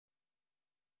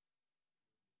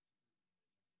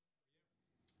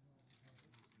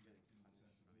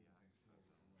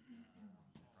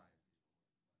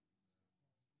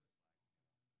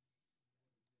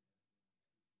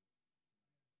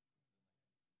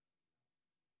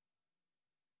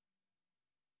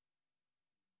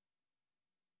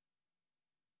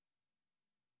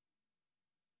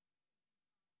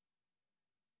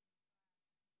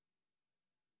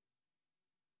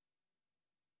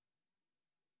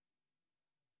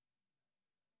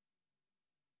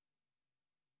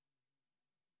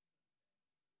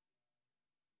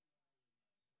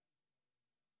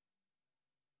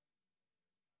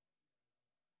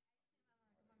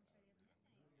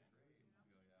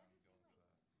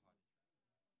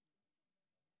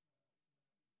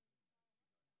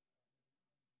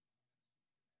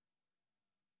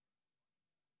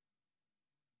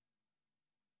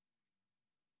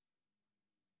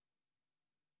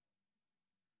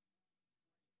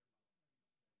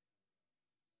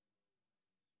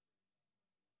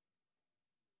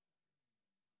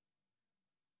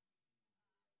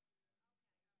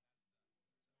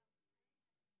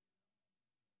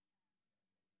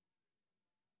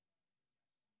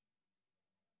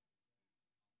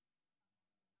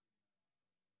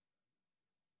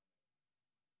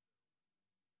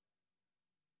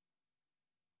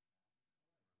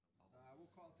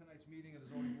tonight's meeting of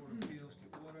the Zoning Board of Appeals to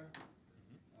order.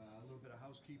 A little bit of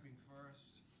housekeeping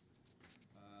first.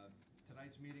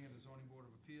 Tonight's meeting of the Zoning Board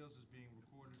of Appeals is being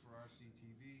recorded for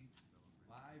RCTV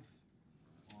live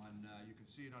on, you can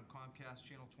see it on Comcast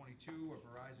Channel 22 or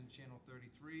Verizon Channel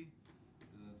 33.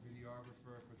 The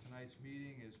videographer for tonight's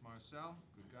meeting is Marcel,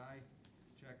 good guy.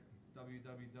 Check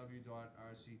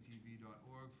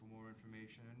www.rctv.org for more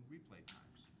information and replay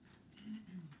times. I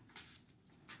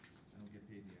don't get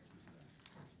paid the extra for that.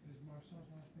 Is Marcel's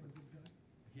last name Good Guy?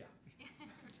 Yeah.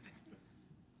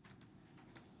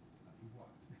 What?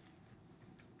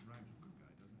 Rhymes with good guy,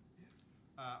 doesn't it?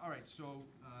 Yeah. All right, so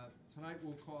tonight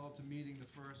we'll call to meeting the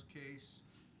first case,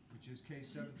 which is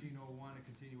case 1701, a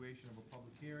continuation of a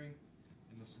public hearing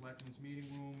in the Selectmen's Meeting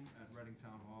Room at Reading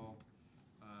Town Hall.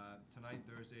 Tonight,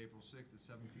 Thursday, April 6th at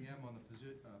 7 p.m. on the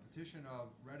petition of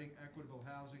Reading Equitable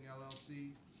Housing,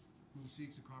 LLC, who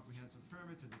seeks a comprehensive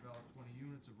permit to develop 20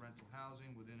 units of rental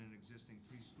housing within an existing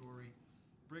 3-story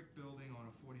brick building on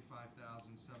a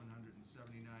 45,779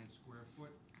 square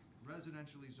foot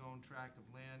residentially zoned tract of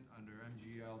land under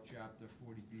MGL Chapter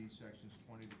 40B, Sections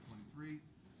 20 to 23,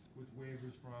 with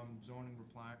waivers from zoning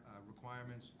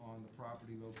requirements on the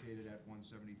property located at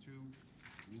 172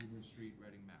 Woburn Street,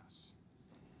 Reading, Mass.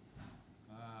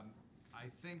 I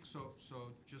think so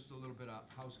just a little bit of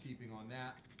housekeeping on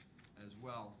that as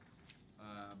well.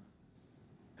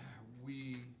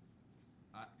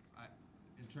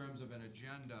 In terms of an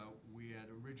agenda, we had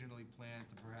originally planned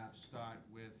to perhaps start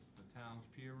with the town's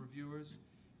peer reviewers,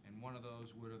 and one of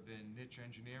those would have been Niche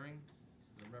Engineering.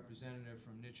 The representative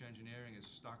from Niche Engineering is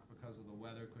stuck because of the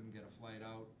weather, couldn't get a flight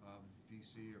out of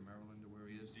DC or Maryland or where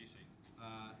he is. DC.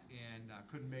 And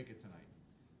couldn't make it tonight.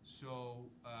 So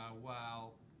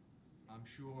while I'm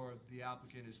sure the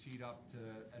applicant is teed up to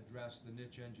address the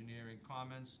Niche Engineering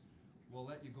comments, we'll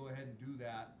let you go ahead and do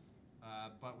that.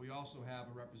 But we also have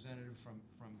a representative from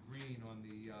Green on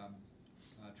the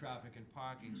traffic and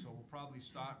parking. So we'll probably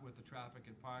start with the traffic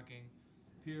and parking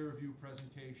peer review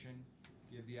presentation,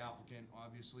 give the applicant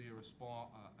obviously an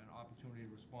opportunity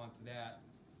to respond to that,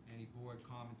 any board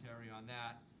commentary on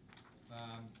that.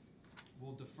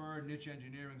 We'll defer Niche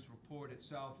Engineering's report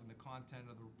itself and the content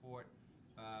of the report,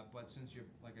 but since you're,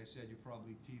 like I said, you're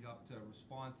probably teed up to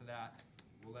respond to that,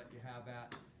 we'll let you have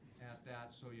that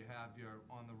so you have your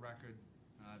on-the-record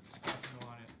discussion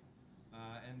on it.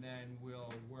 And then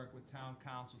we'll work with town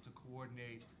council to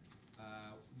coordinate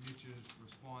Niche's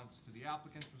response to the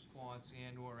applicant's response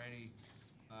and or any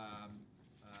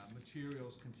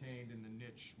materials contained in the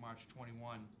Niche March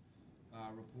 21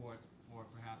 report for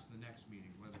perhaps the next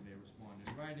meeting, whether they respond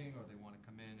in writing or they want to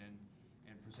come in and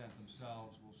present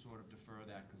themselves. We'll sort of defer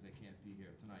that because they can't be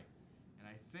here tonight. And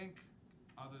I think,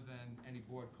 other than any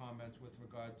board comments with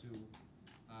regard to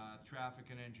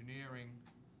traffic and engineering,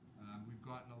 we've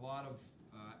gotten a lot of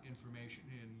information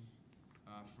in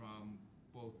from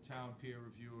both town peer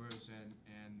reviewers and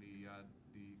the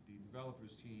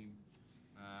developers team.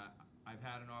 I've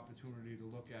had an opportunity to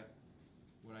look at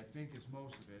what I think is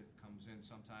most of it. Comes in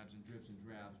sometimes in dribs and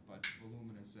drabs, but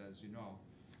voluminous, as you know.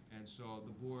 And so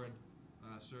the board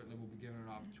certainly will be given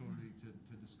an opportunity to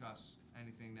discuss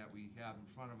anything that we have in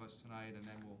front of us tonight, and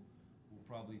then we'll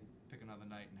probably pick another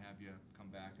night and have you come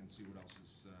back and see what else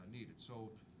is needed. So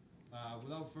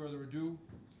without further ado,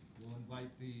 we'll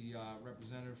invite the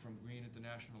representative from Green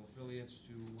International Affiliates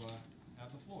to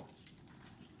have the floor.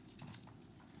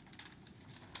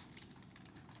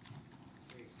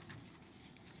 Great.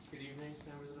 Good evening,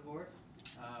 members of the board.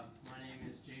 My name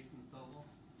is Jason Sobel.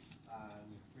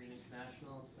 I'm Green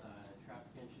International,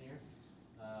 traffic engineer.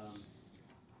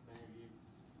 Many of you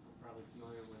are probably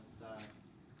familiar with the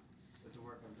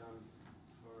work I've done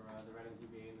for the Reading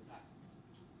ZBA in the past.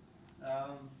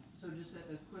 So just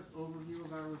a quick overview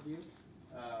of our review.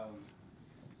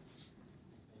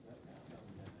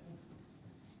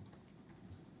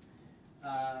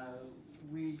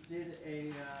 We did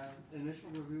an initial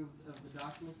review of the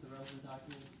documents, the relevant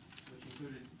documents, which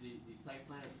included the site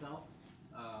plan itself.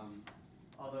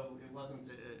 Although it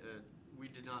wasn't, we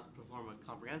did not perform a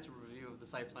comprehensive review of the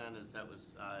site plan, as that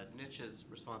was Niche's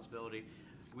responsibility.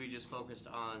 We just focused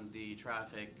on the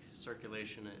traffic,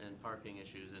 circulation, and parking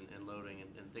issues, and loading,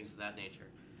 and things of that nature.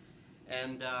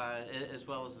 And as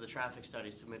well as the traffic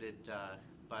study submitted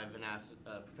by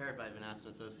prepared by Vanassa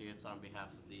Associates on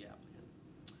behalf of the applicant.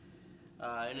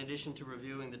 In addition to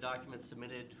reviewing the documents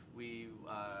submitted, we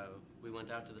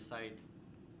went out to the site,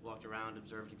 walked around,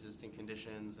 observed existing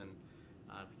conditions, and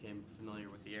became familiar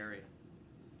with the area,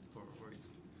 or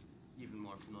even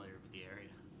more familiar with the area.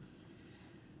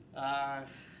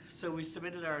 So we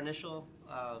submitted our initial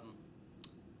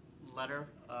letter,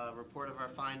 report of our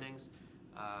findings.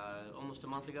 almost a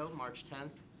month ago, March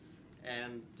 10th,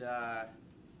 and I'm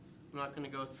not going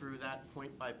to go through that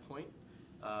point by point,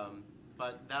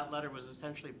 but that letter was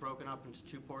essentially broken up into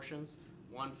two portions,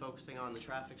 one focusing on the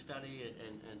traffic study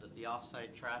and the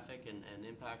off-site traffic and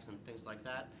impacts and things like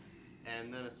that,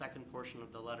 and then a second portion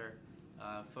of the letter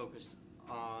focused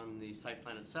on the site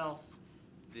plan itself,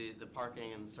 the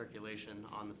parking and circulation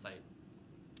on the site.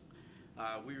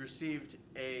 We received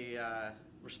a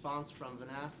response from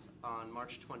Vanass on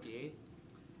March 28th,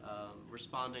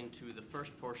 responding to the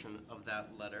first portion of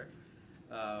that letter.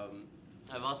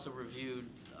 I've also reviewed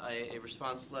a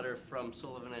response letter from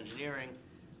Sullivan Engineering,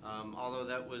 although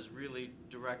that was really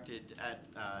directed at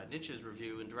Niche's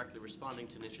review and directly responding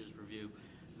to Niche's review.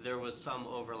 There was some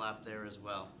overlap there as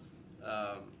well.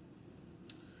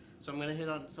 So I'm going to hit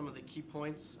on some of the key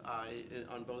points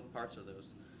on both parts of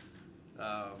those.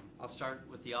 I'll start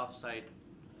with the off-site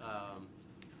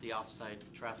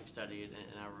traffic study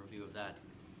and our review of that.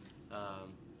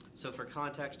 So for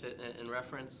context and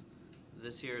reference,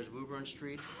 this here is Woburn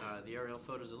Street. The aerial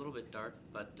photo is a little bit dark,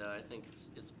 but I think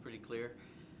it's pretty clear.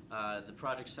 The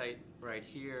project site right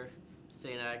here,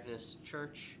 St. Agnes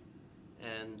Church,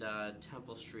 and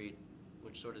Temple Street,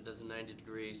 which sort of does a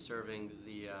 90-degree, serving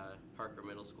the Parker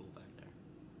Middle School back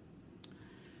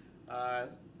there.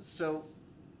 So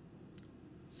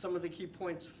some of the key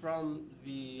points from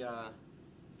the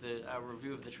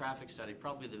review of the traffic study,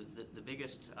 probably the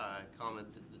biggest comment,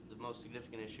 the most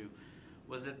significant issue,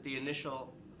 was that the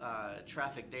initial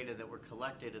traffic data that were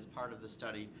collected as part of the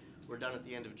study were done at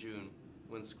the end of June,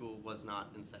 when school was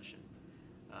not in session.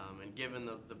 And given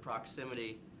the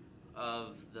proximity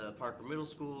of the Parker Middle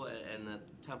School and that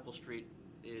Temple Street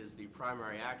is the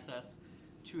primary access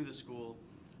to the school,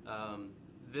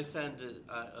 this end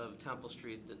of Temple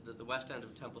Street, the west end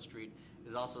of Temple Street,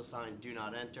 is also signed "Do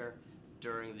Not Enter"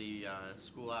 during the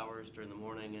school hours, during the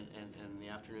morning and the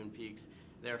afternoon peaks.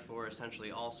 Therefore,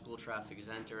 essentially all school traffic is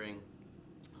entering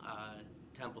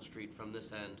Temple Street from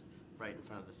this end, right in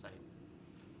front of the site.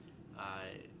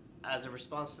 As a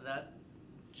response to that,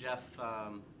 Jeff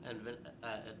at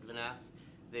Vanass,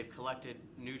 they've collected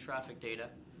new traffic data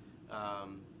a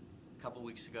couple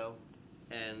weeks ago,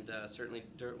 and certainly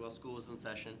while school was in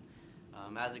session.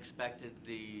 As expected,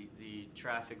 the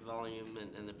traffic volume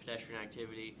and the pedestrian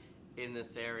activity in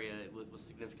this area was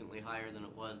significantly higher than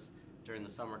it was during the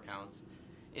summer counts.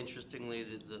 Interestingly,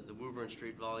 the Woburn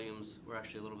Street volumes were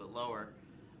actually a little bit lower,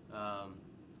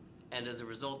 and as a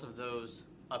result of those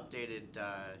updated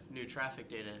new traffic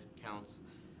data counts,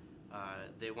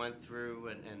 they went through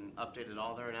and updated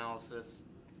all their analysis,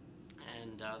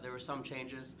 and there were some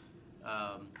changes,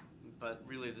 but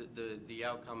really the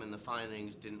outcome and the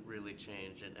findings didn't really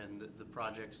change, and the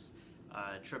project's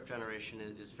trip generation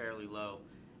is fairly low,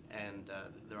 and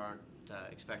there aren't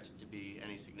expected to be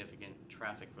any significant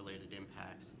traffic-related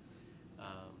impacts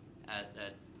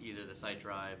at either the site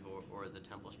drive or the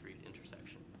Temple Street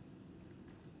intersection.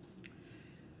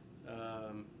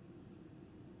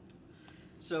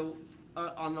 So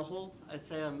on the whole, I'd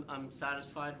say I'm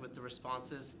satisfied with the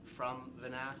responses from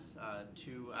Vanass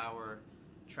to our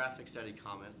traffic study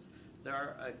comments. There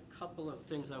are a couple of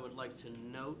things I would like to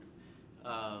note,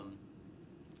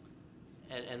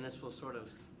 and this will sort of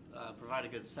provide a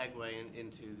good segue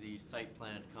into the site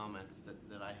plan comments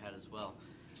that I had as well.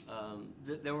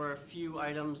 There were a few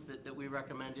items that we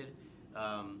recommended,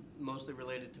 mostly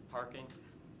related to parking.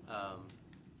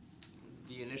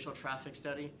 The initial traffic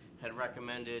study had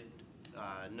recommended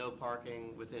no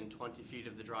parking within 20 feet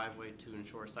of the driveway to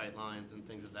ensure sight lines and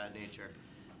things of that nature.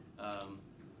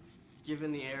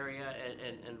 Given the area,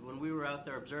 and when we were out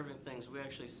there observing things, we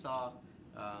actually saw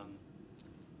a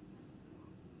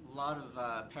lot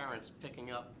of parents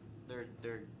picking up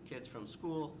their kids from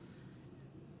school.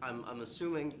 I'm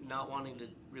assuming not wanting to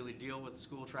really deal with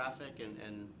school traffic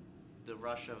and the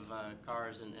rush of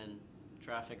cars and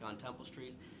traffic on Temple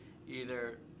Street,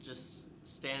 either just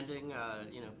standing,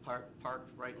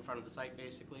 parked right in front of the site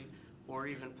basically, or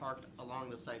even parked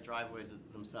along the site driveways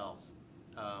themselves,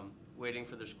 waiting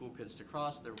for their school kids to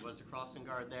cross. There was a crossing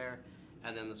guard there,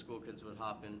 and then the school kids would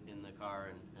hop in the car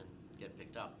and get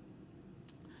picked up.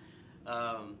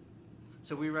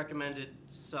 So we recommended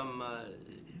some,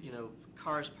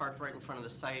 cars parked right in front of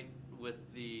the site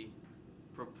with the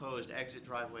proposed exit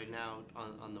driveway now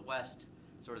on the west,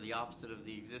 sort of the opposite of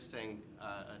the existing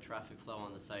traffic flow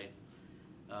on the site.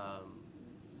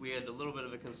 We had a little bit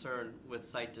of a concern with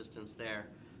sight distance there,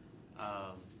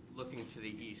 looking to the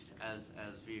east as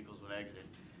vehicles would exit.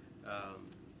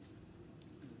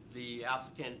 The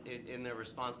applicant in their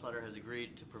response letter has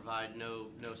agreed to provide no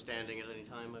standing at any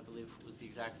time, I believe was the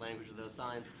exact language of those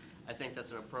signs. I think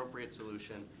that's an appropriate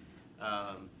solution.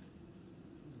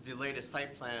 The latest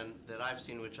site plan that I've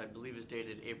seen, which I believe is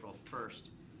dated April 1st,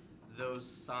 those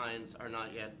signs are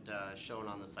not yet shown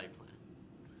on the site plan.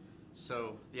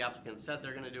 So the applicant said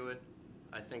they're going to do it.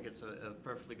 I think it's a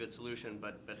perfectly good solution,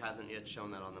 but hasn't yet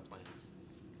shown that on the plans.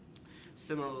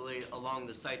 Similarly, along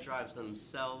the site drives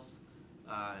themselves,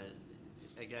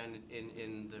 again,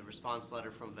 in the response letter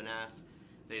from Vanass,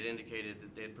 they'd indicated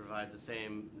that they'd provide the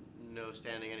same no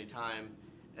standing anytime,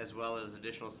 as well as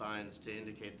additional signs to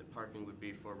indicate that parking would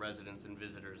be for residents and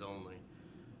visitors only.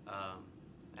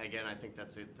 Again, I think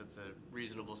that's a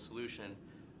reasonable solution,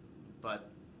 but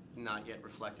not yet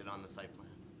reflected on the site plan.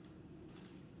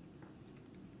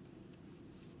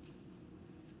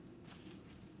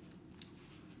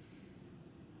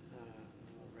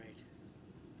 All right.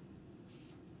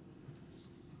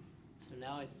 So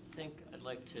now I think I'd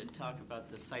like to talk about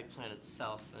the site plan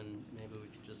itself, and maybe we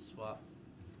could just swap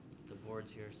the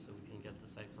boards here so we can get the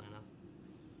site plan up.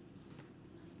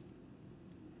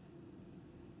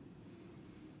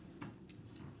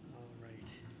 All right.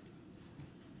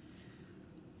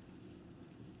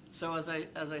 So as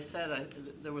I said,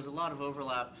 there was a lot of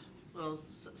overlap, well,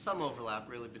 some overlap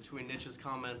really between Nitch's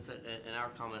comments and our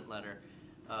comment letter.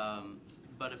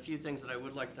 But a few things that I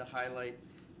would like to highlight.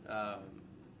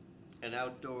 An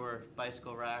outdoor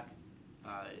bicycle rack.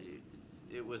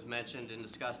 It was mentioned and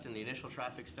discussed in the initial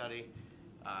traffic study.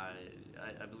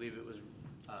 I believe it was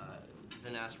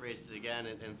Vanass raised it again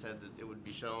and said that it would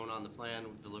be shown on the plan,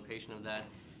 the location of that.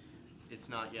 It's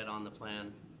not yet on the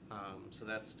plan, so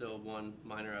that's still one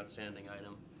minor outstanding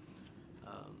item.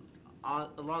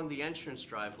 Along the entrance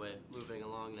driveway, moving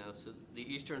along now, so the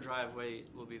eastern driveway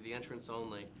will be the entrance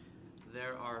only.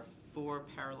 There are 4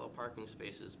 parallel parking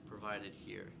spaces provided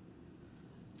here.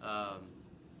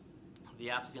 The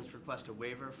applicants request a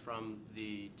waiver from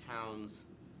the town's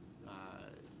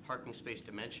parking space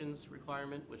dimensions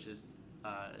requirement, which is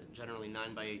generally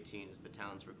 9 by 18 is the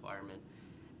town's requirement.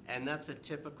 And that's a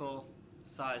typical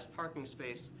size parking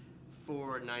space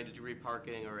for 90-degree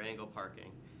parking or angle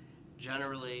parking.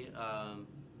 Generally,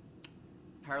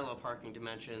 parallel parking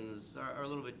dimensions are a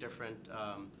little bit different.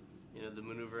 You know, the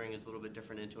maneuvering is a little bit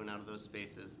different into and out of those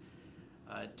spaces.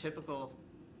 Typical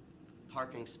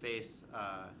parking space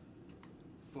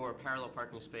for a parallel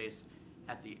parking space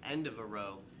at the end of a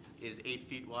row is 8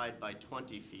 feet wide by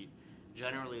 20 feet.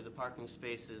 Generally, the parking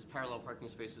spaces, parallel parking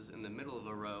spaces in the middle of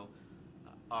a row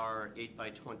are 8 by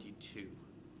 22.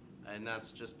 And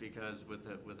that's just because with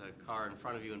a car in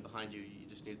front of you and behind you, you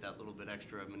just need that little bit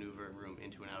extra maneuver and room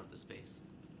into and out of the space.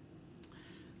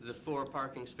 The 4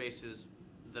 parking spaces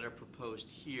that are proposed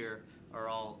here are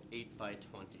all 8 by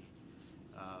 20.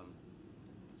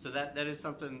 So that is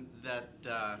something that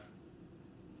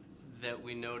that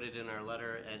we noted in our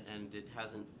letter, and it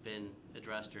hasn't been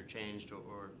addressed or changed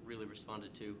or really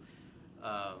responded to.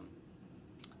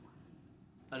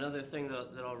 Another thing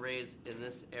that I'll raise in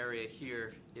this area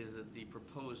here is that the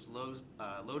proposed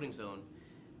loading zone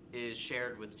is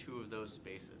shared with 2 of those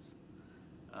spaces.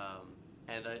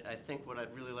 And I think what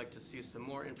I'd really like to see is some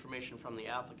more information from the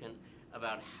applicant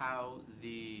about how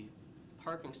the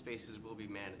parking spaces will be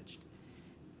managed.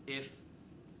 If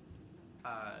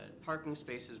parking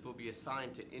spaces will be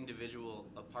assigned to individual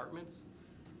apartments,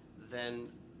 then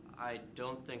I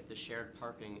don't think the shared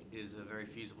parking is a very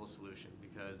feasible solution,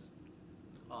 because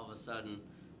all of a sudden,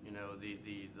 you know,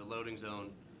 the loading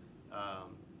zone,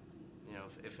 you know,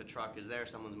 if a truck is there,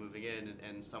 someone's moving in,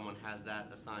 and someone has that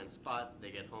assigned spot,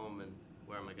 they get home, and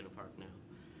where am I going to park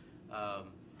now?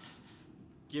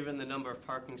 Given the number of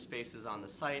parking spaces on the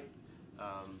site,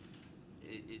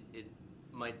 it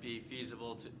might be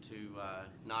feasible to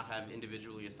not have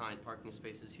individually assigned parking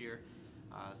spaces here.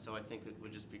 So I think it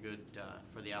would just be good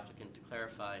for the applicant to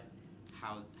clarify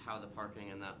how the parking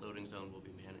in that loading zone will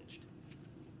be managed.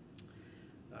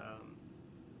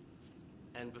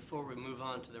 And before we move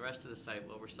on to the rest of the site,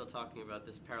 while we're still talking about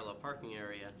this parallel parking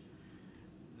area,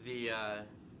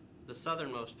 the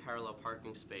southernmost parallel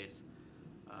parking space,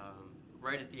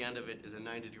 right at the end of it is a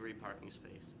 90-degree parking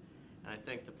space. And I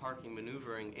think the parking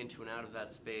maneuvering into and out of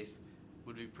that space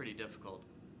would be pretty difficult,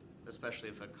 especially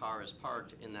if a car is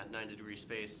parked in that 90-degree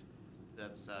space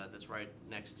that's right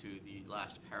next to the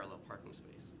last parallel parking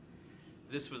space.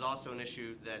 This was also an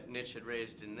issue that Nitch had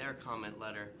raised in their comment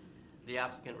letter. The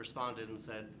applicant responded and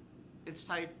said, it's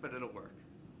tight, but it'll work.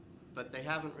 But they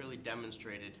haven't really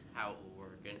demonstrated how it will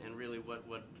work, and really what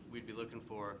we'd be looking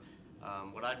for,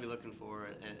 what I'd be looking for,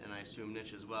 and I assume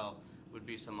Nitch as well, would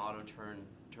be some auto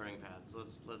turning paths.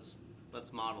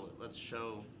 Let's model it. Let's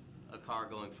show a car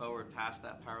going forward past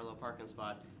that parallel parking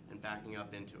spot and backing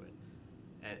up into it.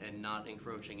 and not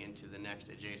encroaching into the next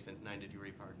adjacent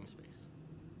 90-degree parking space.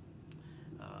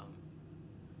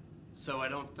 So I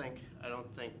don't think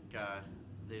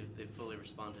they've fully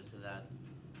responded to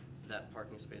that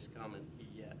parking space comment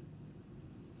yet.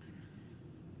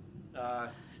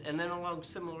 And then along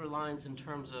similar lines in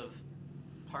terms of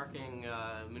parking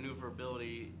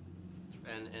maneuverability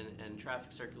and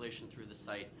traffic circulation through the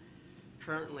site,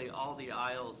 currently all the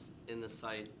aisles in the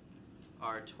site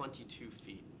are 22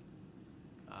 feet.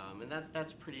 And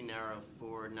that's pretty narrow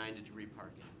for 90-degree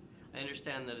parking. I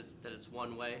understand that it's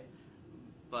one way,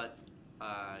 but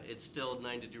it's still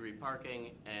 90-degree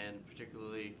parking, and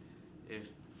particularly if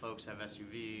folks have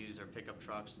SUVs or pickup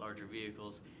trucks, larger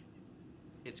vehicles,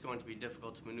 it's going to be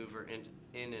difficult to maneuver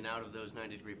in and out of those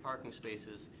 90-degree parking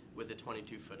spaces with a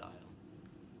 22-foot aisle.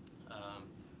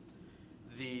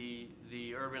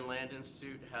 The Urban Land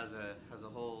Institute has a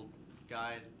whole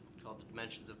guide called the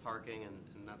Dimensions of Parking, and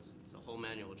it's a whole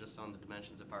manual just on the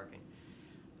dimensions of parking.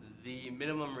 The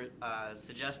minimum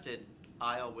suggested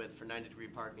aisle width for 90-degree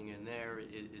parking in there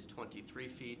is 23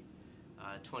 feet.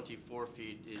 24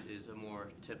 feet is a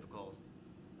more typical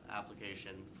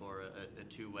application for a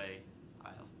two-way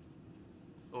aisle,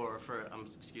 or for,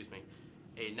 excuse me,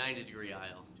 a 90-degree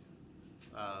aisle,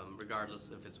 regardless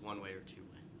if it's one-way or two-way.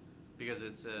 Because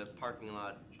it's a parking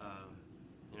lot,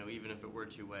 you know, even if it were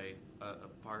two-way, a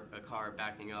car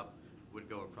backing up would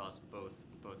go across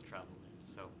both travel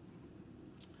lanes.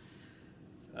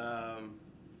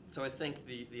 So I think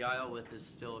the aisle width is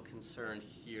still a concern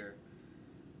here.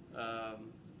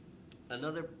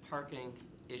 Another parking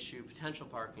issue, potential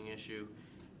parking issue,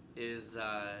 is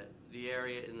the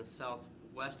area in the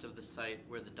southwest of the site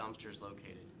where the dumpster is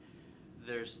located.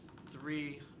 There's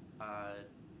 3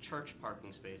 church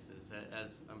parking spaces,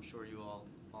 as I'm sure you all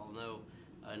know.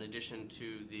 In addition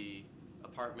to the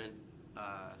apartment,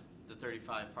 the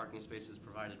 35 parking spaces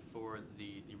provided for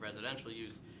the residential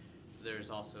use, there's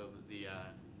also the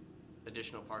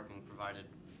additional parking provided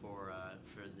for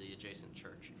the adjacent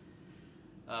church.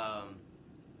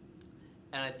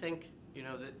 And I think, you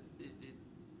know, that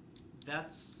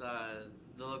that's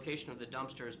the location of the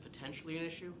dumpster is potentially an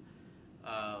issue.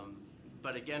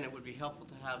 But again, it would be helpful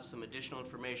to have some additional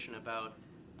information about,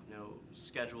 you know,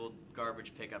 scheduled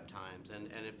garbage pickup times, and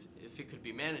if it could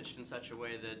be managed in such a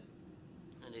way that,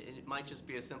 and it might just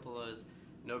be as simple as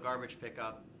no garbage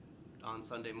pickup on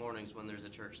Sunday mornings when there's a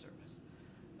church service.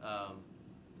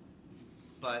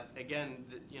 But again,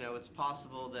 you know, it's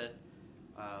possible that,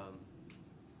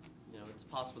 you know, it's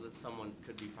possible that someone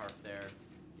could be parked there.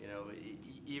 You know,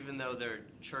 even though they're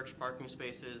church parking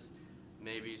spaces,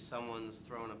 maybe someone's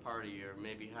throwing a party or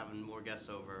maybe having more guests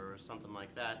over or something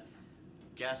like that.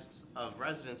 Guests of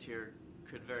residents here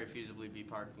could very feasibly be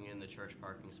parking in the church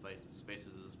parking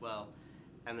spaces as well.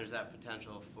 And there's that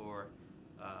potential for,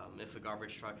 if a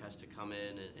garbage truck has to come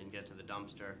in and get to the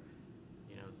dumpster,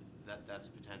 you know, that's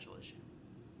a potential issue.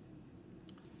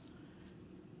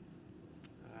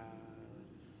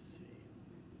 Let's see.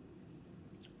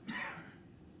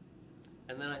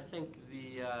 And then I think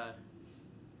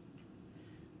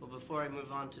well, before I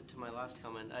move on to my last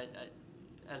comment,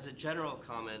 as a general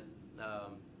comment,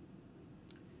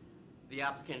 the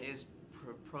applicant is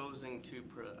proposing to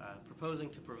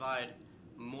provide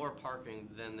more parking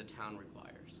than the town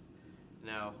requires.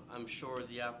 Now, I'm sure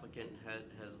the applicant has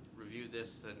reviewed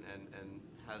this and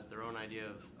has their own idea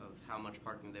of how much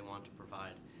parking they want to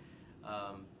provide.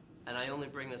 And I only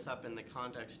bring this up in the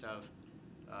context of,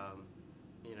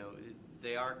 you know,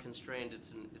 they are constrained.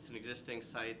 It's an existing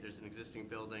site. There's an existing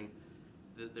building.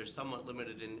 They're somewhat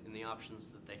limited in the options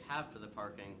that they have for the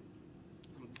parking.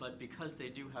 But because they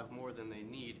do have more than they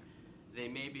need, they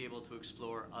may be able to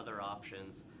explore other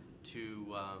options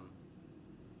to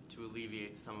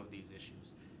alleviate some of these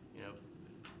issues. You know,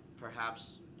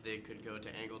 perhaps they could go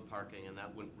to angled parking, and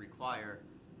that wouldn't require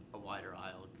a wider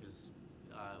aisle, because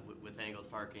with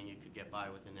angled parking you could get by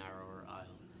with a narrower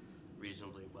aisle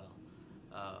reasonably well.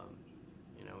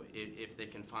 You know, if they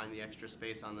can find the extra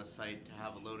space on the site to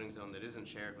have a loading zone that isn't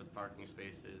shared with parking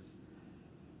spaces,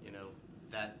 you know,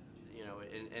 that, you know,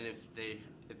 and if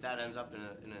that ends up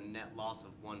in a net loss of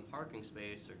 1 parking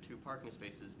space or 2 parking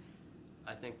spaces,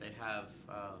 I think they have,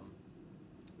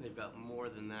 they've got more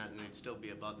than that, and they'd still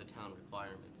be above the town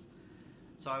requirements.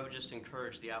 So I would just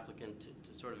encourage the applicant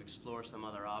to sort of explore some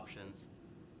other options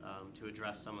to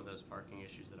address some of those parking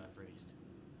issues that I've raised.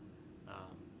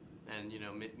 And you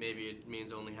know, maybe it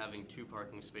means only having 2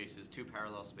 parking spaces, 2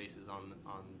 parallel spaces on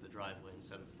the driveway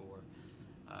instead of 4,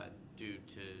 due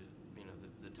to, you know,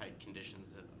 the tight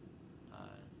conditions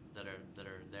that are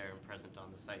there and present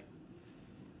on the site.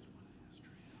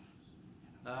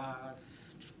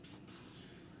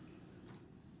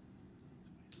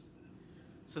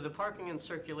 So the parking and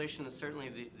circulation is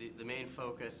certainly the main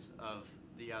focus of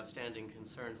the outstanding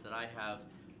concerns that I have.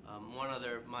 One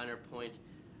other minor point,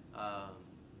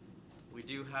 we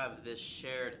do have this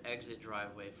shared exit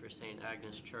driveway for St.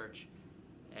 Agnes Church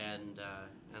and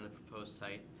the proposed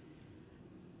site.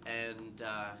 And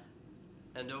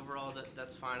overall,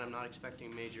 that's fine. I'm not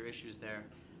expecting major issues there.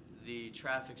 The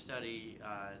traffic study,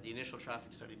 the initial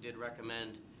traffic study did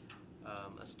recommend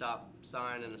a stop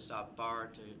sign and a stop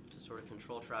bar to sort of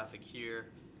control traffic here.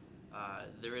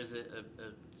 There is a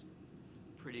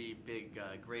pretty big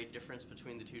grade difference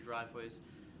between the two driveways.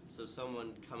 So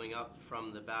someone coming up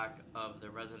from the back of the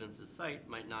residence's site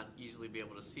might not easily be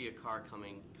able to see a car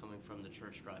coming from the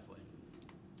church driveway.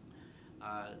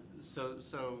 I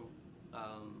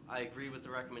agree with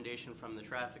the recommendation from the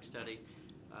traffic study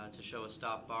to show a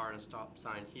stop bar and a stop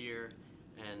sign here.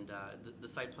 And the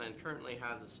site plan currently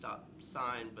has a stop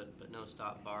sign, but no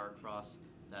stop bar across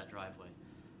that driveway.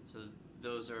 So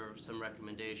those are some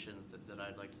recommendations that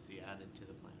I'd like to see added to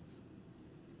the plans.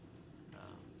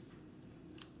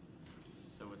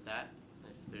 So with that,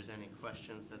 if there's any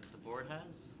questions that the board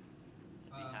has,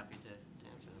 I'd be happy to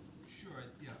answer them. Sure,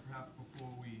 yeah, perhaps before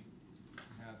we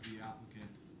have the applicant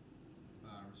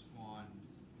respond,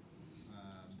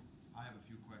 I have a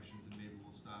few questions, and maybe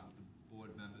we'll start with the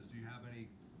board members. Do you have any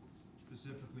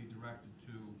specifically directed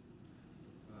to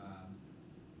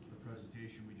the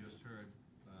presentation we just heard?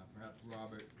 Perhaps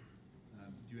Robert,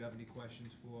 do you have any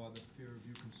questions for the peer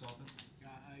review consultant?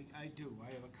 I do.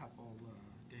 I have a couple,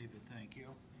 David, thank you.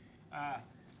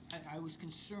 I was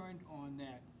concerned on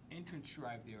that entrance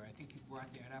drive there. I think you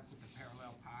brought that up with the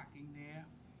parallel parking there,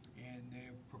 and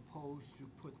they've proposed to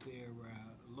put their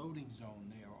loading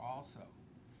zone there also.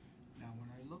 Now, when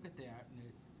I look at that, and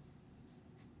it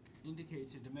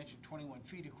indicates a dimension 21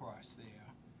 feet across there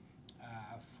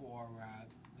for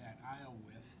that aisle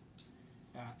width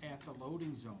at the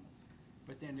loading zone.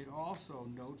 But then it also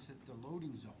notes that the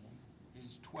loading zone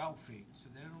is 12 feet, so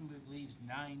that only leaves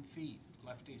 9 feet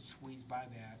left to squeeze by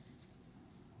that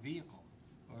vehicle.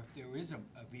 Or if there is a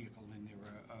vehicle in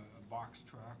there, a box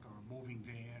truck or a moving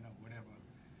van or whatever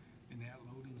in that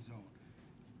loading zone.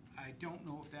 I don't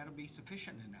know if that'll be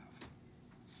sufficient enough.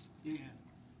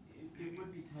 It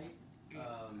would be tight.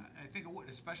 I think it would,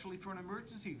 especially for an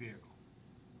emergency vehicle.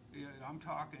 Yeah, I'm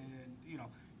talking,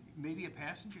 maybe a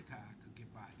passenger car could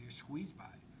get by, they're squeezed by.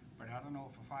 But I don't know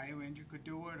if a fire engine could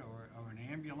do it, or an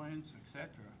ambulance, etc.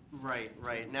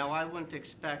 Right. Now, I wouldn't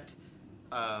expect,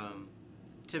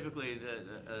 typically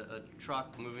a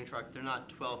truck, moving truck, they're not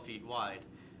 12 feet wide.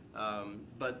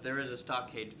 But there is a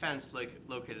stockade fence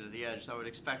located at the edge, so I would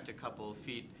expect a couple of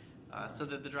feet so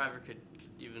that the driver could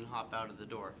even hop out of the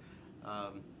door.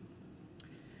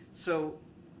 So,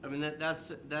 I mean,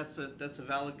 that's a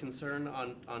valid concern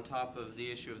on top of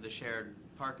the issue of the shared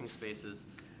parking spaces.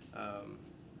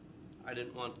 I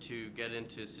didn't want to get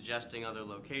into suggesting other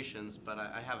locations, but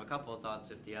I have a couple of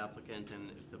thoughts if the applicant and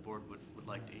if the board would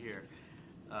like to hear.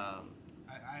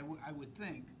 I would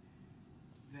think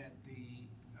that the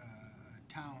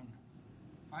town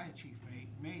fire chief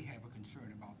may have a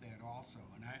concern about that also,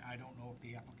 and I don't know if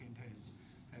the applicant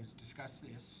has discussed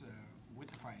this with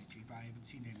the fire chief. I haven't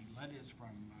seen any letters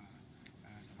from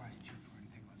the fire chief or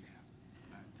anything like that.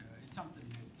 But it's something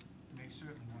that they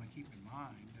certainly want to keep in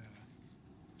mind.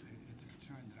 It's a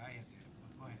concern that I have there.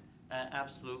 Go ahead.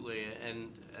 Absolutely,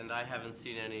 and I haven't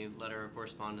seen any letter or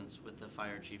correspondence with the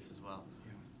fire chief as well.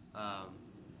 Yeah.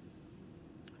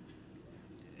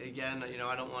 Again,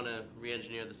 I don't want to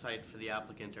re-engineer the site for the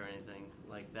applicant or anything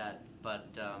like that,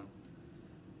 but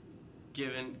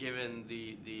given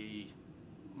the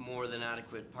more than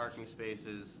adequate parking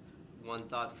spaces, one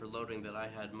thought for loading that I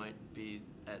had might be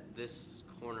at this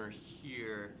corner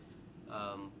here,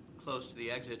 close to the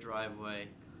exit driveway,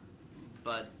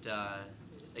 but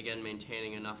again,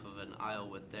 maintaining enough of an aisle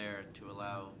width there to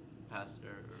allow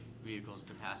vehicles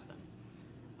to pass them.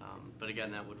 But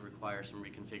again, that would require some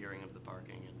reconfiguring of the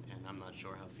parking, and I'm not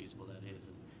sure how feasible that is,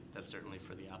 and that's certainly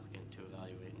for the applicant to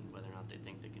evaluate and whether or not they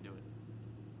think they can do it.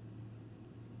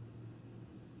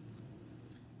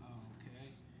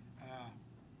 Okay.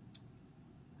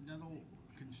 Another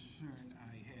concern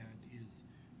I had is,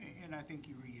 and I think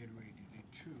you reiterated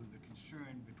it too, the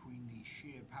concern between the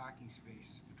shared parking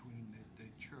spaces between the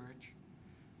church.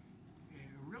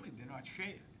 Really, they're not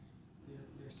shared.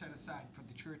 They're set aside for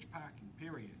the church parking,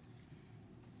 period.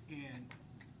 And,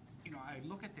 I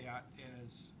look at that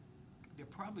as they're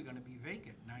probably going to be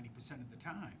vacant 90% of the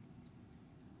time.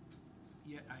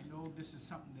 Yet I know this is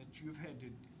something that you've had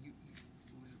to,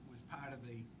 was part of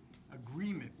the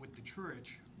agreement with the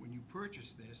church when you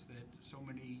purchased this, that so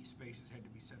many spaces had to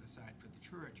be set aside for the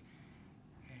church.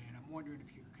 wondering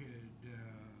if you could,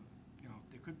 you know,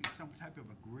 if there could be some type of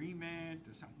agreement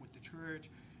or something with the church.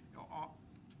 You know,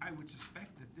 I would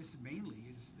suspect that this mainly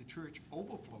is the church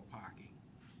overflow parking,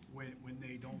 when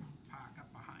they don't park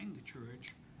up behind the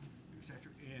church, et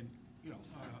cetera, and, you know,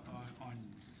 on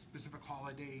specific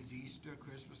holidays, Easter,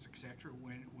 Christmas, et cetera,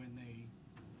 when they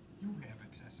do have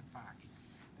excessive parking,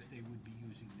 that they would be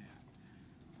using that.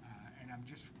 And I'm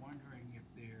just wondering if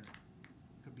there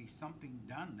could be something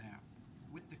done now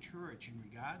with the church in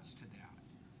regards to that.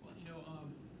 Well, you know,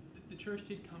 the church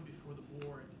did come before the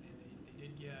board, and they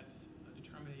did get a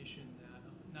determination that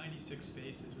 96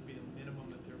 spaces would be the minimum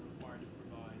that they're required to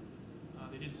provide.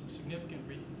 They did some significant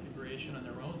reconfiguration on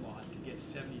their own lot to get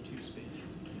 72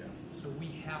 spaces. Yeah. So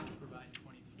we have to provide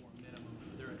 24 minimum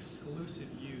for their exclusive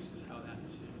use is how that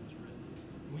decision was written.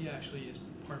 We actually, as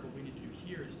part of what we need to do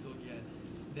here, is still get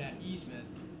that easement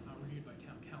reviewed by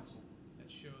town council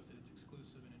that shows that it's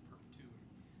exclusive and in perpetuity.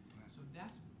 So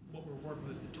that's what we're working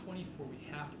with, is the 24 we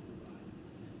have to provide.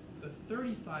 The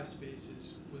 35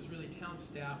 spaces was really town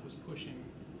staff was pushing,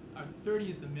 30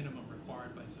 is the minimum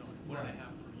required by zoning, 1.5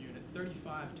 per unit.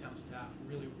 35 town staff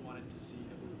really wanted to see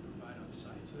that we would provide on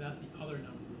site. So that's the other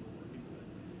number we were working with.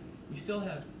 We still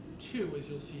have 2, as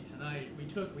you'll see tonight.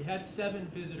 We had 7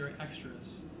 visitor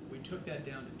extras. We took that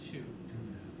down to 2.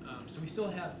 So we still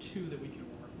have 2 that we can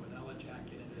work with. I'll let Jack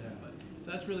get into that. But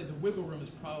so that's really, the wiggle room is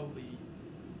probably,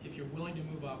 if you're willing to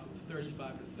move off of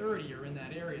 35 to 30 or in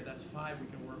that area, that's 5 we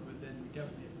can work with. Then we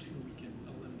definitely have 2 we can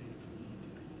eliminate if we need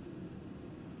to.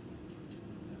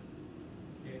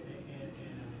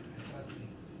 And I thought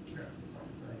the sheriff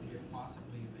consultant's idea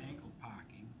possibly of ankle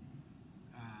parking,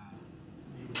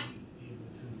 maybe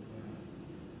able to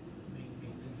make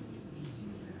things a bit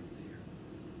easier back there.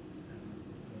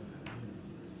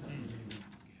 Something maybe we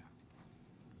look at.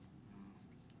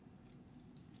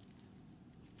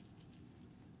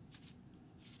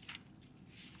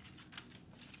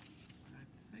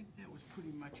 I think that was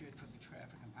pretty much it for the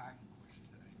traffic and parking questions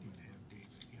that I did have,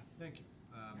 David. Yeah. Thank you.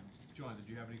 John, did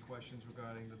you have any questions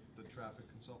regarding the traffic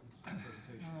consultant's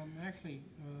presentation? Actually,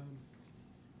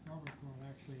 Robert brought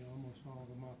actually almost all of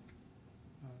them up.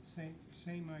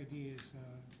 Same ideas,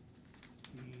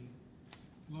 the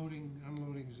loading,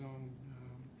 unloading zone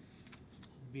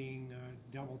being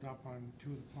doubled up on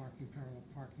 2 of the parallel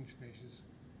parking spaces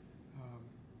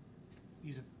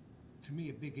is, to me,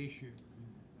 a big issue.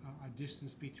 A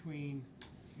distance between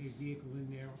a vehicle in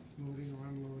there loading or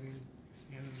unloading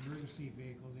and an emergency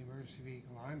vehicle. The emergency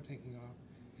vehicle I'm thinking of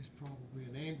is probably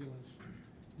an ambulance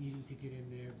needing to get in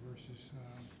there versus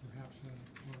perhaps one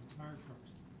of the fire trucks.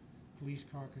 Police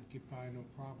car could get by no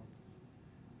problem.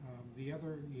 The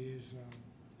other is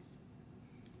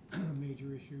a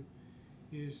major issue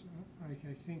is I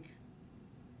think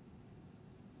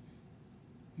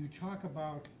you talk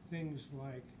about things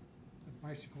like the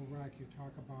bicycle rack, you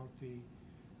talk about the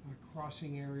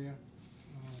crossing area.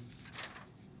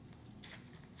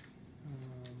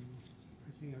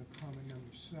 I think on comment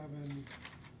number 7,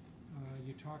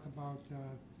 you talk about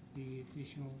the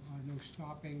additional no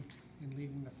stopping and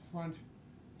leaving the front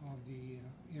of the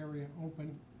area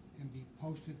open and be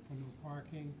posted for no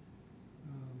parking.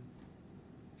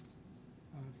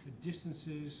 The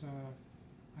distances,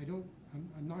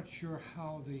 I'm not sure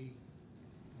how the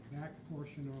back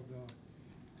portion of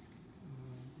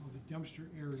the dumpster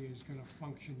area is going to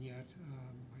function yet.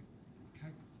 I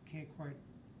can't quite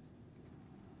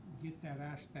get that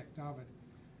aspect of it.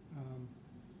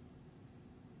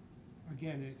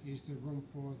 Again, is there room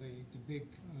for the big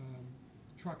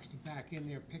trucks to back in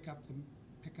there, pick up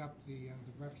the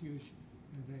refuse,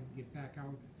 and then get back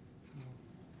out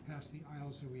past the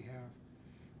aisles that we have?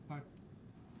 But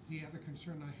the other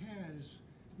concern I had is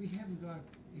we haven't got,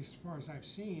 as far as I've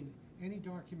seen, any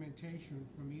documentation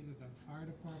from either the fire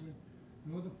department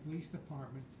nor the police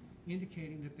department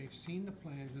indicating that they've seen the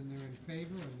plans and they're in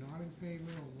favor or not in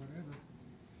favor or whatever.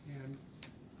 And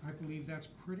I believe that's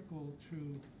critical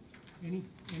to any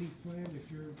plan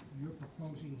that you're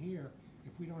proposing here.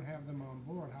 If we don't have them on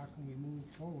board, how can we move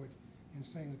forward in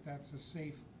saying that that's a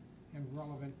safe and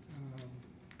relevant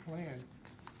plan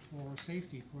for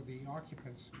safety for the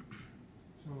occupants?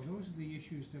 So those are the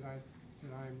issues that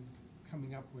I'm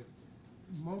coming up with,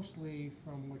 mostly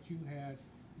from what you had,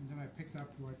 and then I picked up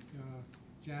what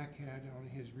Jack had on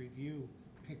his review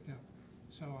picked up.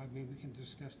 So I mean, we can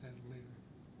discuss that later.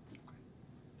 Okay.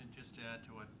 And just to add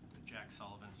to what Jack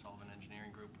Sullivan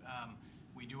Engineering Group,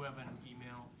 we do have an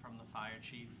email from the fire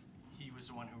chief. He was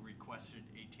the one who requested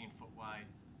 18-foot wide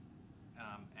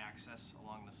access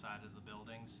along the side of the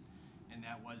buildings, and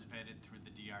that was vetted through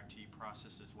the DRT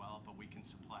process as well, but we can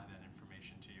supply that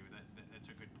information to you. That it's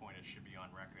a good point. It should be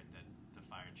on record that the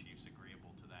fire chief's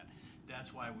agreeable to that. That's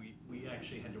why we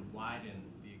actually had to widen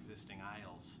the existing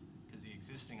aisles, because the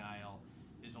existing aisle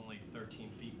is only 13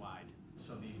 feet wide.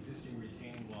 So the existing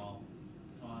retaining wall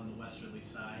on the westerly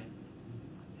side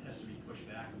has to be pushed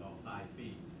back about 5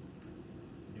 feet.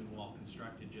 New wall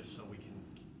constructed just so we can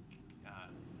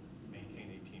maintain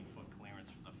 18-foot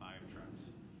clearance for the fire trucks.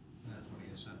 And that's when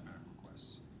he has setback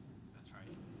requests. That's right.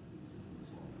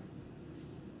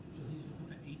 So he's looking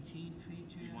for 18 feet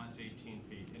He here? wants 18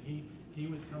 feet, and he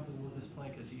was comfortable with this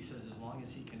plan because he says as long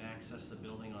as he can access the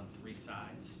building on 3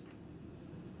 sides,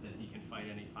 that he can fight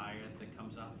any fire that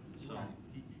comes up. So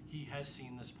Right. he has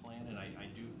seen this plan, and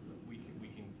we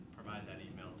can provide that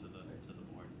email to the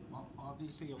board. Well,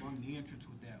 obviously, along the entrance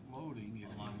with that loading,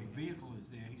 if Along a the- vehicle is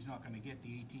there, he's not gonna get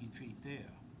the 18 feet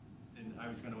there. And I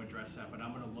was going to address that, but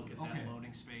I'm going to look at Okay. that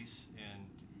loading space, and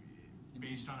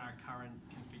based on our current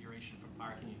configuration for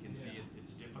parking, you can see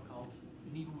it's difficult.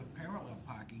 And even with parallel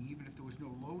parking, even if there was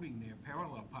no loading there,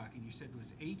 parallel parking, you said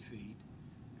was 8 feet,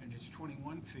 and it's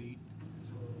 21 feet,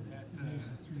 so that, Leaves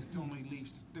the 3 it only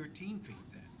leaves 13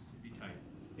 feet then. It'd be tight.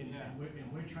 And, Yeah.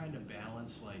 and we're trying to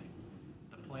balance, like,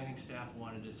 the planning staff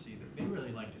wanted to see, they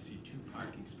really like to see 2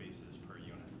 parking spaces per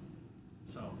unit.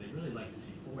 So they really like to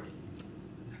see 40.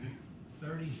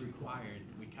 30 is required,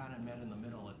 we kind of met in the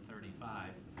middle at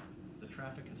 35. The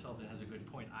traffic consultant has a good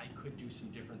point. I could do some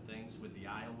different things with the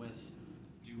aisle widths,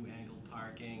 do angled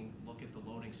parking, look at the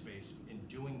loading space.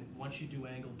 Once you do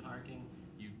angled parking,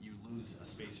 you lose a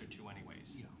space or 2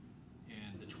 anyways. Yeah.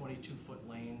 And the 22-foot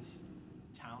lanes,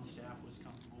 town staff was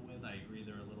comfortable with. I agree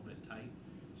they're a little bit tight.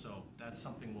 So that's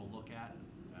something we'll look at,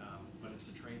 but it's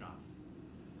a trade-off.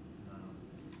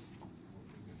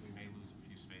 We may lose a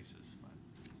few spaces, but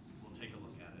we'll take a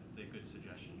look at it. They're good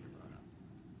suggestions you brought up.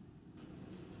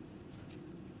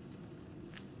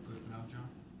 Good for now, John?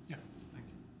 Yeah. Thank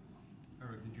you.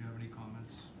 Eric, did you have any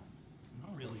comments?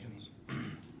 Not really, I Questions?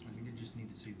 mean, I think I just need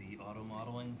to see the auto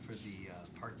modeling for the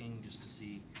parking, just to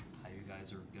see how you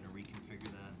guys are gonna reconfigure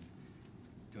that.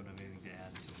 Don't have anything to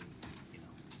add until we,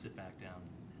 sit back down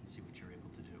and see what you're able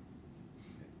to do.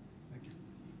 Okay, thank you.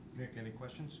 Nick, any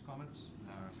questions, comments?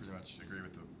 Pretty much agree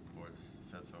with the board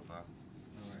said so far.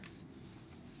 All right.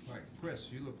 All right,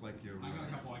 Chris, you look like you're. I got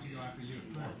a couple, I can go after you.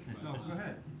 Go ahead. but, No, go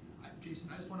ahead.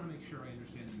 Jason, I just wanna make sure I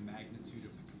understand the magnitude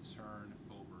of the concern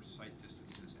over site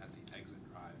distances at the exit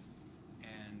drive,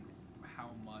 and how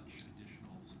much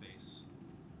additional space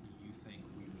you think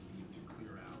we would need to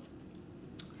clear out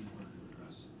in order to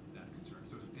address that concern.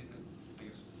 So, I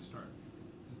guess to start,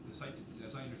 the site,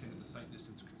 as I understand it, the site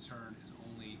distance concern is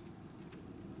only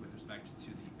with respect to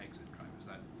the exit drive, is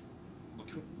that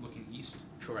looking east?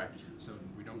 Correct. So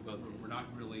we don't, Both we're not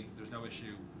really, there's no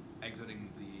issue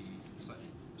exiting the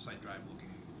site drive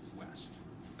looking west.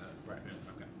 Right.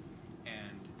 Okay.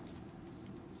 And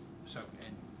so,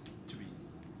 and to be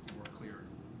more clear,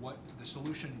 what the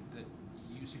solution that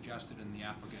you suggested and the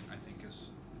applicant, I think, is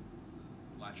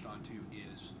latched onto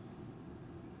is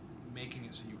making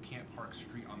it so you can't park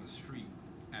on the street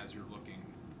as you're looking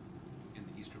in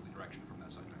the easterly direction from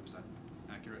that site drive. Is that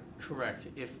accurate? Correct.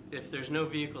 If there's no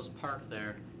vehicles parked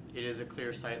there, it is a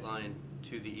clear sight line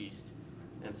to the east,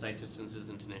 and sight distance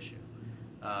isn't an issue.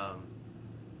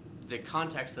 The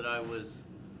context that I was,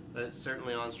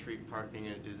 certainly on-street parking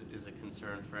is a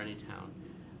concern for any town.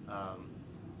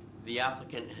 The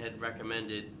applicant had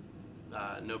recommended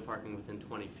no parking within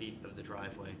 20 feet of the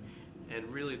driveway, and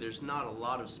really there's not a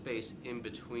lot of space in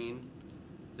between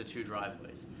the 2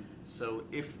 driveways. So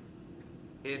if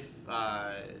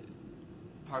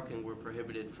parking were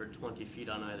prohibited for 20 feet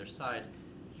on either side,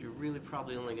 you're really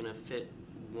probably only going to fit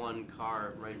 1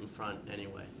 car right in front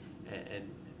anyway,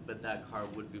 but that car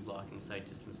would be blocking sight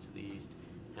distance to the east.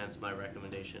 Hence my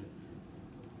recommendation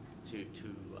to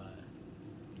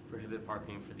prohibit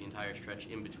parking for the entire stretch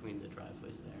in between the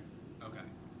driveways there. Okay.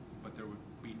 But there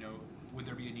would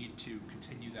there be a need to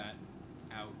continue that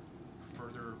out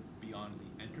further beyond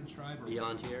the entrance drive? Or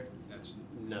Beyond here?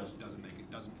 No.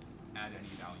 Doesn't add any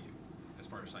value as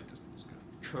far as sight distance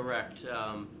goes? Correct,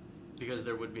 because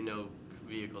there would be no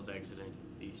vehicles exiting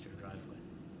the eastern driveway.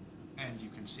 And you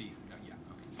can see, yeah,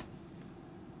 okay.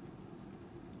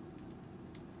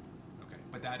 Okay,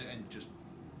 but that, and just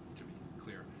to be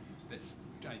clear, that,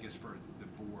 I guess for the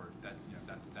board, that,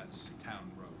 that's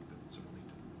town road, so we'll need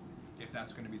to, if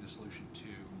that's gonna be the solution to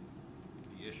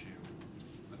the issue,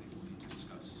 I think we'll need to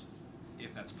discuss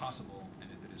if that's possible, and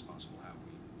if it is possible,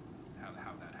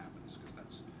 how that happens, because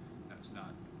that's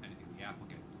not anything the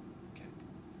applicant can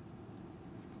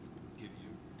give you.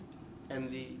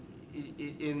 And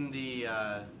in the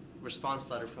response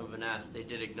letter from Vanass, they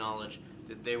did acknowledge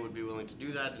that they would be willing to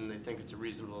do that, and they think it's a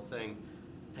reasonable thing,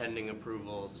 pending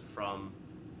approvals from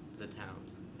the town,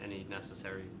 any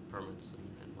necessary permits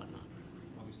and whatnot.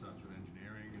 Probably starts with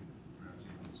engineering and perhaps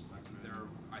even the selectmen. There,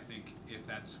 I think if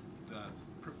that's the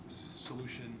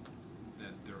solution,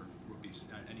 that there would be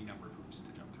any number of hoops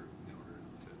to jump through in order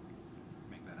to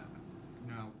make that happen.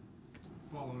 Now,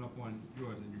 following up on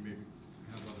yours, and you maybe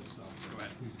have other stuff. Go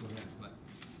ahead. Please go ahead, but,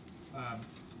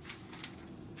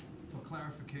 for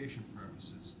clarification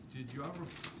purposes, did your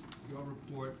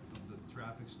report of the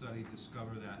traffic study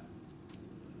discover that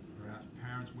perhaps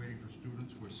parents waiting for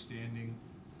students were standing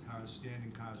cars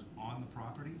on the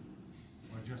property,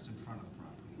 or just in front of the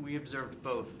property? We observed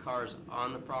both cars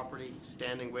on the property,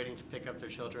 standing, waiting to pick up their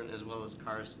children, as well as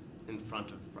cars in front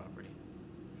of the property.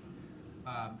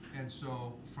 And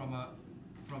so, from a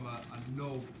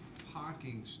no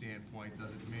parking standpoint,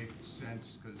 does it make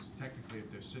sense, because technically if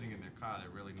they're sitting in their car, they're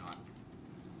really not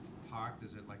parked,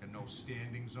 is it like a no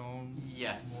standing zone?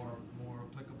 Yes. More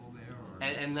applicable there, or?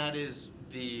 And that is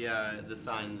the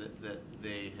sign that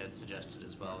they had suggested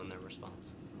as well in their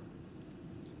response.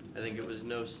 I think it was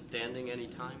no standing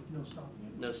anytime, No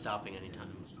stopping. no stopping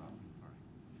anytime. No stopping, all right.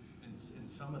 And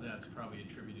some of that's probably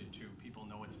attributed to people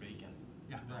know it's vacant.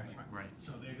 Yeah, building. Right.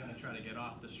 So they're gonna try to get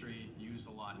off the street, use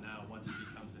the lot now. Once it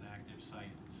becomes an active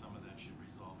site, some of that should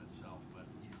resolve itself, but.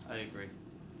 I agree.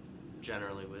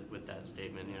 Generally with that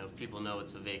statement, you know, if people know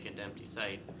it's a vacant, empty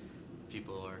site,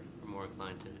 people are more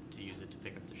inclined to use it to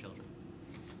pick up their children.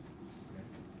 Okay.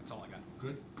 That's all I got.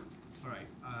 Good. All right.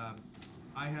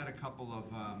 I had a couple of,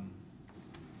 all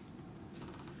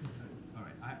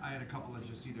right, I had a couple of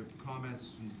just either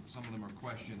comments, and some of them are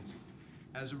questions.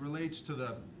 As it relates to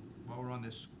the, while we're on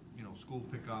this, you know, school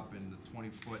pickup and the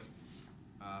 20-foot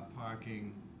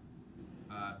parking,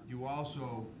 you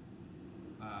also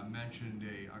mentioned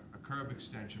a curb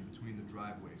extension between the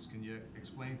driveways. Can you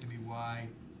explain to me why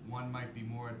one might be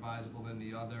more advisable than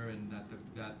the other, and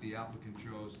that the applicant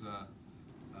chose the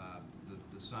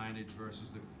signage versus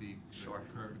the Sure.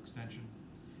 curb extension?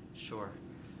 Sure.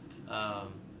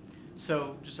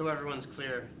 So, just so everyone's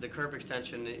clear, the curb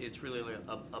extension, it's really like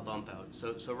a bump out.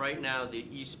 So right now, the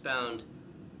eastbound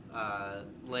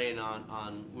lane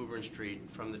on Woburn Street,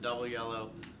 from the double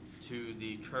yellow to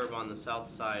the curb on the south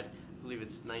side, I believe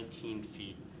it's 19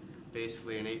 feet.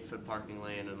 Basically an 8-foot parking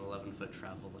lane and an 11-foot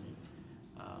travel lane.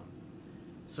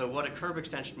 So what a curb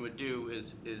extension would do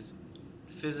is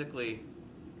physically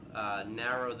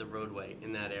narrow the roadway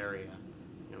in that area,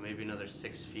 you know, maybe another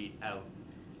 6 feet out.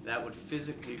 That would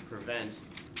physically prevent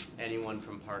anyone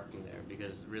from parking there,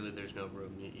 because really there's no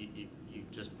room. You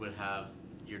just would have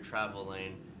your travel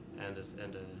lane and a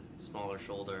smaller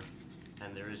shoulder,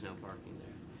 and there is no parking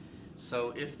there.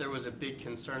 So if there was a big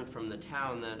concern from the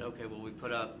town that, okay, well, we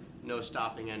put up no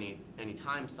stopping any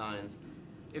time signs,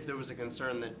 if there was a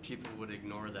concern that people would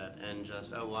ignore that and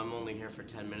just, oh, well, I'm only here for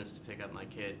 10 minutes to pick up my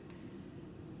kid,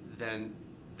 then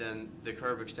the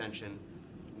curb extension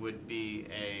would be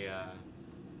a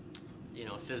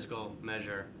physical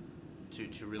measure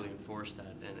to really enforce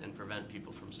that and prevent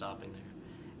people from stopping there.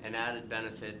 An added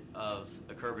benefit of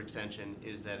a curb extension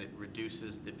is that it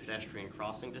reduces the pedestrian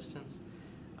crossing distance,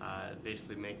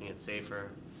 basically making it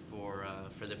safer for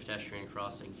the pedestrian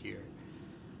crossing here.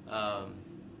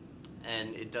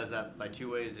 And it does that by two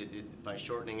ways. By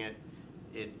shortening it,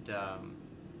 it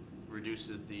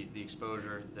reduces the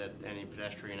exposure that any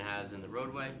pedestrian has in the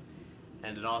roadway.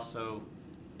 And it also,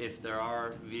 if there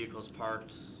are vehicles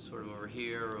parked sort of over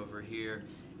here,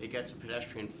 it gets a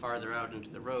pedestrian farther out into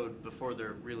the road before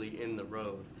they're really in the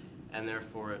road. And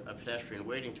therefore, a pedestrian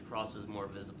waiting to cross is more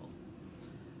visible.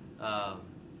 The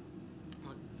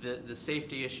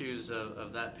safety issues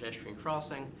of that pedestrian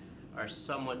crossing are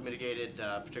somewhat mitigated,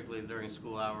 particularly during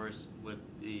school hours, with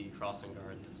the crossing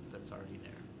guard that's already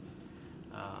there.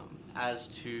 As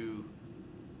to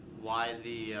why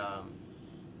the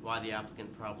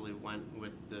applicant probably went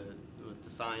with the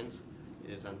signs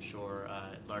is, I'm sure,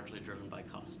 largely driven by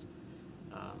cost,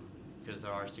 because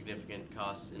there are significant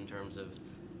costs in terms of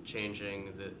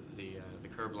changing the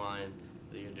curb line,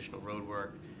 the additional road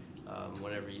work.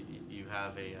 Whenever you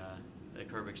have a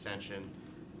curb extension,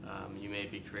 you may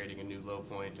be creating a new low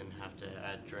point and have to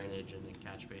add drainage and a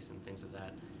catch basin, things of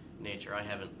that nature. I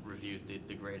haven't reviewed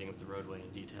the grading of the roadway in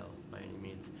detail by any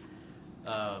means.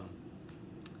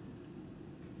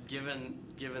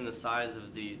 Given the size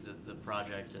of the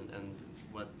project and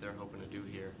what they're hoping to do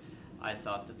here, I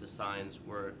thought that the signs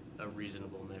were a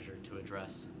reasonable measure to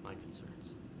address my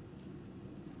concerns.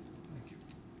 Thank you.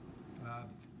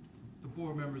 The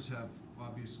board members have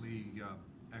obviously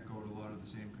echoed a lot of the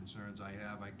same concerns I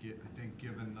have. I think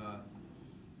given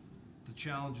the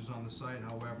challenges on the site,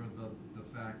 however, the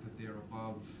fact that they're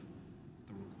above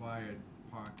the required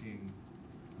parking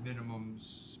minimums,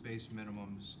 space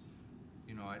minimums,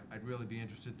 you know, I'd really be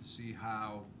interested to see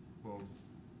how, both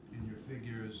in your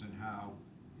figures and how,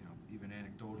 you know, even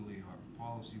anecdotally or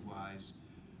policy-wise,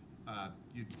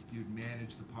 you'd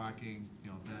manage the parking,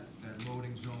 you know, that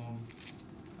loading zone.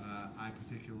 I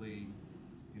particularly,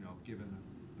 you know, given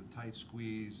the tight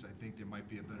squeeze, I think there might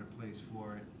be a better place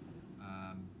for it.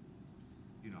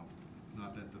 You know,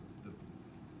 not that the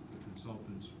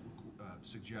consultant's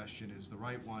suggestion is the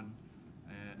right one.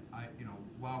 And you know,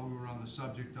 while we were on the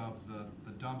subject of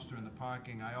the dumpster and the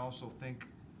parking, I also think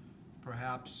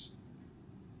perhaps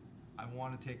I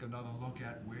want to take another look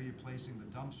at where you're placing the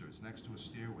dumpster. It's next to a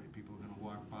stairway. People are going to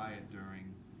walk by it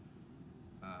during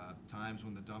times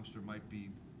when the dumpster might be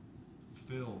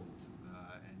filled,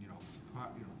 and you know,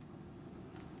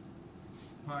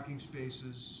 parking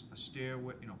spaces, a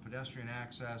stairway, you know, pedestrian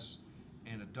access,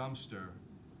 and a dumpster.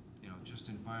 You know, just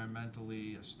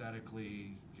environmentally,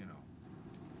 aesthetically, you know.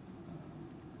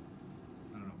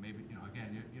 I don't know. Maybe, you know.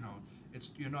 Again, you know,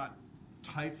 you're not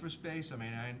tight for space. I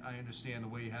mean, I understand the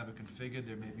way you have it configured.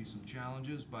 There may be some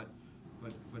challenges, but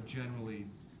generally,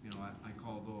 you know, I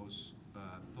call those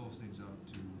things out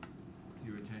to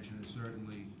your attention, and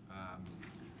certainly,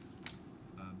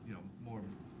 you know, more,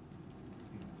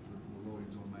 you know, the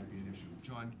loading zone might be an issue.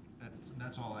 John,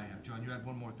 that's all I have. John, you had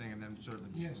one more thing, and then certainly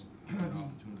Yes. an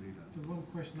opportunity to. The one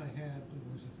question I had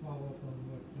was a follow-up on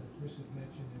what Chris had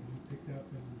mentioned and you picked up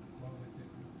and all that.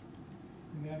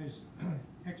 And that is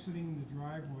exiting the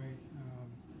driveway,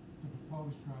 the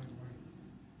proposed driveway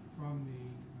from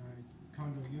the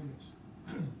condo units.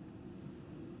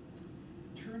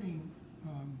 Turning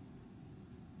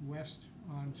west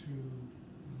onto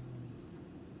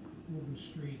Woburn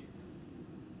Street,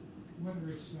 whether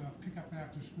it's pick up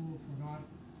after school for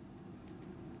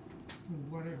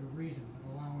whatever reason,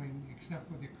 allowing, except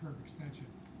for the curb extension,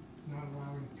 not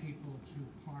allowing people to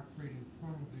park right in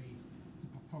front of the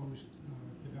proposed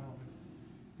development.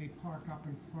 They park up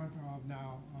in front of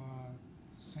now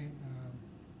St.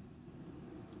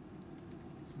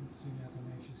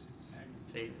 Athanasius.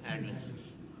 St.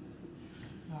 Agnes.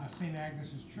 St.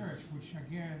 Agnes's Church, which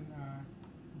again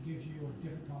gives you a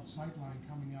difficult sight line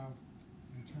coming out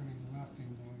and turning left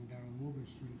and going down Woburn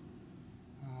Street.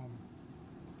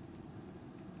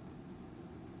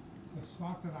 The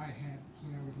thought that I had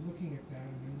when I was looking at that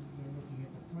and then looking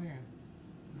at the plan,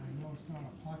 and I know it's not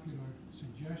a popular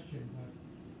suggestion, but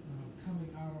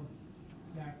coming out of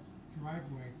that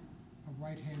driveway, a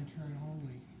right-hand turn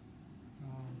only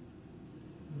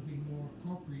would be more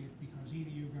appropriate, because either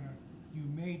you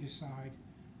may decide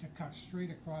to cut straight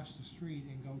across the street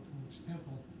and go towards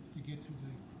Temple to get to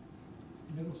the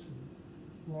middle school,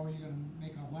 or you're gonna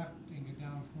make a left and get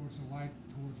down towards the light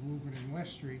towards Woburn and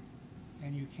West Street,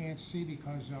 and you can't see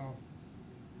because of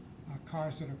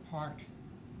cars that are parked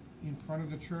in front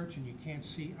of the church, and you can't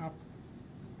see up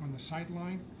on the sight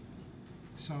line.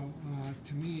 So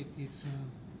to me,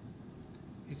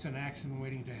 it's an accident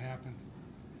waiting to happen,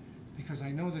 because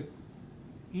I know that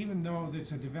even though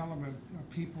there's a development,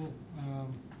 people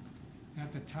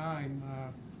at the time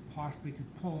possibly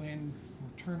could pull in or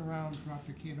turn around, drop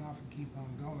their kid off, and keep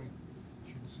on going. I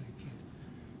shouldn't say kid.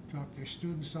 Drop their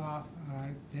students off,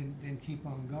 then keep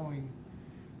on going.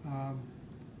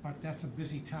 But that's a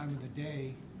busy time of the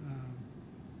day,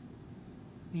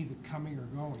 either coming or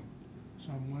going.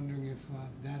 So I'm wondering if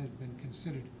that has been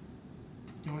considered.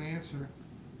 Don't answer,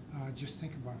 just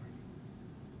think about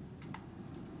it.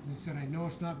 And I said, I know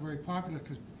it's not very popular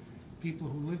because people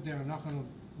who live there are not gonna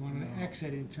want to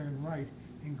exit and turn right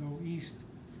and go east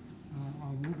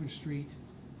on Woburn Street.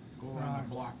 Go around the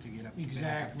block to get up, back up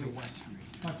Exactly. to West Street.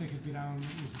 But they could get down,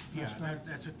 Yeah,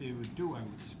 that's what they would do, I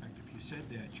would suspect, if you said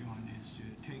that, John, is to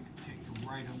take a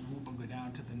right on Woburn, go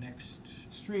down to the next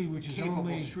street, which is capable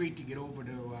only, street to get over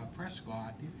to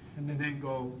Prescott, and and then, then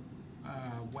go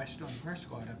west on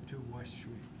Prescott up to West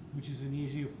Street. which is an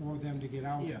easier for them to get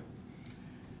out. Yeah,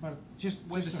 But just.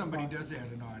 whether just a somebody thought. does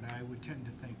that or not, I would tend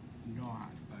to think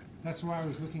not, but. That's why I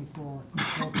was looking for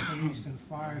both police and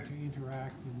fire to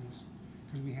interact in this,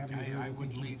 because we haven't. I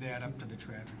would leave that up to the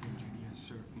traffic engineers,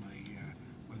 certainly,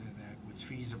 whether that was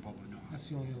feasible or not. That's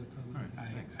the only other comment.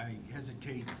 I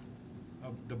hesitate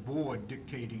of the board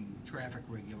dictating traffic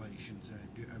regulations,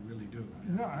 I really do.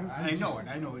 No, I know it,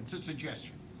 I know, it's a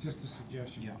suggestion. Just a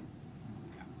suggestion. Yeah.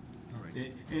 All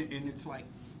right. And it's like,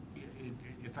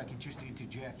 if I could just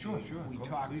interject. Sure. We Go,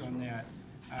 talked please, on Rob.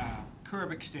 that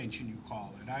curb extension, you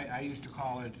call it. I used to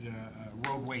call it a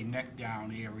roadway neck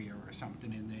down area or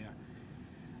something in there.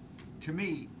 To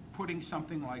me, putting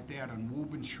something like that on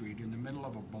Woburn Street in the middle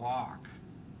of a block,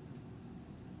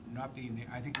 not being there,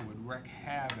 I think it would wreak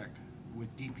havoc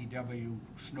with DPW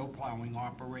snow plowing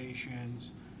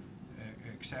operations,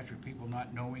 et cetera, people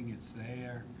not knowing it's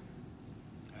there.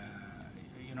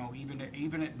 You know, even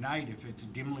at night, if it's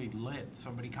dimly lit,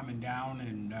 somebody coming down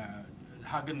and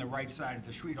hugging the right side of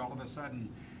the street, all of a sudden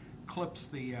clips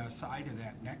the side of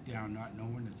that neck down, not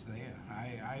knowing it's there.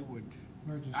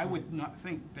 I would not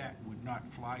think that would not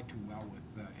fly too well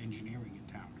with engineering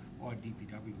in town or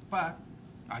DPW, but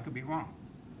I could be wrong.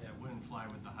 Yeah, it wouldn't fly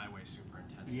with the highway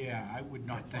superintendent. Yeah, I would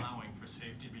not For think. plowing for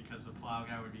safety, because the plow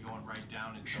guy would be going right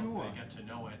down, and so Sure. if they get to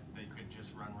know it, they could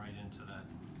just run right into that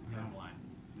curb Yeah. line.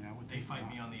 Yeah, I would They think fight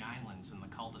not. me on the islands and the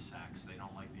cul-de-sacs, they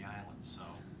don't like the islands, so,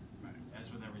 Right.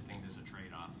 as with everything, there's a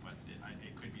trade-off, but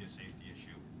it could be a safety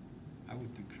issue. I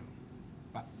would think so.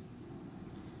 But,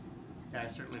 Yeah, I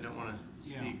certainly don't wanna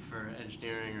Yeah. speak for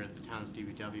engineering or the town's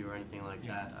DPW or anything like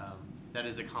Yeah. that. That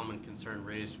is a common concern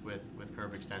raised with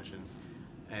curb extensions.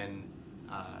 And,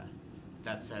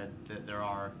 that said, that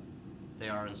they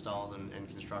are installed and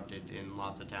constructed in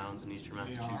lots of towns in eastern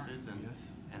They are, Massachusetts,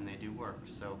 yes. and they do work,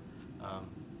 so,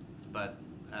 but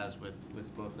as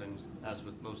with both things, as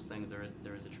with most things,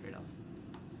 there is a trade-off.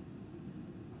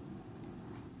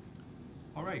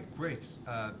 All right, great.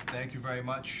 Thank you very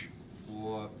much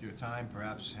for your time.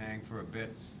 Perhaps hang for a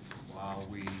bit while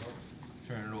we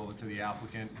turn it over to the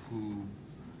applicant, who,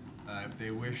 if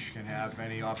they wish, can have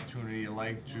any opportunity you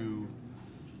like to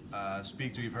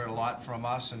speak to. You've heard a lot from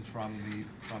us and from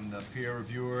the peer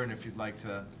reviewer, and if you'd like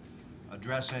to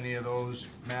address any of those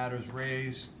matters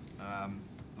raised,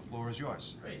 the floor is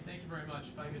yours. Great, thank you very much.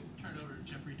 If I could turn it over to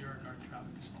Jeffrey Durk, our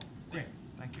traffic consultant. Great,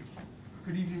 thank you.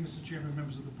 Good evening, Mr. Chairman,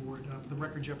 members of the board. For the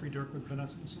record, Jeffrey Dirk with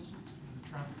Vanessa Associates, the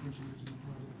traffic engineers in the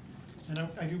borough.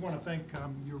 And I do want to thank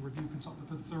your review consultant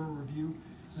for the thorough review.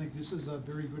 I think this is a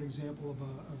very good example of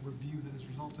a review that has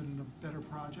resulted in a better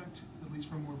project, at least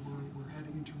from where we're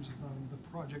heading in terms of the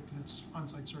project and its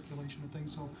on-site circulation and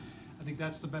things. So I think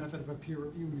that's the benefit of a peer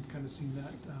review, and we've kind of seen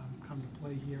that come to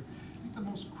play here. I think the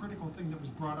most critical thing that was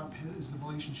brought up is the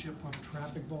relationship of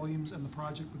traffic volumes and the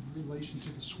project with relation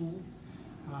to the school.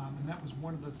 And that was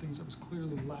one of the things that was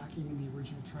clearly lacking in the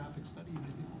original traffic study. And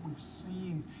I think what we've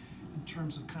seen in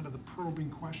terms of kind of the probing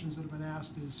questions that have been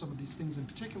asked is some of these things in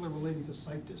particular relating to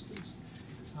site distance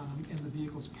and the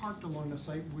vehicles parked along the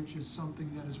site, which is something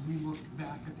that as we look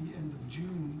back at the end of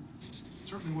June,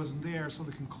 certainly wasn't there. So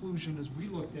the conclusion as we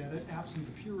looked at it, absent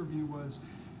the peer review, was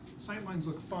sightlines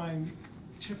look fine.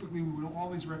 Typically, we would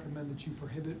always recommend that you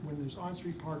prohibit, when there's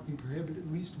on-street parking, prohibit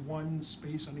at least one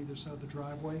space on either side of the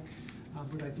driveway.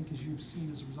 But I think as you've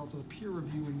seen as a result of the peer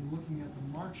review and looking at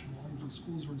the March volumes when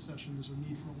schools are in session, there's a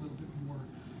need for a little bit more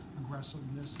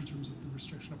aggressiveness in terms of the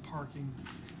restriction of parking.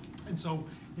 And so,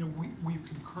 you know, we've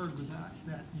concurred with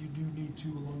that you do need to,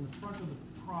 along the front of the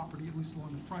property, at least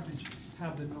along the frontage,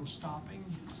 have the no stopping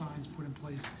signs put in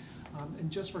place.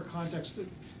 And just for context,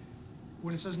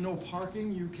 when it says no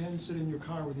parking, you can sit in your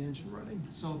car with the engine running.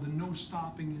 So the no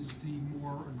stopping is the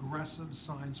more aggressive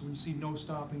sign. So when you see no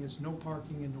stopping, it's no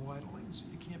parking and no idling. So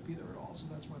you can't be there at all. So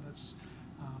that's why that's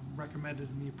recommended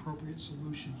and the appropriate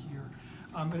solution here.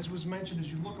 As was mentioned,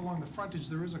 as you look along the frontage,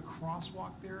 there is a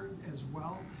crosswalk there as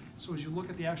well. So as you look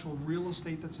at the actual real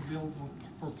estate that's available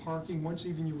for parking, once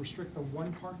even you restrict the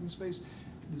one parking space,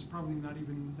 there's probably not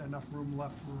even enough room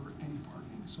left for any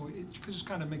parking. So it just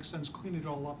kind of makes sense, clean it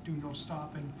all up, do no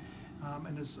stopping.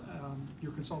 And as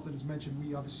your consultant has mentioned,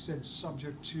 we obviously said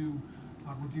subject to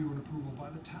review and approval by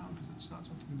the town, because it's not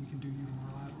something we can do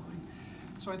unilaterally.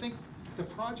 So I think the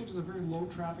project is a very low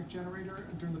traffic generator.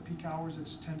 During the peak hours,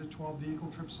 it's 10 to 12 vehicle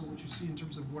trips. So what you see in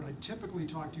terms of what I typically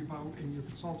talk to you about, and your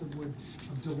consultant would,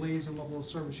 of delays in level of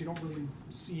service, you don't really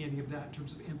see any of that in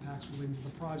terms of impacts relating to the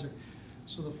project.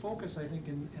 So the focus, I think,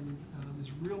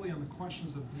 is really on the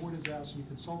questions the board has asked and your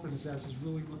consultant has asked, is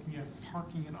really looking at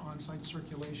parking and on-site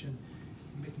circulation,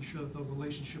 and making sure that the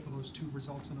relationship of those two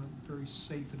results in a very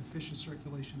safe and efficient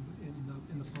circulation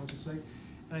in the project site.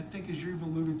 And I think, as you've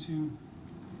alluded to,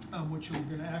 what you're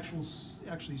going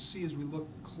to actually see as we look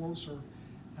closer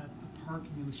at the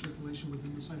parking and the circulation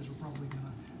within the site is we're probably going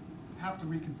to have to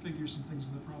reconfigure some things,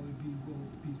 and there probably will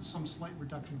be some slight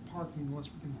reduction in parking unless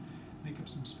we can make up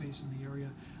some space in the area.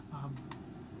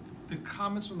 The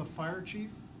comments from the fire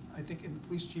chief, I think, and the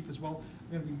police chief as well,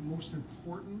 are going to be most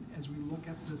important as we look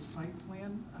at the site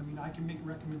plan. I mean, I can make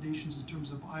recommendations in terms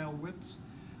of aisle widths,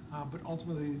 but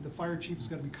ultimately the fire chief is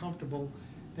going to be comfortable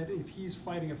that if he's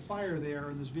fighting a fire there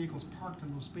and there's vehicles parked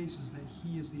in those spaces, that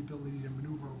he has the ability to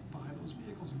maneuver by those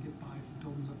vehicles and get by if the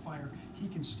building's on fire. fire, he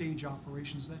can stage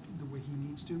operations the way he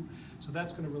needs to. So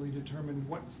that's gonna really determine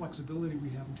what flexibility we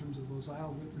have in terms of those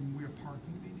aisle width and where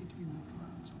parking may need to be moved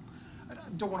around. So I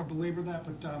don't wanna belabor that,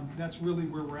 but that's really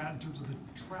where we're at in terms of the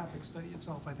traffic study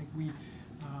itself. I think we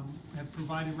have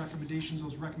provided recommendations.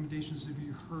 Those recommendations, if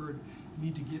you heard,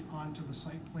 need to get onto the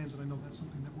site plans, and I know that's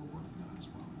something that we're working on as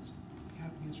well. So I'd be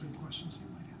happy to answer any questions you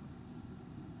might have.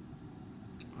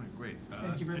 All right, great.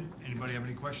 Thank you very much. Anybody have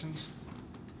any questions?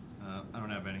 I don't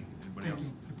have any. Anybody else? Thank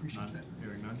you. I appreciate None? that.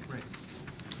 Hearing none, great.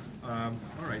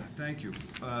 All right, thank you.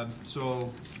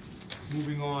 So,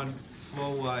 moving on,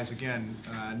 flow-wise, again,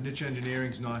 Niche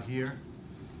Engineering's not here.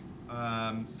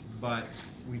 But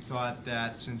we thought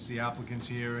that since the applicant's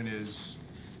here and is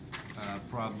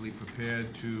probably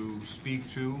prepared to speak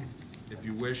to, if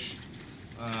you wish,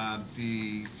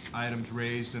 the items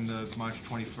raised in the March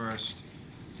 21st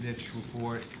niche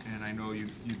report, and I know you,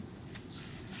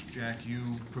 Jack, you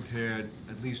prepared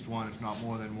at least one, if not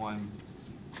more than one,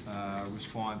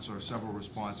 response or several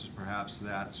responses perhaps to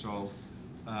that. So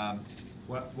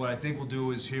what I think we'll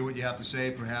do is hear what you have to say.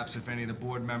 Perhaps if any of the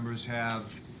board members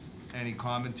have any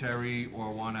commentary or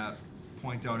want to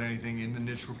point out anything in the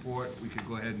niche report, we could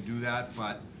go ahead and do that.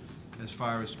 But as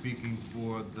far as speaking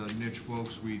for the niche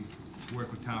folks, we work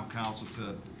with town council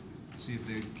to see if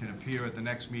they can appear at the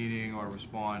next meeting or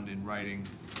respond in writing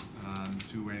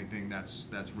to anything that's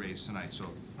raised tonight. So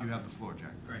you have the floor,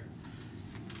 Jack. Great.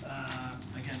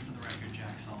 Again, for the record,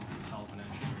 Jack Sullivan, Sullivan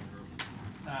Engineering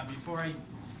Group. Before I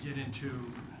get into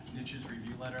Niche's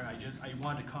review letter, I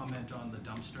want to comment on the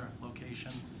dumpster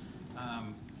location.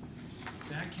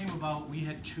 That came about, we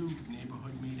had 2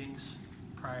 neighborhood meetings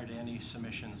prior to any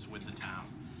submissions with the town.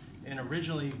 And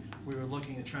originally, we were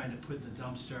looking at trying to put the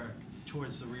dumpster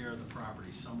towards the rear of the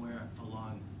property, somewhere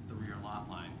along the rear lot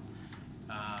line.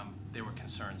 There were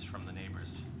concerns from the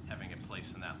neighbors having it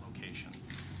placed in that location.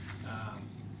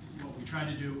 What we try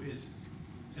to do is,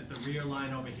 at the rear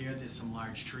line over here, there's some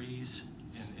large trees,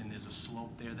 and there's a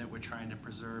slope there that we're trying to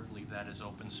preserve, leave that as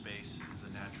open space, as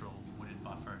a natural wooded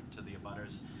buffer to the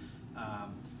abutters.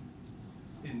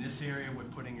 In this area, we're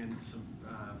putting in some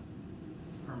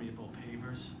permeable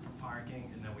pavers for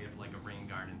parking, and then we have like a rain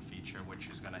garden feature, which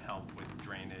is gonna help with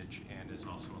drainage and is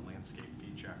also a landscape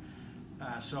feature.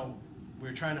 So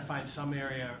we're trying to find some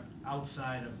area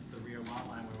outside of the rear lot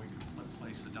line where we could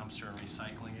place the dumpster and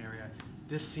recycling area.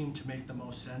 This seemed to make the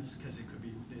most sense because it could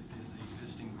be, there's the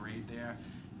existing grade there.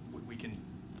 We can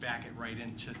back it right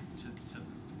into,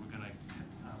 we're gonna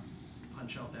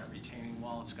punch out that retaining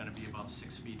wall. It's gonna be about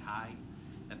 6 feet high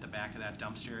at the back of that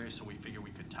dumpster area, so we figure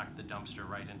we could tuck the dumpster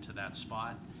right into that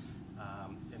spot.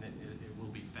 And it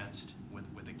will be fenced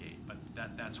with a gate, but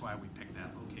that's why we picked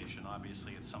that location.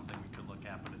 Obviously, it's something we could look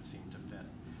at, but it seemed to fit.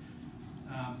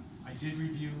 I did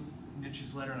review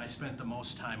Niche's letter, and I spent the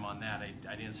most time on that.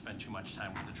 I didn't spend too much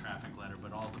time with the traffic letter,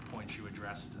 but all the points you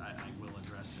addressed, I will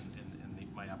address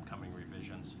in my upcoming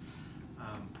revisions.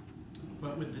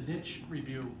 But with the niche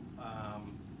review,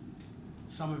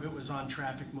 some of it was on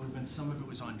traffic movement, some of it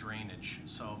was on drainage.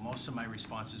 So most of my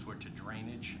responses were to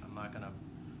drainage. I'm not gonna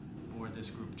bore this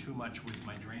group too much with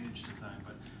my drainage design,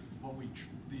 but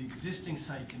the existing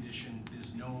site condition,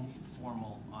 there's no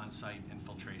formal on-site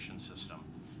infiltration system.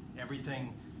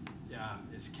 Everything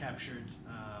is captured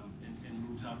and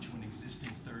moves out to an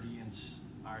existing 30-inch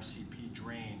RCP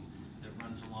drain that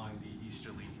runs along the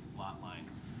easterly lot line.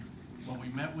 When we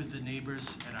met with the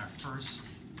neighbors at our first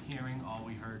hearing, all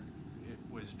we heard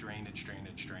was drainage,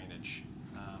 drainage, drainage.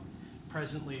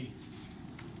 Presently,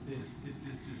 this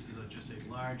is just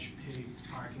a large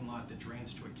paved parking lot that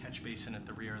drains to a catch basin at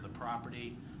the rear of the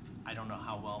property. I don't know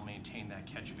how well maintained that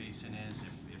catch basin is,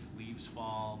 if leaves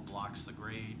fall, blocks the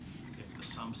grade, if the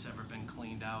sump's ever been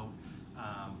cleaned out.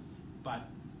 But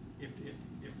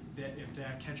if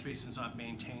that catch basin's not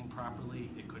maintained properly,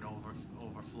 it could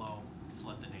overflow,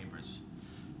 flood the neighbors.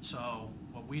 So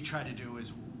what we try to do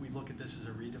is we look at this as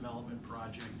a redevelopment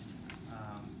project,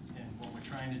 and what we're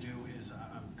trying to do is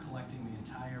I'm collecting the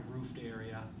entire roofed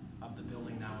area of the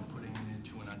building now and putting it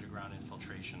into an underground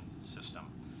infiltration system,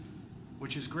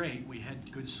 which is great. We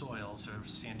had good soils, or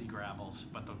sandy gravels,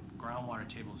 but the groundwater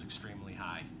table is extremely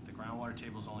high. The groundwater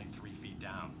table is only 3 feet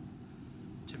down.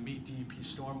 To meet DEP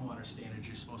stormwater standards,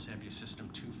 you're supposed to have your system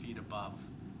 2 feet above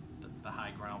the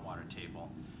high groundwater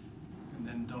table. And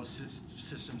then those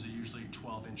systems are usually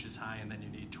 12 inches high, and then you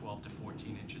need 12 to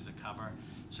 14 inches of cover.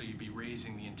 So you'd be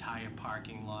raising the entire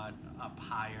parking lot up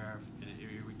higher.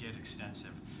 It would get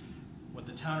extensive. What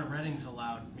the town of Reading's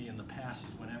allowed me in the past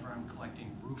is whenever I'm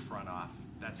collecting roof runoff,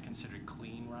 that's considered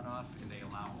clean runoff, and they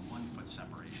allow a 1 foot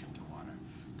separation to water.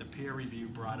 The peer review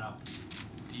brought up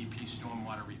DEP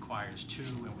stormwater requires 2,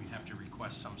 and we'd have to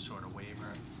request some sort of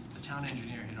waiver. The town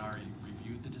engineer had already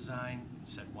reviewed the design,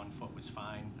 said 1 foot was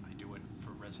fine. I do it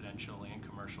for residential and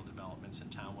commercial developments in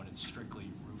town when it's strictly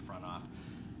roof runoff.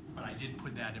 But I did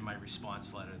put that in my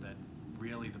response letter, that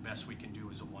really the best we can do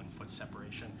is a 1 foot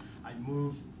separation. I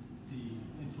moved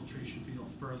the infiltration field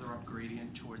further up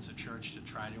gradient towards the church to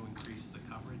try to increase the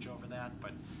coverage over that,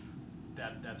 but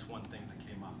that's one thing that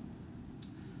came up.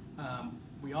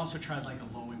 We also tried like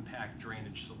a low impact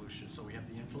drainage solution. So we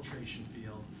have the infiltration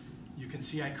field. You can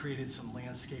see I created some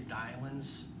landscaped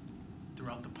islands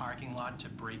throughout the parking lot to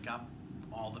break up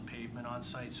all the pavement on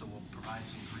site. So we'll provide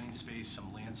some green space,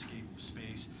 some landscape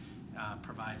space,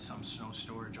 provide some snow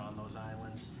storage on those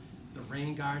islands. The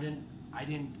rain garden, I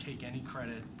didn't take any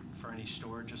credit for any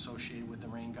storage associated with the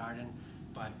rain garden,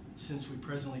 but since we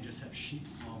presently just have sheet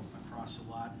flow across the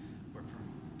lot, we're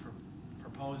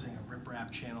proposing a riprap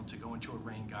channel to go into a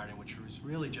rain garden, which is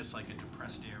really just like a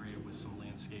depressed area with some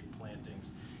landscape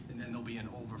plantings, and then there'll be an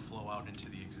overflow out into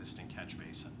the existing catch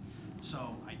basin.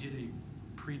 So I did a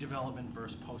pre-development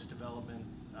versus post-development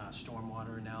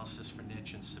stormwater analysis for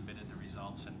niche and submitted the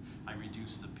results, and I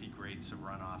reduced the peak rates of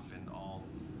runoff in all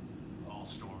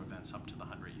storm events up to the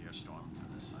 100-year storm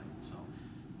for this site. So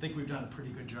I think we've done a pretty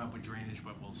good job with drainage,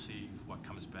 but we'll see what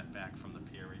comes back from the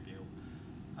peer review.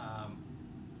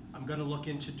 I'm going to look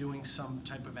into doing some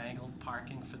type of angled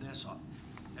parking for this.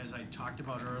 As I talked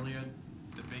about earlier,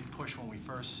 the big push when we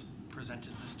first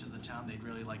presented this to the town, they'd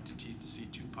really like to see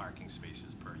 2 parking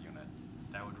spaces per unit.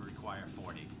 That would require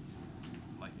 40.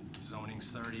 Like zoning's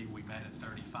 30, we met at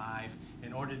 35.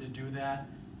 In order to do that,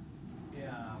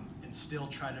 and still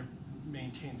try to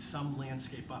maintain some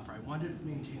landscape buffer, I wanted to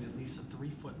maintain at least a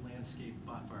 3-foot landscape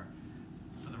buffer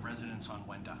for the residents on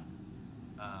Wenda.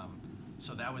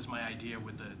 So that was my idea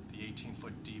with the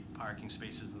 18-foot deep parking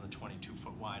spaces and the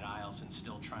 22-foot wide aisles, and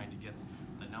still trying to get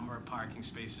the number of parking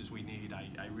spaces we need.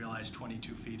 I realize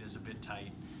 22 feet is a bit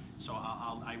tight, so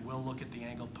I will look at the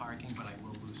angled parking, but I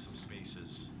will lose some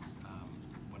spaces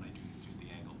when I do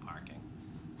the angled parking.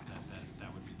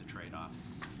 That would be the trade-off.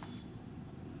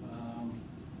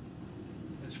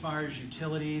 As far as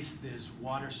utilities, there's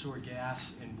water, sewer,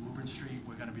 gas in Woburn Street.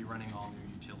 We're going to be running all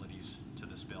new utilities to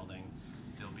this building.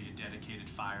 There'll be a dedicated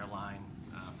fire line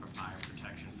for fire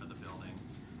protection for the building.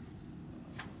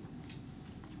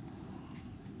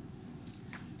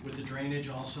 With the drainage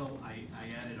also, I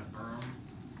added a berm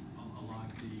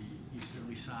along the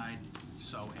easterly side,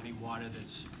 so any water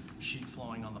that's sheet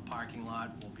flowing on the parking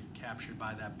lot will be captured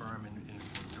by that berm and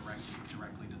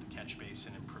directly to the catch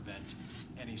basin and prevent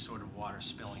any sort of water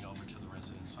spilling over to the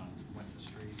residents on Wenda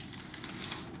Street.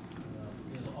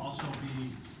 There'll also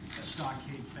be a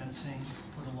stockade fencing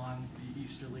put along the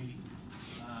easterly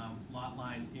lot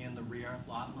line and the rear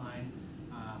lot line.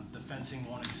 The fencing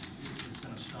is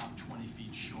going to stop 20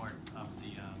 feet short of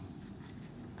the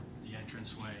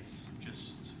entranceway,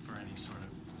 just for any sort of,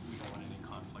 we don't want any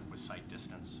conflict with site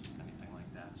distance, anything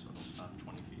like that, so it'll stop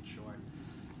 20 feet short.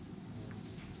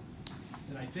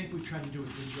 And I think we tried to do a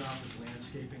good job with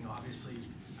landscaping. Obviously,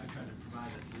 I tried to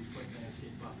provide a 3-foot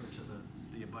landscape buffer to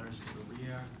the abutters to the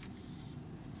rear,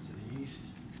 to the east.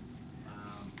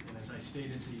 And as I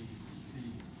stated, the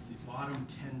bottom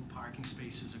 10 parking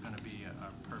spaces are going to be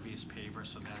a pervious paver,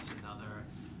 so that's another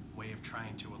way of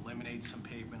trying to eliminate some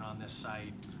pavement on this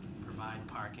site, provide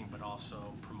parking, but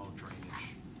also promote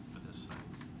drainage for this site.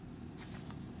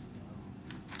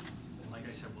 And like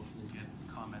I said, we'll get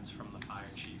comments from the fire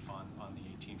chief on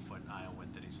the 18-foot aisle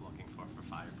width that he's looking for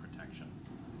fire protection.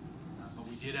 But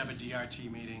we did have a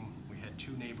DRT meeting. We had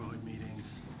 2 neighborhood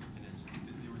meetings.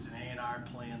 There was an A&R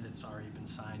plan that's already been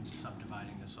signed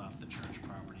subdividing this off the church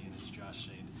property, and as Josh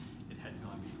said, it had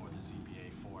gone before the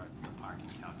ZBA for the parking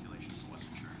calculation for what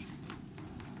the church did.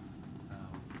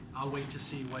 I'll wait to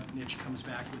see what Niche comes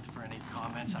back with for any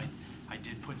comments. I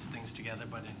did put some things together,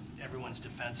 but in everyone's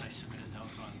defense, I submitted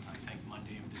those on, I think,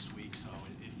 Monday of this week, so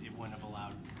it wouldn't have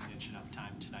allowed Niche enough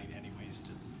time tonight anyways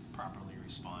to properly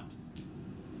respond.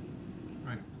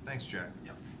 Right, thanks, Jack.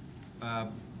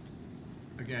 Yep.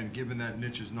 Again, given that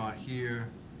Niche is not here,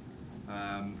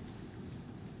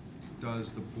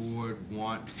 does the board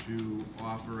want to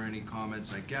offer any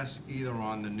comments, I guess, either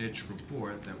on the Niche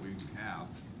report that we have,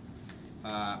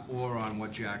 or on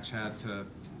what Jack's had to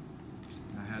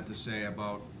say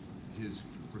about his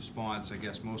response, I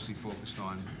guess mostly focused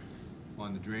on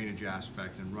the drainage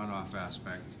aspect and runoff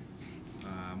aspect.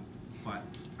 But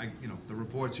the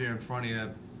report's here in front of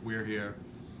you, we're here.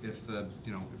 If the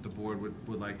board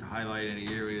would like to highlight any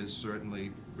areas,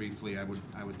 certainly briefly, I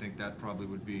would think that probably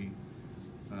would be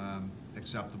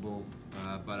acceptable,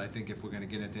 but I think if we're gonna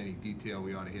get into any detail,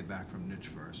 we ought to hear back from Niche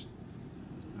first.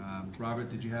 Robert,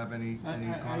 did you have any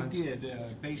comments? I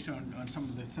did, based on some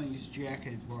of the things Jack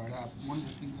had brought up. One of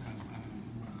the things I'm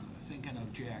thinking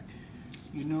of, Jack,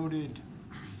 you noted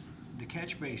the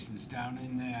catch basins down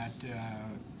in that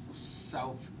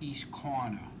southeast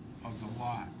corner of the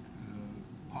lot.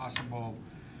 Possible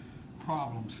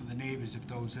problems for the neighbors if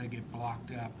those get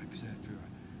blocked up, et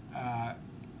cetera.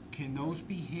 Can those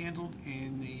be handled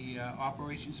in the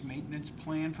operations maintenance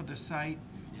plan for the site?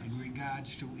 In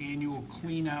regards to annual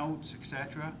cleanouts, et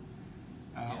cetera,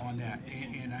 on that?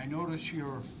 And I notice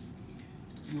you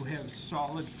have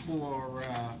solid floors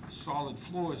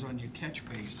on your catch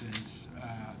basins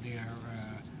there.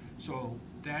 So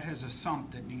that has a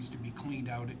sump that needs to be cleaned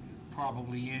out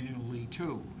probably annually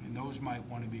too. And those might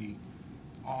want to be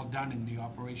all done in the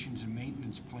operations and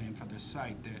maintenance plan for the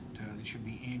site, that there should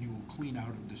be annual clean out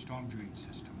of the storm drain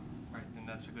system. Right, and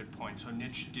that's a good point. So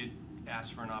Niche did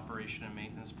ask for an operation and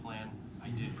maintenance plan. I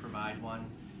did provide one.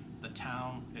 The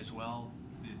town as well,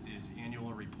 there's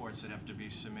annual reports that have to be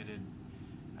submitted,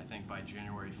 I think by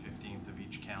January 15th of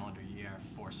each calendar year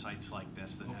for sites like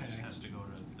this that has to go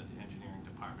to the engineering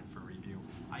department for review.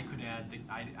 I could add,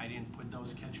 I didn't put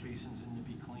those catch basins in to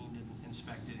be cleaned and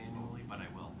inspected annually, but I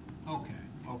will. Okay.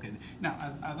 Now,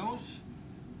 are those,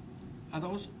 I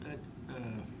don't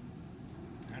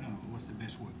know, what's the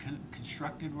best word,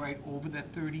 constructed right over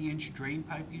that 30-inch drain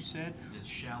pipe you said? There's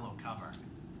shallow cover,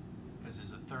 because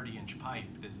there's a 30-inch pipe,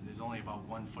 there's only about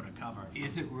 1 foot of cover.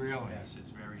 Is it really? Yes, it's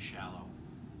very shallow.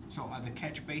 So are the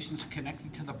catch basins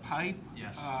connected to the pipe?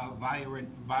 Yes.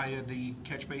 Via the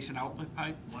catch basin outlet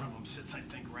pipe? One of them sits, I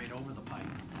think, right over the pipe.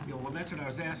 Yeah, well, that's what I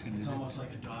was asking. It's Is it? almost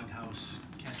like a doghouse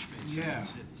catch basin. Yeah.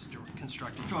 It's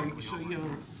constructed So directly over it.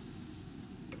 you're,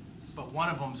 But one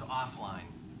of them's offline.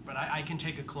 But I can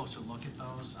take a closer look at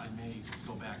those. I may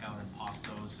go back out and pop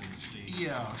those and see.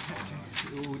 yeah,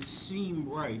 it would seem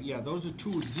right. Yeah, those are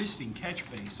two existing catch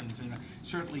basins, and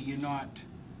certainly you're not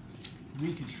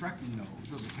reconstructing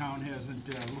those, or the town hasn't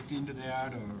looked into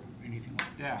that or anything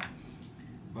like that.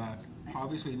 But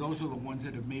obviously, those are the ones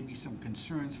that have maybe some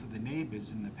concerns for the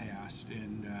neighbors in the past,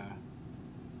 and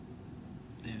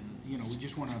you know, we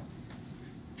just want to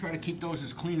try to keep those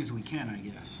as clean as we can, I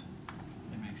guess,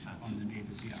 It makes sense. on the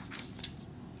neighbors, yeah.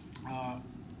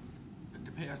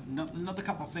 Another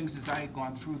couple of things as I had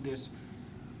gone through this,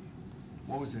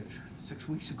 what was it, 6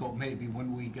 weeks ago maybe,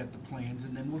 when we got the plans,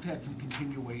 and then we've had some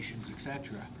continuations, et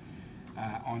cetera,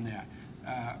 on that.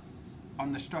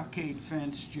 On the stockade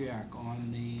fence, Jack,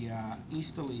 on the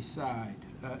easterly side,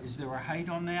 is there a height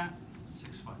on that?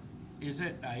 6 foot. Is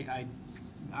it?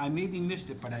 I maybe missed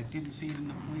it, but I didn't see it in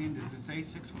the plan. Does it say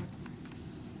 6 foot?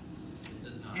 It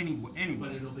does not. Anyway.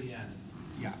 But it'll be added.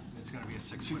 Yeah. It's gonna be a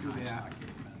 6 To foot do high that. stockade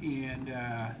fence. And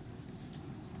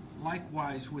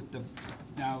likewise with the,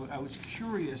 now, I was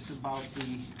curious about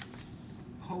the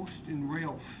post and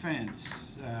rail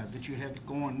fence that you have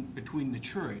going between the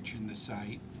church and the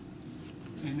site.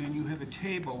 And then you have a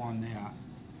table on that.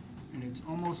 And it's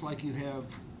almost like you have,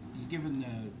 you're giving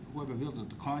whoever builds it,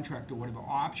 the contractor, whatever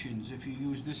options. If you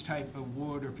use this type of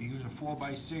wood, or if you use a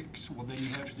 4x6, well, then you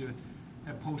have to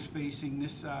have post spacing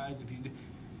this size. If you do,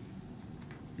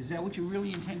 is that what you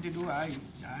really intend to do? I'll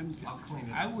clean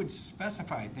it I up. would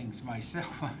specify things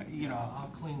myself, you know.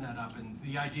 I'll clean that up, and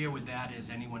the idea with that is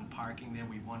anyone parking there,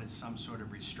 we wanted some sort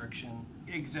of restriction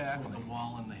Exactly. with the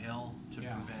wall and the hill to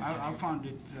Yeah, prevent. I any- found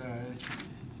it,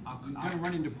 I'll you're gonna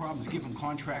run into problems giving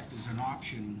contractors an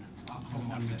option I'll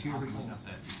clean on up that, I'll materials. clean up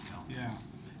that detail.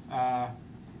 Yeah.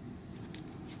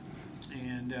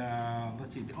 And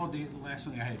let's see, the last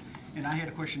thing I had, and I had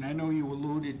a question, I know you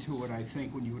alluded to it, I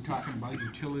think, when you were talking about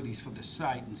utilities for the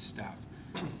site and stuff.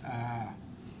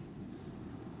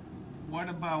 What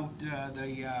about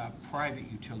the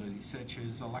private utilities, such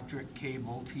as electric,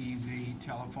 cable, TV,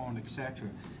 telephone, et cetera?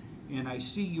 And I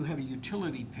see you have a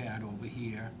utility pad over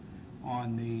here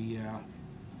on the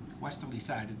westerly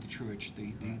side of the church,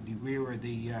 the rear of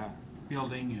the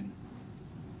building, and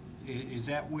is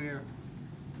that where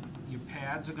your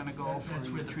pads are gonna go That's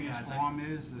for where your the pads-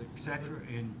 transformers, et cetera,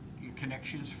 and your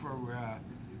connections for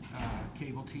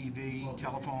cable TV, Well,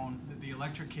 telephone? The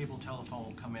electric cable telephone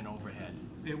will come in overhead.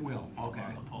 It will, okay.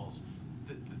 On the poles.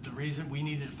 The reason, we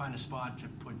needed to find a spot to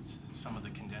put some of the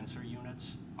condenser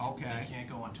units. Okay. They can't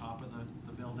go on top of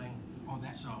the building. Oh,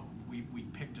 that- So we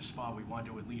picked a spot we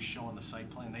wanted to at least show on the site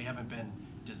plan. They haven't been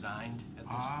designed at this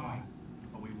Ah. point,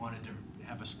 but we wanted to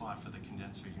have a spot for the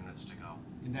condenser units to go.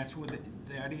 And that's where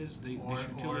that is, this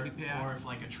utility pad? Or if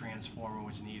like a transformer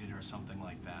was needed or something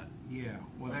like that. Yeah,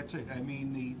 well, that's it. I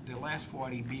mean, the last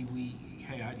 40B, we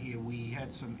had here, we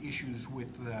had some issues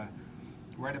with,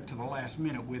 right up to the last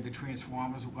minute where the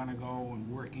transformers were gonna go and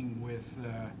working with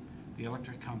the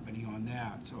electric company on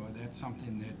that. So that's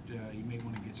something that you may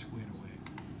wanna get squared away.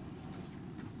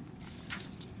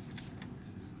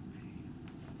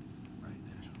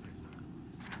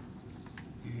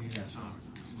 Yeah. So,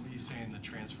 what are you saying, the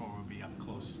transformer would be up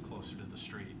closer to the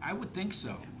street? I would think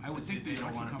so. I would Because think they the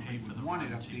don't electric wanna pay company for would the want it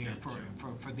run up to there get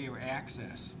for their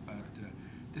access. But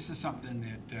this is something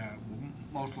that will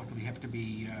most likely have to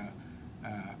be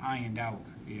ironed out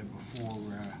here before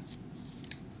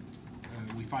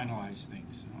we finalize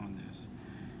things on this.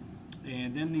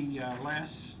 And then the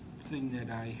last thing that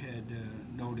I had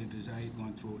noted as I had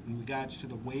gone through it, in regards to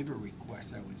the waiver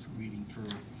request I was reading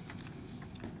through.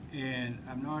 And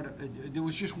I'm not, there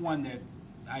was just one that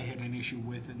I had an issue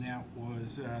with, and that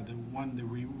was the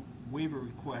waiver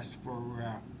request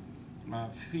for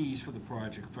fees for the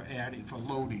project, for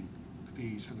loading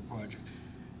fees for the project.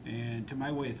 And to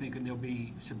my way of thinking, there'll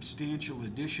be substantial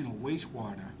additional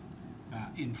wastewater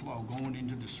inflow going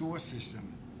into the sewer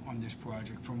system on this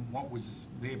project from what was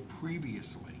there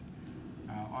previously.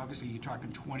 Obviously, you're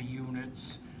talking 20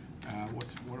 units,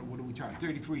 what are we talking,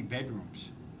 33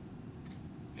 bedrooms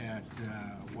at,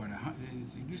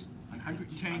 it used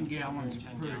 110 gallons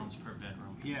 110 per. gallons per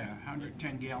bedroom. Yeah,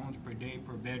 110 gallons per day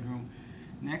per bedroom,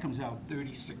 and that comes out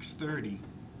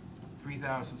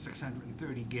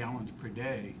 3,630 gallons per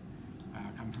day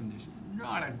come from this.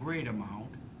 Not a great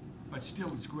amount, but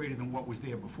still it's greater than what was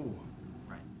there before.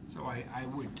 Right. So I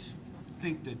would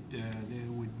think that there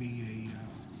would be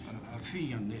a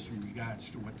fee on this in regards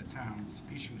to what the town's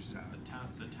issues are.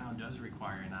 The town does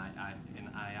require an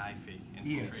II fee, Yes.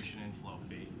 infiltration inflow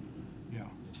fee. Yeah,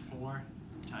 It's 4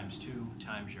 times 2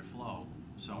 times your flow.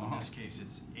 So in this case,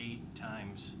 it's 8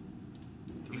 times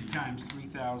 3. 8 times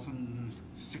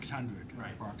 3,600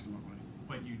 Right. approximately.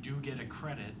 But you do get a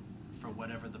credit for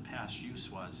whatever the past use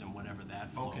was, and whatever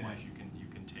that flow Okay. was, you can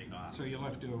take off. So you'll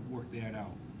have to work that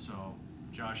out. So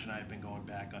Josh and I have been going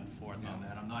back and forth on Yeah.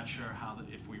 that. I'm not sure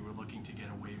if we were looking to get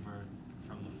a waiver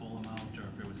from the full amount, or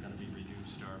if it was gonna be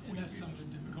reduced, or if we. And that's something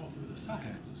difficult through the science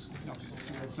Okay. of the school. Okay, so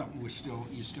that's something you're still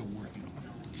working on.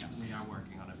 Yeah, we are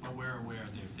working on it, but we're aware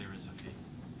there is a fee.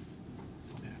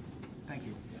 Yeah. Thank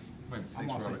you. Wait, I'm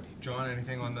thanks, all set. Robert. John,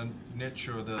 anything on the niche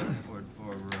or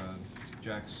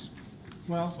Jack's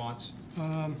Well, response?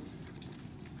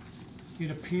 it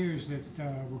appears that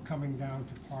we're coming down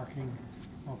to parking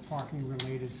or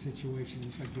parking-related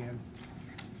situations again.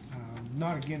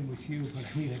 Not again with you, but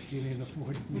I mean again in the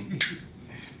Ford meeting.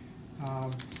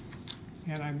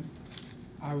 And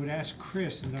I would ask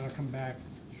Chris, and then I'll come back,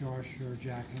 Josh or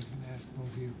Jack, and ask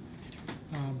both of you.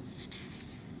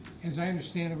 As I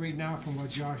understand it right now from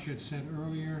what Josh had said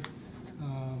earlier,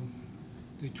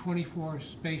 the 24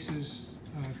 spaces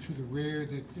to the rear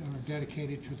that are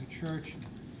dedicated to the church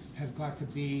have got to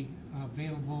be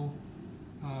available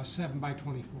 7 by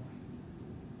 24.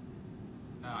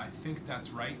 I think that's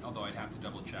right, although I'd have to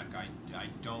double check. I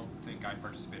don't think I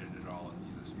participated at all in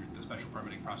the special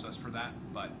permitting process for that,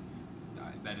 but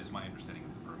that is my understanding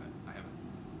of the permit. I haven't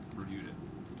reviewed it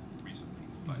recently,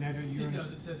 but. Is that your? It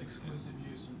does, it says exclusive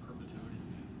use in perpetuity.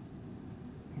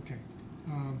 Okay.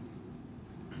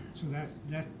 So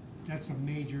that's a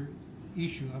major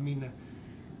issue. I mean,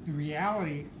 the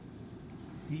reality,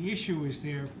 the issue is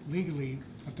there legally,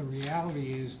 but the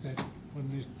reality is that when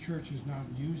the church is not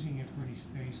using it for any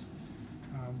space,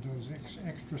 those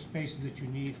extra spaces that you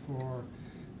need for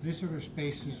visitor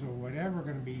spaces or whatever are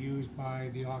gonna be used by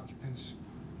the occupants.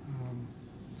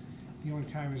 The only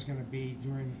time is gonna be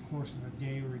during the course of a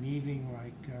day or an evening,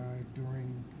 like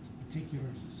during particular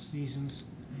seasons,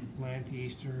 Lent,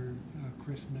 Easter,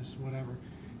 Christmas, whatever,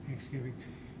 Thanksgiving.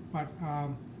 But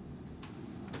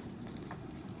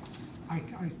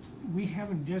we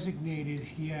haven't designated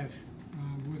yet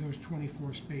where those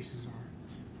 24 spaces are,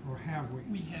 or have we?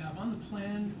 We have, on the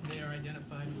plan, they are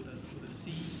identified with a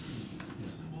C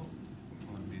symbol.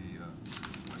 On the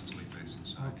westerly facing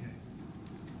side. Okay,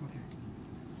 okay.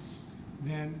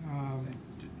 Then,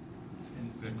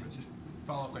 Good. Just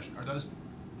follow-up question, are those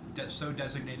so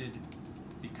designated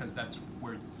because that's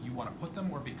where you want to put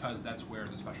them, or because that's where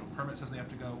the special permit says they have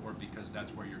to go, or because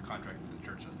that's where your contract with the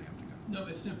church says they have to go? No,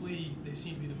 it's simply, they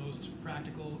seem to be the most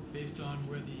practical based on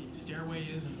where the stairway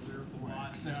is and the rear of the lot.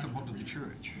 Accessible to the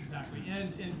church. Exactly,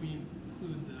 and we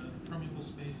include the permeable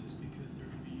spaces because they're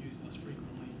gonna be used less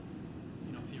frequently,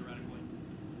 theoretically.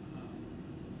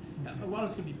 A lot of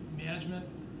it's gonna be management,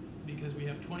 because we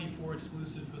have 24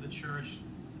 exclusive for the church,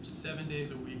 7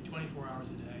 days a week, 24 hours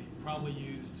a day, probably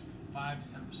used 5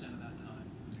 to 10% of that time.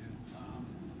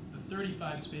 The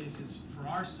 35 spaces for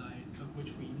our site, of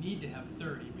which we need to have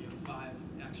 30. We have 5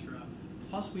 extra,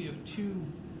 plus we have 2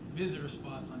 visitor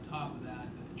spots on top of that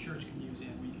that the church can use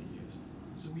and we can use.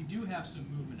 So we do have some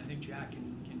movement. I think Jack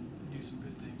can do some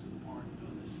good things with the parking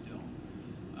on this still.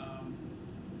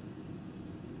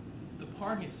 The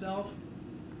parking itself,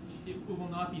 it will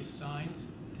not be assigned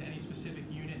to any specific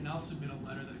unit, and I'll submit a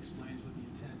letter that explains what the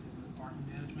intent is of the parking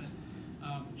management.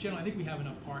 Generally, I think we have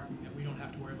enough parking that we don't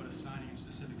have to worry about assigning a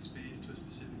specific space to a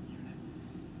specific unit.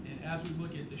 And as we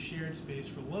look at the shared space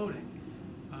for loading,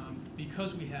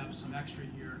 because we have some extra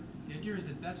here, the idea is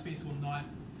that that space will not,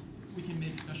 we can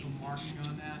make special marking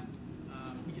on that.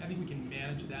 I think we can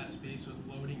manage that space so that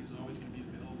loading is always going to be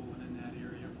available within that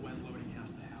area when loading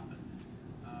has to happen.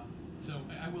 So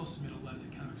I will submit a letter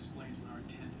that kind of explains what our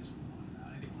intent is with a lot of that.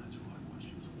 I think we'll answer a lot of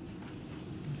questions.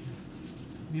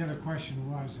 The other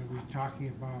question was, are we talking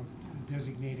about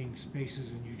designating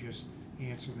spaces, and you just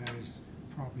answered that as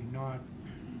probably not,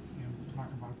 and we'll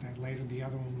talk about that later. The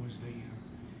other one was the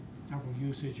double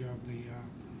usage of the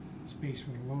space for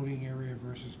the loading area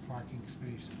versus parking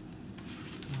space.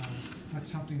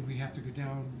 That's something we have to go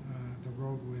down the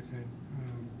road with, and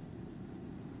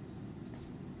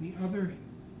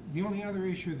the only other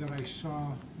issue that I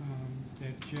saw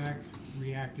that Jack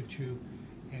reacted to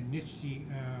and Nitschke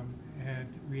had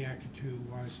reacted to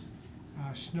was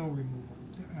snow removal.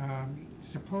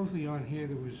 Supposedly on here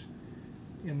there was,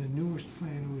 in the newest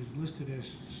plan, it was listed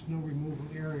as snow removal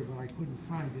area, but I couldn't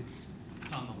find it.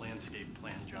 It's on the landscape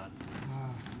plan, John.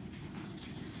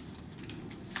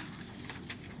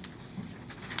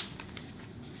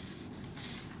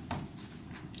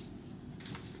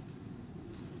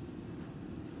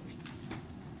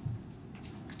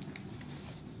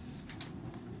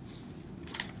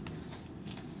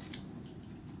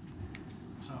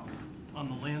 So, on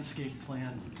the landscape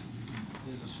plan,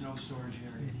 there's a snow storage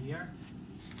area here.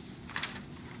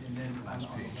 And then on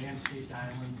the landscaped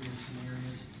island, there's some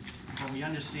areas. But we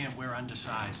understand we're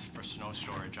undersized for snow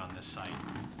storage on this site.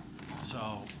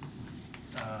 So,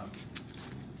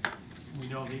 we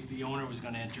know the owner was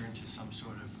gonna enter into some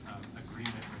sort of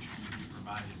agreement which would be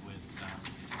provided with,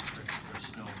 for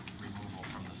snow removal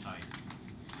from the site.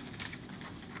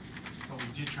 But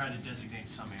we did try to designate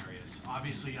some areas.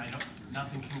 Obviously,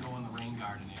 nothing can go in the rain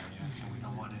garden area, and we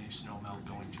don't want any snow melt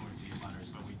going towards the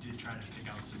abutters, but we did try to pick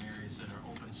out some areas that are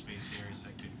open space areas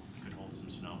that could hold some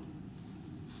snow.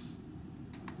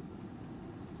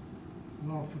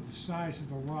 Well, for the size of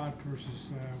the lot versus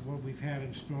what we've had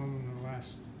in Stormont in the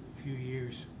last few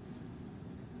years,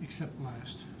 except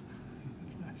last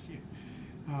year,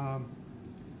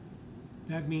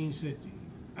 that means that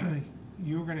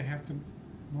you're gonna have to,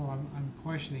 well, I'm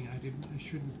questioning, I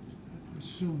shouldn't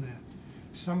assume that.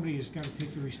 Somebody has gotta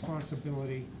take the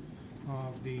responsibility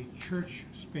of the church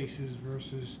spaces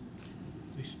versus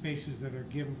the spaces that are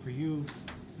given for you,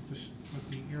 but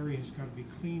the area has gotta be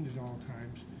cleaned at all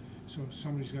times. So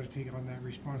somebody's gotta take on that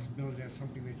responsibility. That's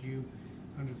something that you,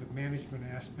 under the management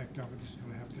aspect of it, is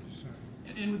gonna have to decide.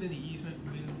 And within the easement,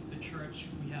 within the church,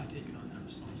 we have taken on that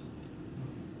responsibility.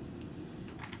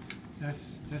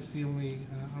 That's the only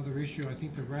other issue. I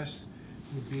think the rest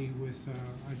would be with,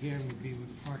 again, would be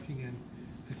with parking, and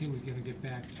I think we're gonna get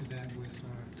back to that with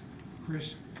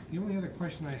Chris. The only other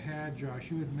question I had, Josh,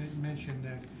 you had mentioned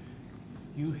that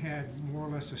you had more or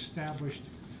less established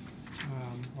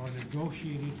or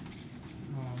negotiated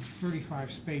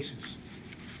 35 spaces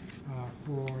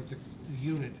for the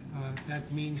unit.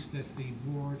 That means that the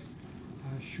board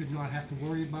should not have to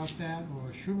worry about that,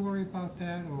 or should worry about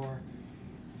that, or?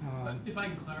 If I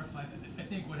can clarify that, I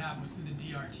think what happened was through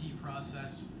the DRT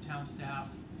process, town staff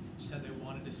said they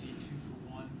wanted to see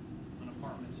 2-for-1 on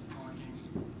apartments and parking.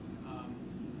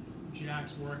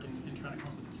 Jack's work in trying to come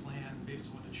up with a plan based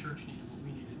on what the church needed, what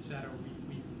we needed, et cetera,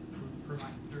 we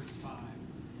provided 35.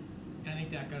 And I think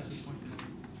that got us to the point that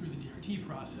through the DRT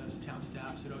process, town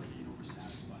staff said, okay, we're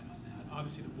satisfied on that.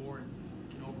 Obviously, the board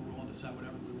can overrule and decide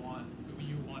whatever we want, but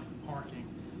you want for parking.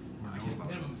 I guess the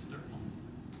minimum is 30.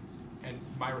 And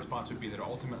my response would be that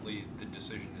ultimately the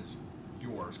decision is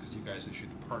yours, because you guys issued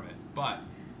the permit. But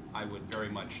I would very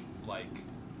much like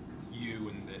you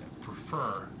and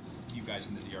prefer you guys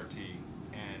in the DRT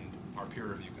and our peer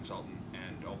review consultant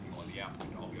and ultimately the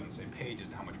applicant all be on the same page as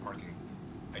to how much parking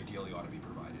ideally ought to be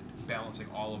provided, balancing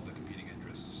all of the competing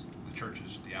interests, the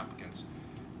churches, the applicants,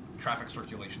 traffic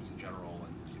circulations in general,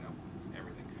 and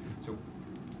everything. So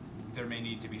there may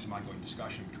need to be some ongoing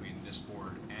discussion between this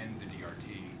board and the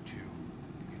DRT to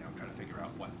try to figure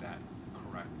out what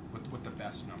the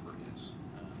best number is.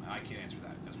 I can't answer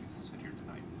that as we sit here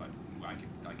tonight, but I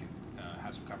can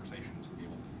have some conversations and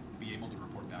be able to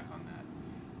report back on that.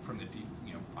 from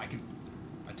the, I can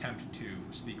attempt to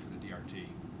speak for the DRT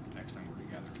next time we're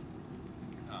together,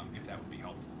 if that would be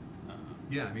helpful.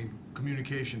 Yeah, I mean,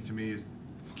 communication to me is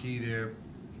key there,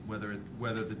 whether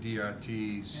the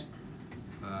DRT's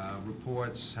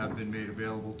reports have been made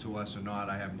available to us or not,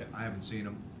 I haven't seen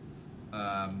them.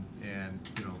 And,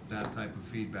 that type of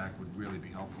feedback would really be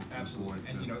helpful to the board.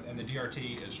 Absolutely, and the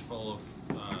DRT is full of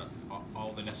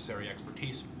all the necessary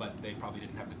expertise, but they probably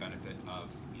didn't have the benefit of,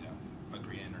 a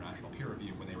Green International peer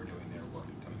review when they were doing their work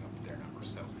and coming up with their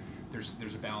numbers. So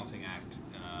there's a balancing act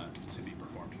to be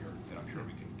performed here that I'm sure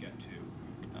we can get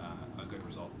to a good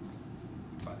result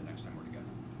by the next time we're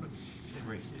together.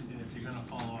 Great. And if you're gonna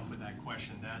follow up with that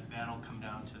question, that'll come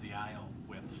down to the aisle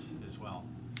widths as well.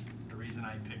 The reason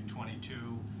I picked 22,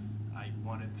 I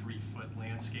wanted 3-foot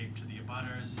landscape to the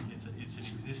abutters. It's an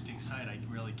existing site, I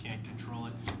really can't control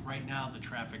it. Right now, the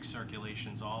traffic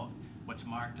circulation's what's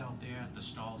marked out there, the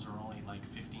stalls are only like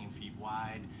 15 feet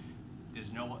wide.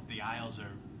 The aisles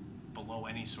are below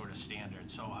any sort of standard.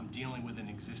 So I'm dealing with an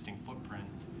existing footprint,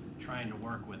 trying to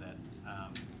work with it.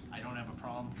 I don't have a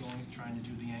problem trying to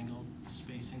do the angled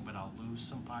spacing, but I'll lose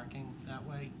some parking that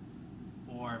way.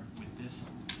 Or with this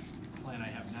plan I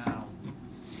have now,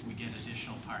 we get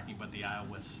additional parking, but the aisle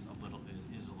width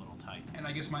is a little tight. And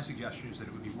I guess my suggestion is that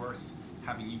it would be worth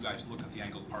having you guys look at the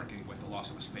angled parking with the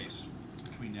loss of a space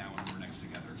between now and when we're next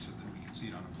together, so that we can see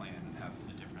it on a plan and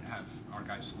have our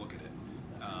guys look at it,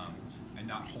 and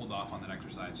not hold off on that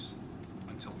exercise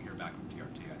until we hear back from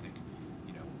DRT. I think,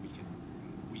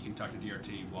 we can talk to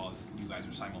DRT while you guys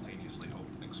are simultaneously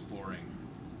exploring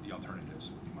the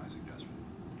alternatives, would be my suggestion.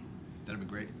 That'd be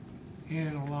great.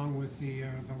 And along with the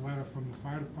letter from the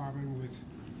fire department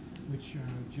which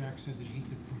Jack said that he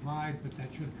could provide, but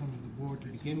that should have come to the board to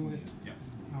begin with. Yeah.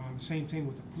 Same thing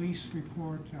with the police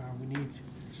report, we need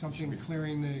something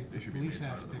clearing the They should be police made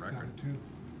part of the aspect of record. it too.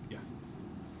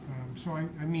 Yeah. So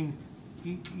I mean,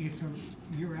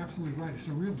 you're absolutely right, it's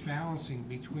a real balancing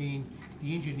between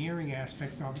the engineering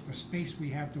aspect of it, the space we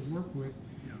have to work with,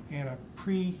 and a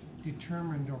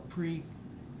predetermined or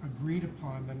pre-agreed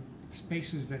upon the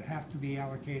spaces that have to be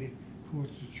allocated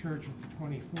towards the church of the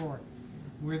 24,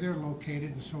 where they're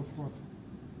located and so forth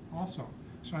also.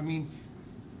 So I mean,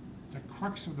 the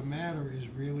crux of the matter is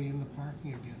really in the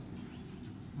parking again,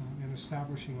 and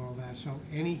establishing all that. So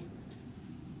any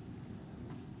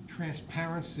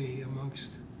transparency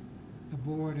amongst the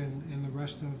board and the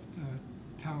rest of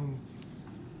town.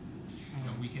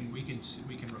 We can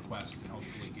request and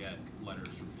hopefully get letters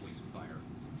from police and fire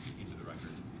into the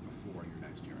record before your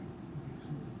next hearing.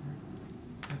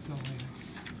 That's all I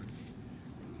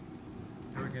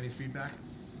have. Eric, any feedback?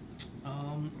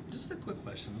 Just a quick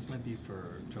question, this might be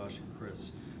for Josh and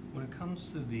Chris. When it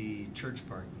comes to the church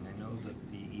parking, I know that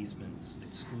the easement's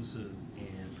exclusive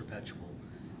and perpetual.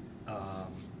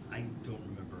 I don't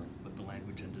remember what the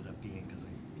language ended up being, because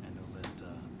I know that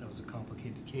that was a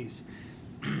complicated case.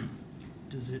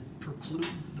 Does it preclude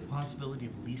the possibility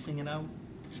of leasing it out?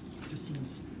 It just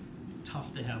seems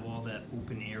tough to have all that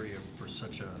open area for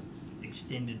such a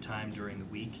extended time during the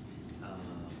week,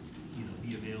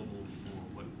 be available for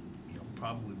what,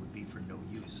 probably would be for no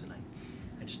use. And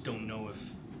I just don't know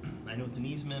I know it's an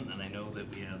easement, and I know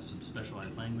that we have some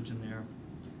specialized language in there,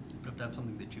 but if that's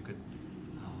something that you could,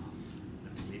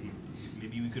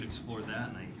 maybe we could explore that,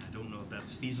 and I don't know if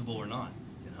that's feasible or not,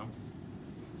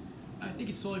 I think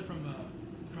it's solely from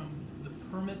the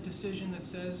permit decision that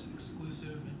says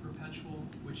exclusive and perpetual,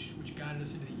 which guided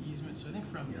us into the easement. So I think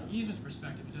from the easement's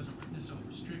perspective, it doesn't necessarily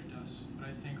restrict us, but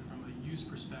I think from a use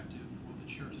perspective, what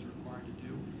the church is required to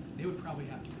do, they would probably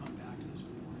have to come back to this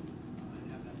board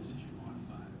and have that decision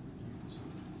modified or reviewed. So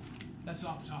that's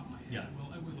off the top of my head. Yeah.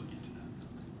 We'll look into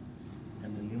that.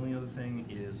 And then the only other thing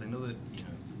is, I know that,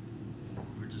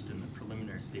 we're just in the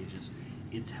preliminary stages.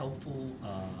 It's helpful,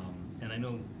 and I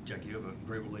know, Jack, you have a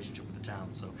great relationship with the town,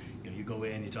 so, you go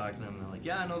in, you talk to them, and they're like,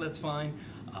 yeah, no, that's fine.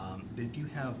 But if you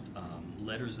have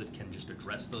letters that can just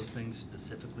address those things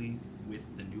specifically with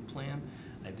the new plan,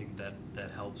 I think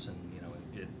that helps, and,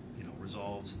 it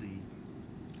resolves the,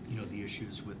 the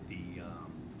issues with the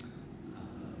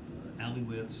alley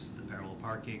widths, the parallel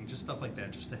parking, just stuff like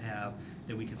that, just to have,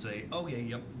 that we can say, oh yeah,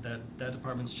 yep, that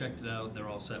department's checked it out, they're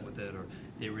all set with it, or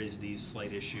they raise these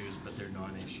slight issues, but they're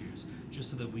non-issues, just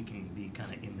so that we can be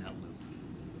kind of in that loop.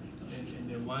 And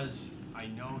there I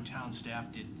know town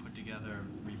staff did put together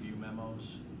review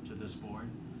memos to this board,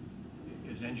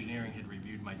 because engineering had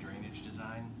reviewed my drainage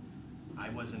design. I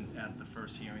wasn't at the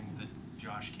first hearing that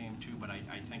Josh came to, but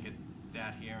I think at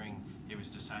that hearing, it was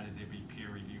decided there'd be peer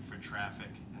review for traffic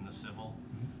and the civil.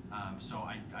 So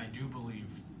I do believe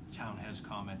town has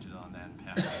commented on that in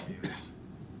past reviews.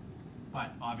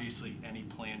 But obviously, any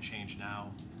plan change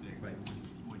now Right.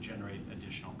 would generate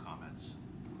additional comments.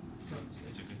 So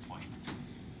it's a good point.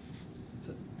 That's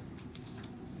it.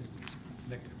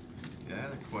 Nick? Yeah, I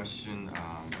had a question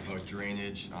about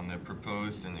drainage on the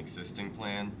proposed and existing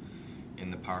plan.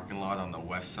 In the parking lot on the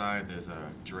west side, there's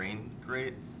a drain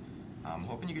grate. I'm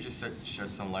hoping you could just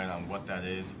shed some light on what that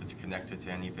is, if it's connected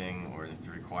to anything, or if it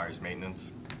requires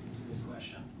maintenance. Good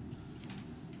question.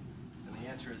 And the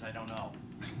answer is I don't know.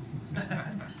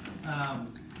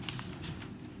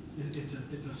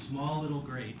 It's a small little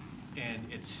grate, and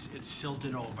it's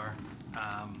silted over.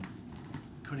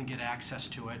 Couldn't get access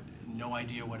to it, no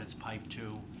idea what it's piped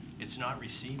to. It's not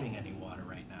receiving any water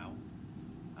right now.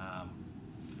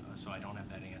 So I don't have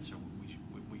that answer.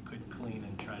 We could clean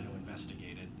and try to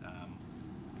investigate it.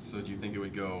 So do you think it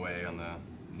would go away on the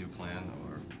new plan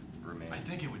or remain? I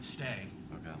think it would stay.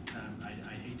 Okay.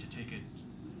 I hate to take a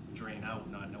drain out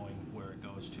not knowing where it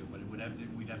goes to, but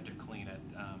we'd have to clean it.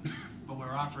 But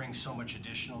we're offering so much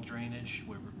additional drainage,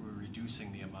 we're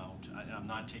reducing the amount. I'm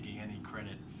not taking any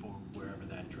credit for wherever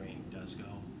that drain does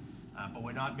go. But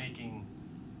we're not making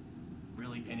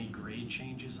really any grade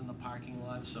changes in the parking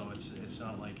lot, so it's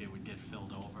not like it would get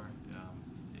filled over.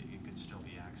 It could still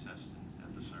be accessed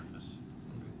at the surface.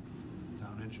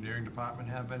 Town engineering department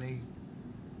have any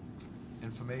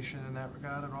information in that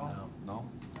regard at all? No?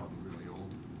 Probably really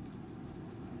old.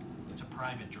 It's a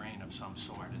private drain of some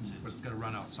sort. But it's gotta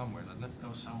run out somewhere, doesn't it?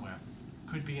 Go somewhere.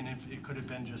 Could be it could have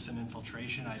been just an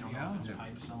infiltration. I don't know if it's Yeah.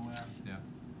 piped somewhere. Yeah.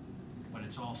 But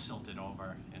it's all silted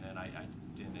over, and then I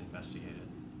didn't investigate it.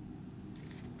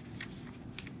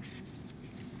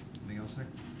 Anything else, Nick?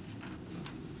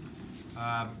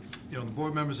 You know, the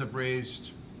board members have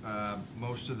raised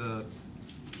most of the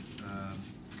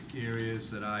areas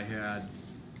that I had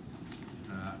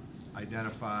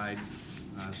identified.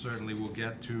 Certainly we'll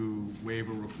get to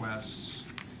waiver requests.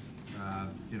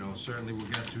 You know, certainly we'll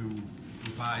get to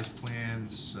revised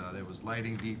plans. There was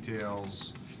lighting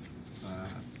details.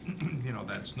 You know,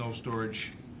 that snow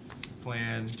storage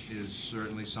plan is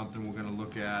certainly something we're gonna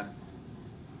look at.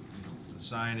 The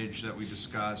signage that we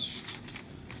discussed.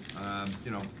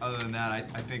 You know, other than that,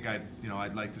 I think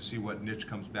I'd like to see what Niche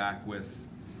comes back with,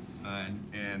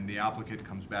 and the applicant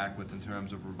comes back with in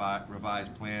terms of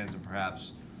revised plans, and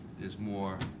perhaps there's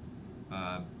more,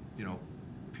 you know,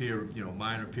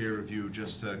 minor peer review,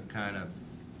 just to kind of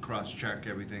cross-check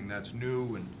everything that's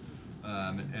new and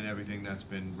everything that's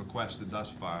been requested thus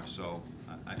far. So,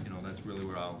 you know, that's really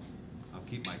where I'll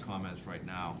keep my comments right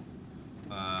now.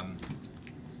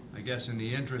 I guess in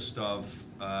the interest of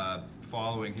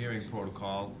following hearing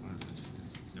protocol,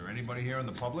 is there anybody here in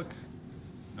the public?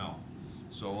 No.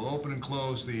 So we'll open and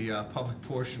close the public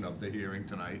portion of the hearing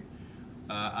tonight.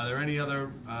 Are there any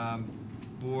other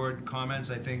board comments?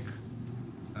 I think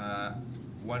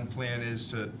one plan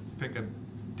is to pick a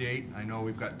date. I know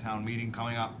we've got town meeting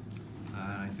coming up,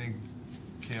 and I think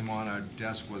Kim on our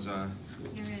desk was a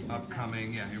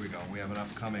upcoming, yeah, here we go. We have an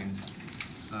upcoming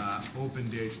open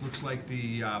date. Looks like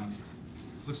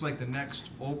the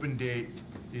next open date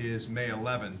is May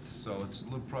 11th, so it's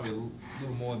probably a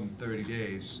little more than 30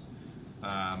 days.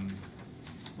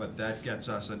 But that gets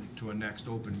us to a next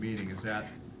open meeting. Is that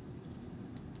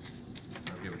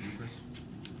okay with you, Chris?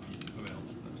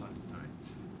 Available, that's fine.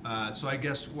 All right. So I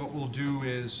guess what we'll do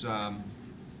is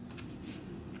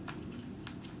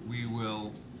we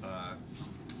will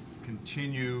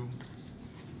continue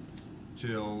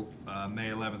till May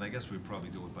 11th. I guess we'd probably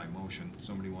do it by motion.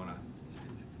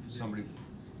 Somebody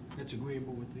That's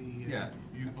agreeable with the. Yeah,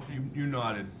 you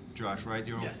nodded, Josh, right?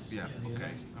 You're Yes, Yeah, yes.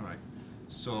 okay, all right.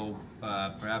 So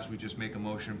perhaps we just make a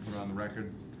motion, put it on the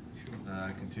record,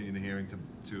 continue the hearing to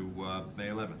May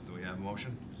 11th. Do we have a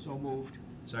motion? So moved.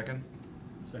 Second?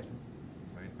 Second.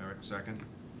 Right, Eric, second.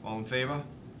 All in favor?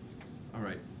 All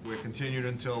right, we're continued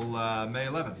until May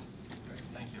 11th.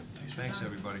 Thank you. Thanks,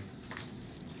 everybody.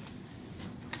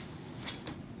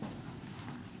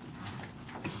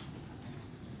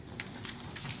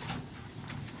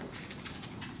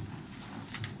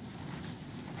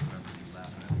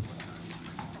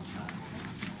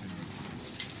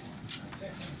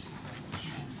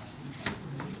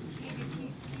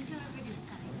 These are already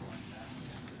signed.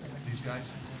 These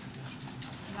guys,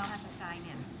 You all have to sign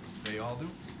in. they all do?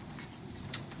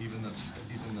 Even the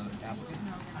applicant?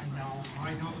 No,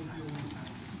 I know.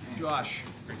 Josh,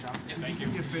 can you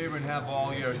do me a favor and have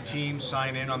all your team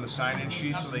sign in on the sign-in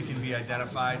sheet so they can be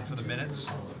identified for the minutes?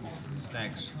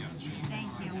 Thanks.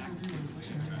 thank you.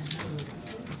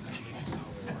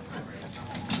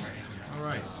 All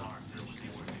right.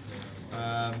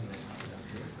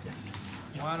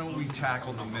 Why don't we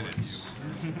tackle the minutes?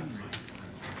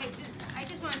 Hey,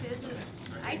 just want to say, this is,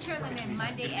 I turn them in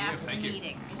Monday after the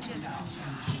meeting. It's just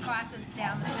process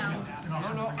down the town.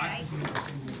 No, no, Okay?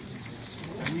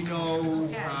 we know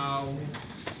Okay. how,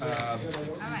 All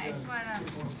right, I just wanna,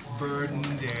 burdened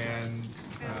and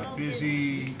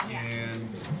busy, Yes.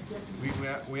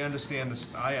 and we understand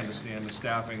this, I understand the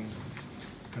staffing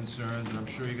concerns, and I'm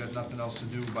sure you got nothing else to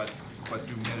do but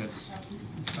do minutes.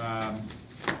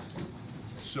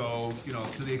 So, you know,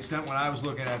 to the extent when I was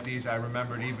looking at these, I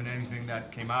remembered even anything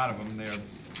that came out of them, they're,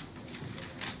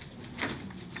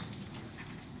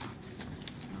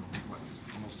 what,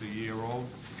 almost a year old,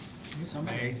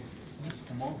 May.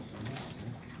 good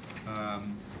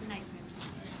night, Chris.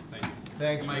 Thank you.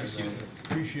 Thanks, My Rick. excuse.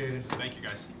 Appreciate it. Thank you,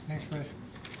 guys. Thanks, Rich.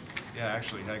 Yeah,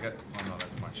 actually, I got, oh no,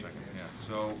 that's March second, yeah,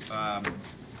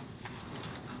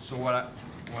 so what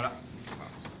I,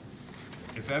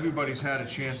 if everybody's had a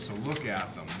chance to look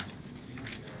at them,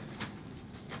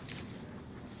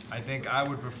 I think I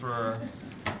would prefer,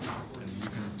 and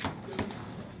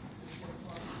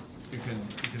you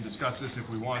can discuss this if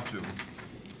we want to,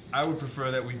 I would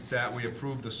prefer that we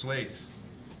approve the slate,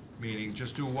 meaning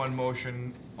just do one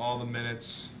motion, all the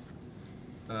minutes,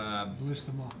 List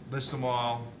them all. list them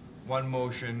all, one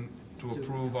motion to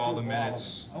approve all the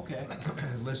minutes. Okay.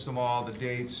 List them all, the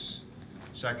dates,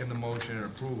 second the motion and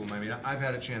approve them. I mean, I've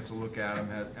had a chance to look at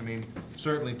them,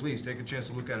 certainly, please, take a chance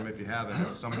to look at them if you haven't,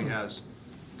 if somebody has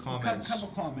comments. Couple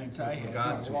comments I with had,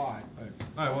 regard not to- a lot, but.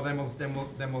 All right,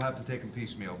 well, then we'll have to take them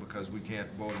piecemeal, because we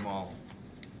can't vote them all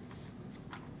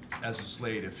as a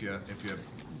slate if you're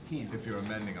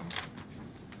amending them.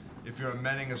 If you're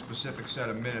amending a specific set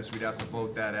of minutes, we'd have to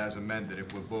vote that as amended.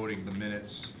 If we're voting the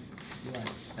minutes Right.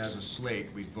 as a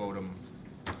slate, we'd vote them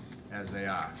as they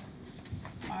are.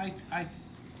 I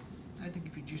think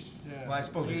if you just. Well, I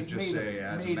suppose we could just say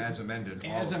as amended.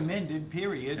 all As of them. amended,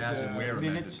 period. As and where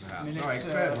amended, minutes- perhaps. All minutes, right,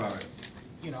 go ahead, Robert.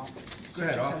 You know. Go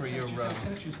ahead, such and offer such, your, such and such,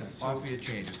 such and such. So- offer your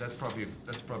changes. That's probably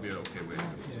an okay way to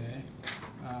do it.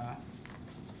 Okay.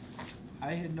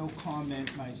 I had no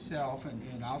comment myself, and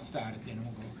I'll start it, then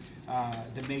we'll go.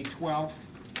 The May 12th,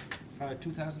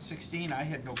 2016, I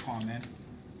had no comment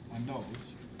on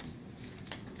those.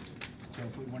 So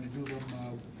if we want to do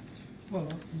them, Well,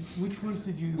 which ones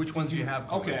did you? Which ones do you have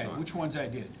comments okay, on? which ones I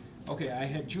did? Okay, I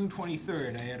had June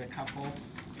 23rd, I had a couple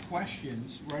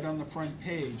questions right on the front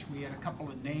page. We had a couple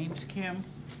of names, Kim.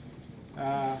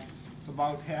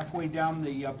 About halfway down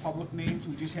the public names,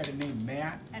 we just had a name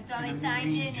Matt. That's all and they a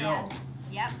signed name in Joe. as.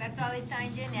 Yep, that's all they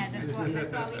signed in as. That's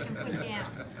all we can put down.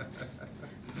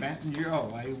 Matt and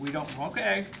Joe, we don't,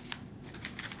 okay.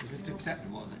 If it's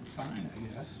acceptable, then fine,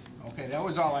 I guess. Okay, that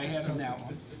was all I had on that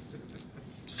one.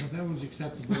 So that one's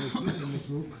acceptable in the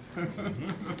group.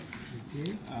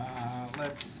 Okay.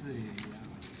 Let's see.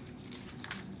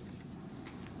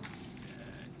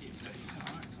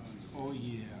 Oh,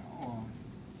 yeah,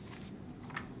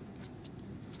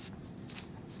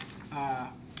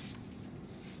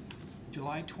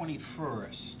 July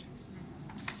 21st,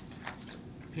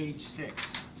 page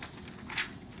 6.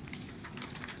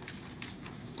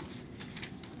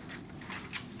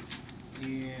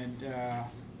 And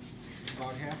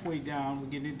about halfway down, we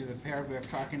get into the paragraph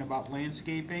talking about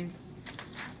landscaping.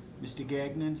 Mr.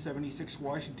 Gagnon, 76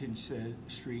 Washington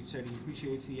Street, said he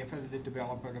appreciates the effort of the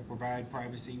developer to provide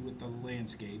privacy with the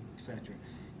landscape, etc.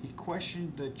 He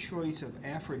questioned the choice of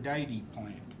Aphrodite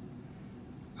plant.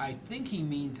 I think he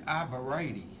means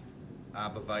arborvitae.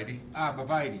 Arborvitae?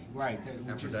 Arborvitae, right,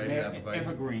 which is Aphrodite, arborvitae.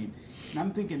 evergreen. And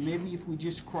I'm thinking maybe if we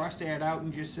just cross that out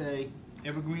and just say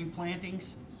evergreen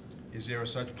plantings? Is there a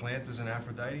such plant as an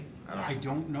Aphrodite? I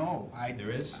don't know. There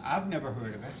is? I've never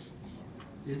heard of it.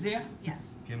 Is there?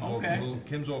 Yes. Okay.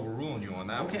 Kim's overruling you on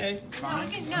that one. Okay, No, fine.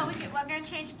 we're gonna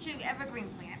change it to evergreen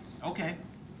plant. Okay.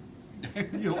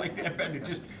 You like that better,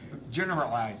 just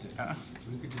generalize it, huh?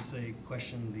 We could just say,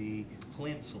 question the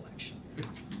plant selection.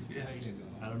 There you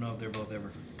I don't know if they're both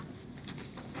evergreens.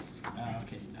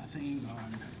 Okay, nothing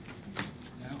on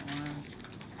that one,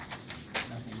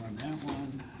 nothing on that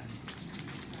one.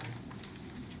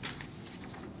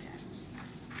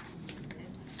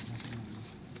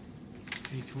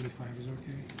 Page 25 is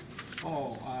okay?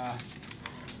 Oh,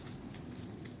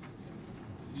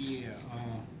 yeah,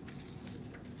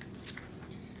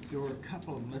 there were a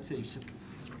couple of them, let's see,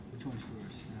 which one's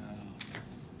first?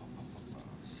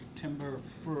 September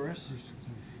 1st.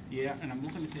 Yeah, and I'm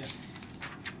looking at that.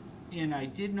 And I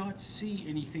did not see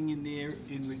anything in there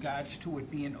in regards to it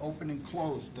being open and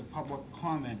closed, the public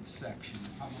comment section, the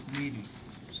public meeting.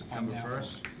 September on that one.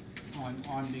 1st?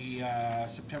 On the,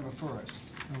 September 1st.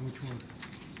 Which one?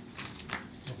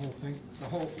 The whole thing? The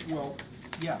whole, well,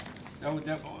 Yeah, that was,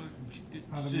 How the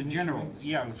it's a minutes general, read?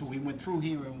 yeah, so we went through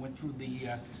here and went through the,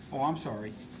 oh, I'm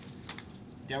sorry.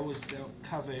 That was, that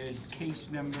covered case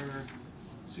number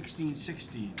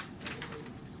 1616.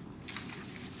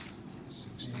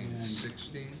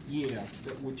 16. Yeah,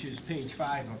 which is page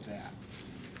 5 of that.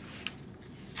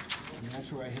 And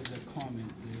that's where I had the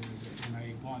comment there, that when I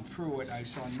had gone through it, I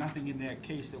saw nothing in that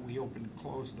case that we opened and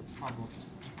closed the public,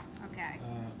 Okay,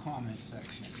 comment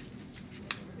section.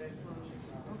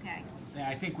 okay, And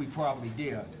I think we probably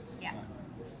did. yeah.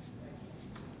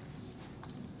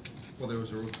 Well, there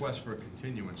was a request for a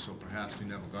continuance, so perhaps you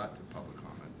never got to public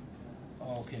comment.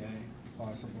 Okay,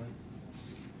 possibly,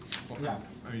 Well, Yeah.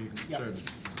 I mean, you can Yeah. certainly,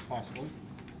 possibly.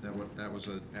 that was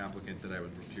an applicant that I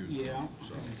was recused Yeah. from,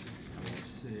 so Let's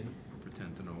see.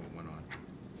 pretend to know what went on.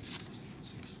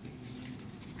 16.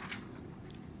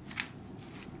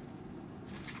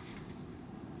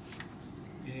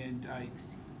 And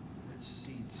let's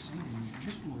see,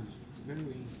 this one was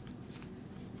very,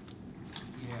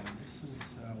 yeah, this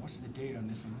is, what's the date on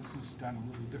this one? This was done a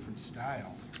little different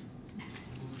style.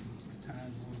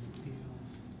 Times Board of Appeals.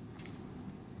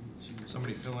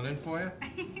 Somebody filling in for you?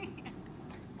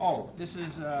 Oh, this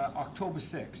is, October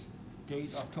 6th,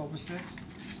 date October 6th.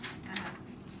 Uh-huh.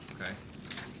 Okay.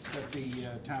 It's got the,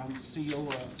 town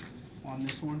seal, on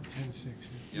this one. 10-6.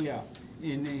 Yep. Yeah,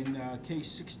 in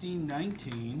case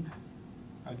 1619,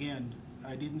 again,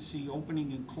 I didn't see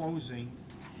opening and closing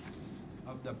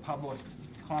of the public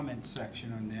comment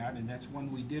section on that, and that's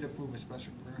when we did approve a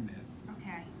special permit.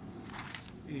 Okay,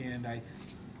 And let's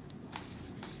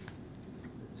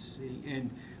see, and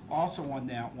also on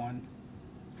that one,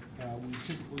 we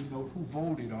typically note who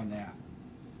voted on that.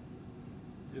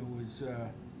 There was,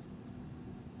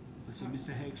 let's see,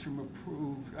 Mr. Hagstrom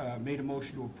approved, made a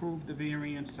motion to approve the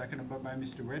variance, seconded by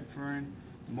Mr. Redfern.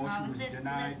 The motion was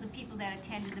denied. List the people that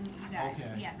attended the, you guys,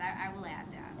 Okay. yes, I will add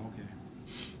that. Okay.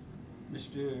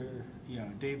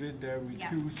 David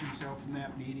recused himself from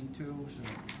that meeting too, so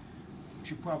we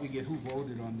should probably get who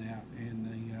voted on that. And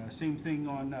the same thing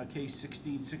on case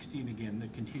 1616 again, the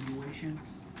continuation.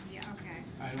 Yeah, okay.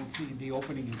 I don't see the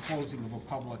opening and closing of a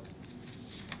public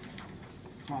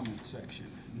comment section,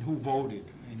 and who voted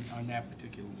on that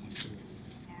particular one too.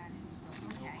 Add, No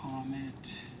okay. comment.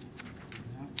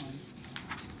 That one.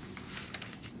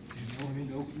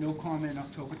 No comment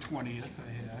October 20th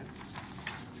I had.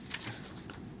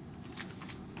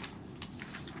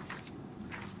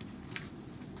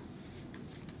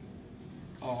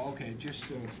 Oh, okay, just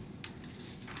a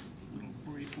little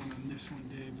brief one on this one,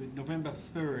 David. November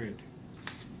 3rd.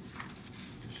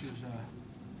 This is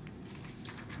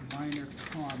a minor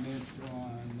comment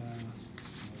on,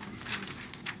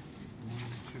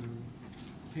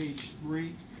 page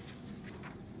 3,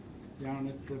 down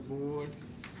at the board,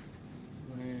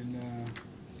 when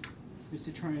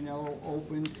Mr. Trianello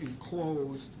opened and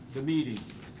closed the meeting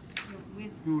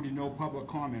With, due to no public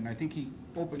comment. I think he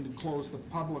opened and closed the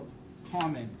public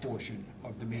comment portion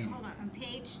of the meeting. hold on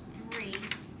page 3,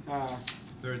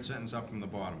 Third sentence up from the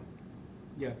bottom.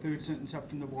 Yeah, third sentence up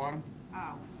from the bottom.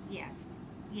 oh, yes,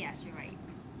 you're right.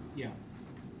 Yeah.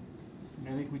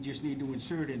 And I think we just need to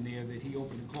insert in there that he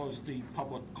opened and closed the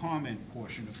public comment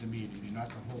portion of the meeting and not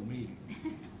the whole meeting.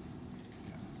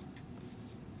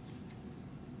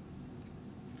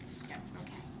 Yes,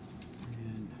 okay.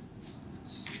 And,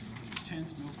 let's see,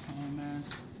 10th, no comment.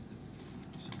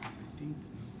 December 15th, no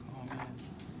comment.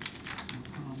 No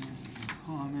comment, no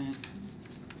comment.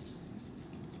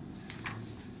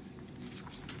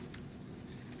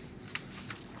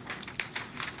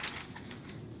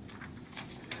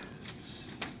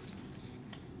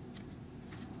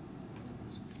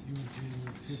 You on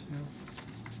January 5th now?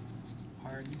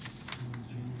 Pardon? You on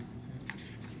January 5th?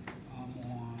 I'm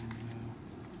on,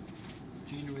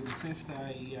 January the 5th, I,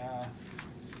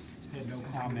 had no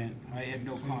comment. I had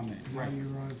no comment, Now right.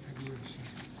 you're on February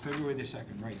 2nd. February the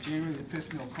 2nd, right. January the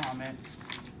 5th, no comment.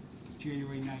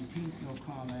 January 19th, no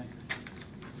comment.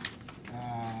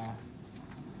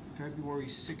 February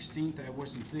 16th, I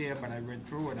wasn't there, but I read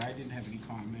through it. I didn't have any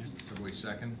comments. February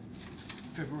 2nd.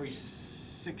 February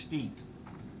 16th,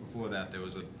 Before that,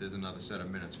 there's another set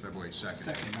of minutes, February 2nd.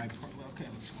 okay,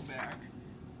 let's go back.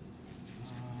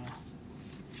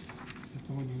 That's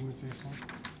the one you went there for?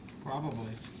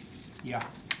 Probably, yeah.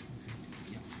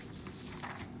 Yeah.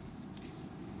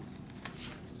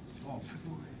 Oh,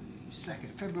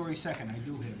 February 2nd, I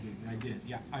do have, I did,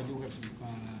 yeah, I do have some,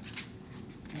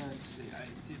 let's see, I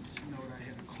did note I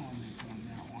had a comment on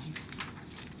that one.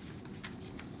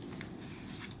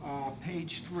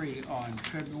 Page 3 on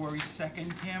February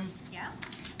 2nd, Kim, Yeah,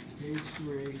 page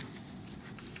 3.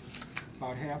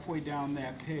 about halfway down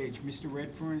that page, Mr.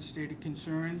 Redfern stated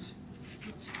concerns?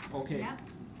 Okay. Yep.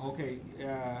 Okay,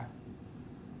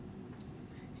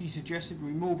 he suggested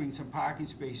removing some parking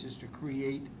spaces to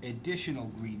create additional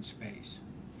green space.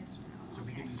 So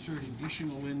we can insert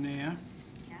additional in there.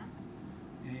 Yeah.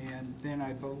 And then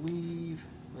I believe,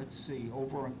 let's see,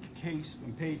 over on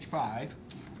page 5,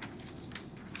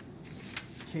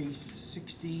 case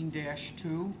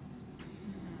 16-2,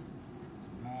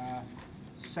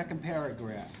 second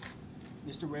paragraph.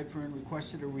 Mr. Redfern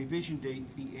requested a revision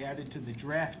date be added to the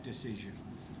draft decision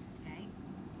Okay.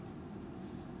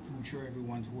 to ensure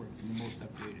everyone's work in the most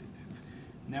updated.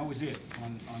 And that was it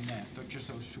on that, just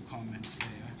those two comments there.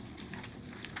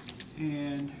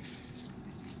 And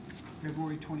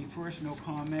February 21st, no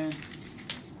comment.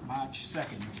 March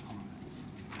 2nd, no comment.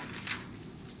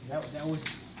 That's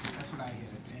what I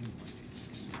had.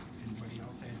 Anybody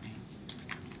else had any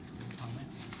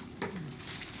comments?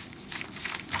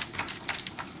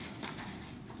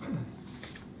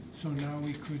 So now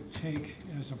we could take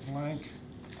as a blank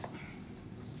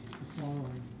the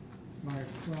following: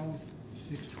 512,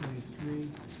 623,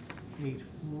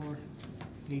 84,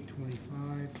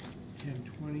 825,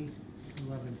 1020,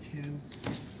 1110,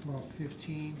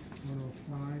 1215,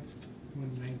 105,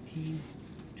 119,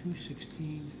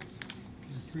 216,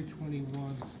 and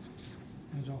 321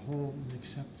 as a whole, and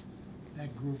accept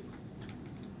that group,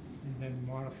 and then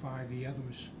modify the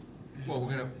others. as Well,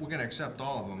 amended. we're gonna accept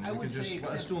all of them. I We would can just, say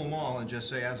let's accept- do them all and just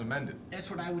say as amended. That's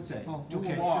what I would say. Oh, Do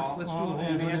okay. them all. Let's do the all whole,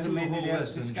 as let's do the amended, whole as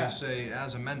list and just discussed. say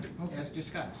as amended. As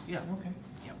discussed, yeah. Okay.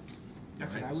 Yep.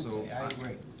 That's what I Alright, would so say, I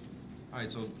agree. All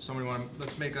right, so somebody wanna,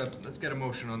 let's get a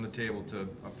motion on the table to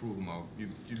approve them all. You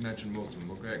mentioned most of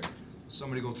them, okay?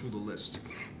 Somebody go through the list.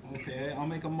 Okay, I'll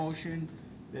make a motion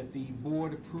that the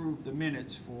board approve the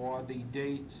minutes for the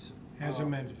dates. As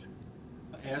amended.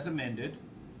 As amended,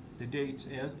 the dates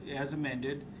as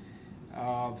amended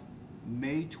of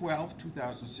May 12th,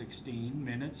 2016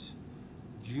 minutes,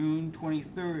 June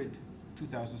 23rd,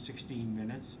 2016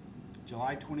 minutes,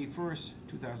 July 21st,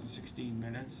 2016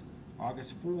 minutes,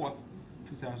 August 4th,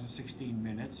 2016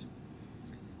 minutes,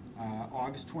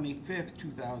 August 25th,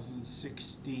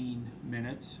 2016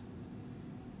 minutes,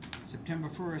 September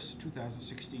 1st,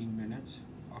 2016 minutes,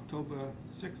 October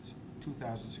 6th,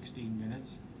 2016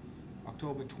 minutes,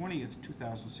 October 20th,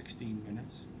 2016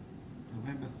 minutes,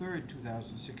 November 3rd,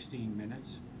 2016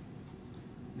 minutes,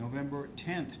 November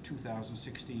 10th,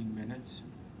 2016 minutes,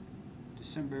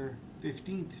 December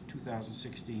 15th,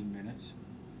 2016 minutes,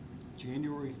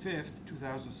 January 5th,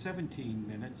 2017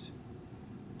 minutes,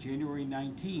 January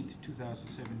 19th,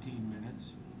 2017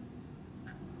 minutes,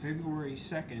 February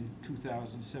 2nd,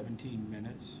 2017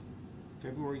 minutes,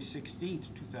 February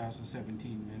 16th,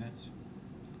 2017 minutes,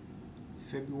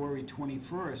 February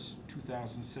 21st,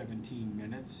 2017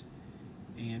 minutes,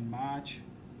 and March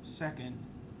 2nd,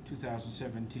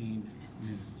 2017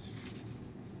 minutes.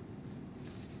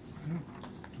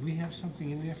 Do we have something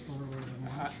in there for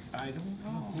March? I don't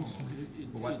know. I don't think so.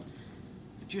 It- For what?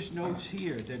 It just notes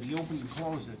here that he opened and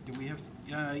closed it. Do we have,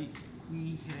 yeah,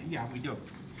 we do.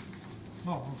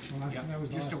 Oh, so Yep, that was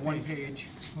the just a last one page. page.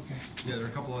 Okay. Yeah, there are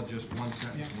a couple of just one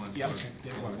sentence Yeah. ones, Yeah, or- okay,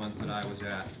 there or was. ones that I was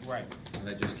at, Right. and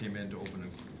I just came in to open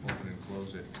and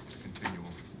close it, continuum.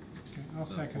 Okay, I'll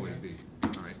the second 40B.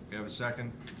 that. All right, we have a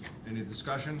second. Any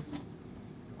discussion?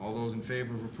 All those in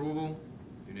favor of approval?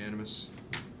 Unanimous.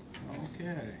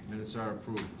 Okay, Minutes are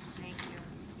approved. Thank you.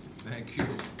 Thank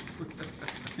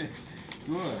you.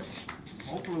 good.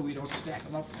 Hopefully we don't stack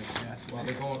them up like that.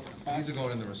 Well, these are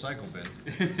going in the recycle bin.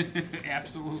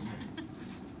 Absolutely.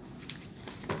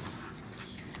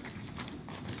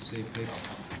 Save paper.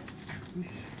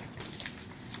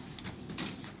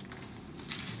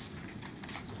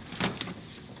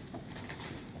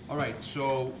 All right,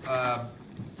 so,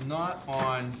 not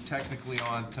technically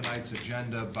on tonight's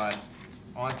agenda, but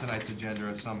on tonight's agenda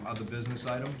are some other business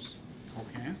items.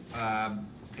 Okay.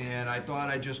 And I thought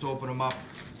I'd just open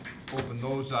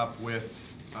those up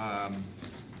with,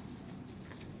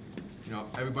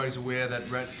 everybody's aware that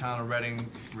Town of Reading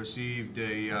received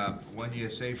a one-year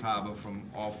safe harbor from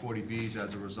all 40Bs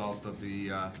as a result of the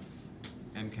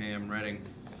MKM Reading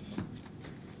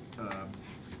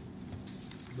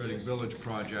Reading Village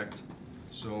project.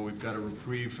 So we've got a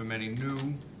reprieve from any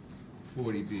new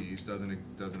 40Bs,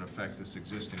 doesn't affect this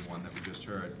existing one that we just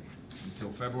heard,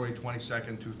 until February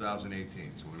 22nd,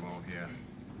 2018, so we won't hear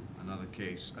another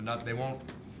case.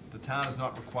 The town is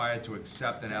not required to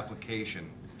accept an application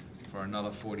for another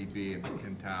 40B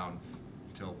in town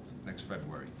until next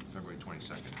February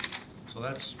 22nd. So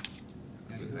that's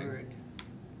a good thing. I heard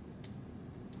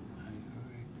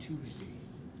Tuesday.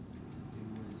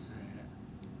 When was that?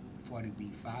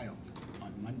 40B filed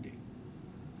on Monday,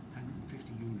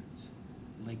 150 units,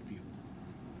 Lakeview.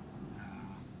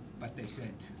 But they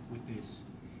said with this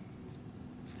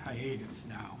hiatus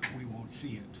now, we won't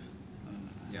see it.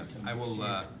 Yeah, until I next will,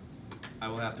 year. I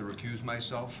will have to recuse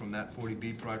myself from that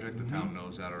 40B project. The town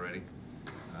knows that already.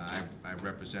 I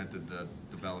represented the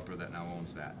developer that now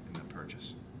owns that in the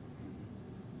purchase.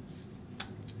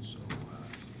 So,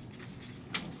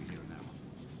 I won't be hearing that one.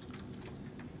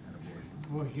 Attaboy.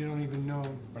 Boy, you don't even know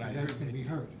But I if that's heard gonna that- be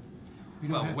heard. You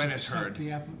don't Well, have when to it's accept heard.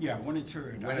 the app- Yeah, when it's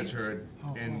heard. When it's heard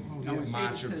Oh, in oh, Now, yeah. as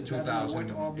March David of says, I don't know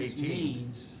what all this 2018.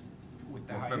 means with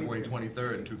the Or hiatus. February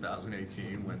 23rd,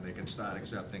 2018, when they can start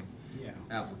accepting Yeah.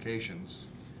 applications,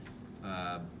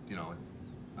 you know,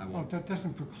 I Well, won't. that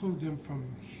doesn't preclude them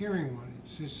from hearing one, it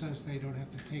just says they don't have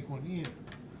to take one in.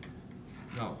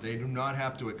 No, they do not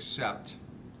have to accept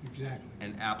Exactly.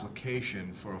 an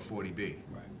application for a 40B.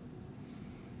 Right.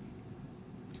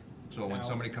 So when Now-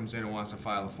 somebody comes in and wants to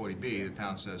file a 40B, the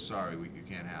town says, sorry, you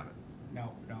can't have it.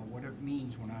 Now, what it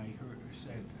means when I heard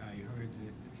that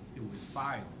it was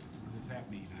filed, what does that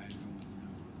mean? I don't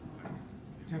know.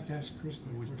 You have to ask Chris that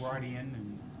It was question. brought in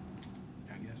and,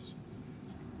 I guess.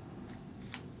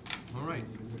 All right.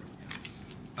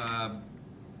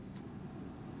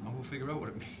 We'll figure out what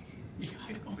it means. Yeah,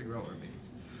 I We'll know. figure out what it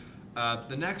means.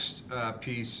 The next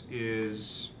piece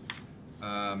is,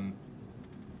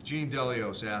 Gene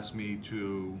Delios asked me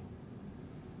to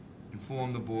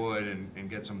inform the board and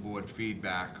get some board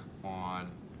feedback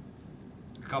on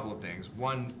a couple of things.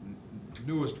 One,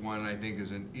 newest one, I think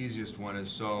is an easiest one,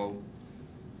 is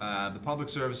the Public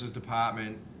Services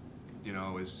Department, you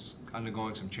know, is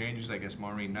undergoing some changes. I guess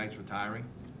Maureen Knight's retiring.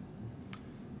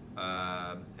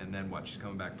 And then what, she's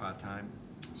coming back part-time?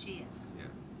 She is. Yeah.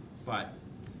 But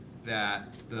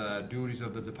that the duties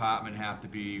of the department have to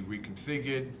be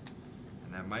reconfigured,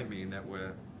 and that might mean that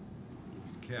we're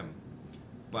Kim.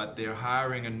 But they're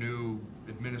hiring a new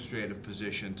administrative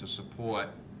position to support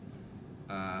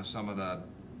some of the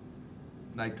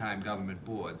nighttime government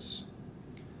boards.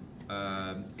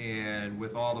 And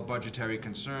with all the budgetary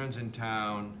concerns in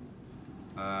town,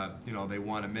 you know, they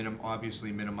want to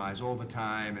obviously minimize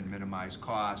overtime and minimize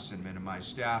costs and minimize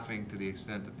staffing to the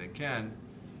extent that they can.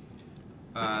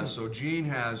 So Gene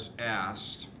has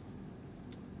asked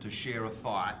to share a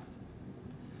thought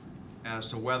as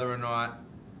to whether or not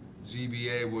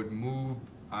ZBA would move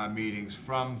our meetings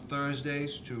from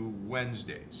Thursdays to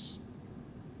Wednesdays.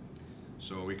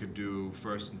 So we could do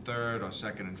first and third, or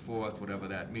second and fourth, whatever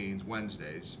that means,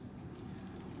 Wednesdays.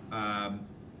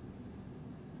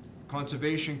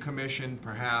 Conservation Commission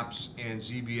perhaps and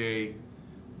ZBA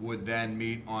would then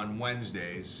meet on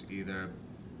Wednesdays, either,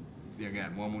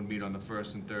 again, one would meet on the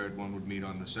first and third, one would meet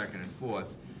on the second and fourth.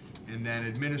 And then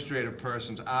administrative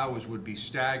persons' hours would be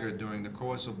staggered during the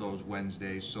course of those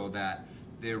Wednesdays so that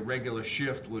their regular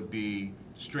shift would be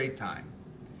straight time,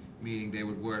 meaning they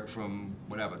would work from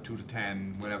whatever, 2 to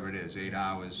 10, whatever it is, 8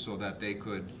 hours, so that they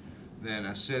could then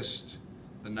assist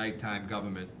the nighttime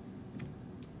government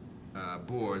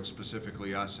board,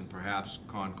 specifically us and perhaps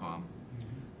Concom,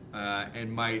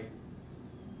 and might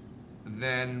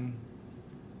then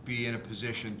be in a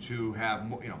position to have,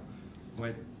 you know,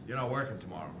 when you're not working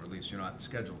tomorrow, or at least you're not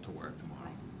scheduled to work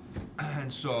tomorrow.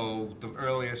 And so the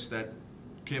earliest that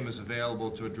Kim is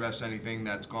available to address anything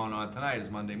that's gone on tonight is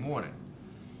Monday morning.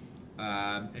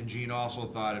 And Gene also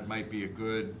thought it might be a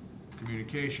good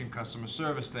communication, customer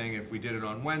service thing. If we did it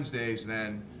on Wednesdays,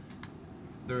 then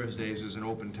Thursdays is an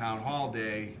open town hall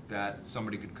day that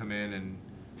somebody could come in and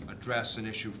address an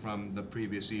issue from the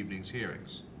previous evening's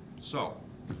hearings. So,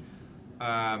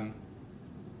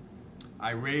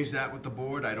 I raised that with the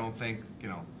board. I don't think, you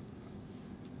know,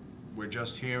 we're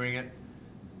just hearing it.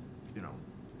 You know,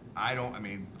 I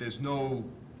mean, there's no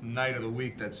night of the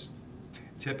week that's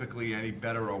typically any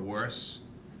better or worse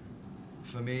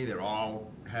for me. They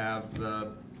all have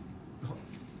the,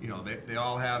 you know, they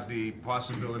all have the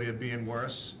possibility of being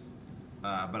worse.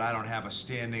 But I don't have a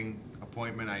standing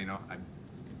appointment. I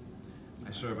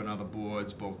serve on other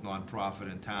boards, both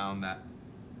nonprofit and town, that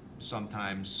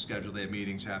sometimes schedule their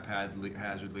meetings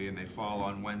haphazardly and they fall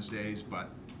on Wednesdays, but,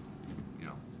 you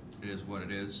know, it is what it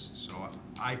is. So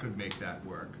I could make that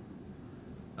work,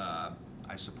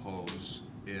 I suppose,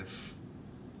 if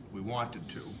we wanted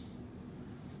to.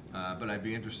 But I'd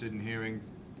be interested in hearing,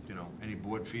 you know, any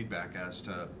board feedback as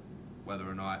to whether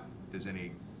or not there's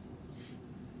any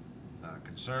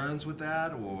concerns with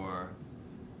that, or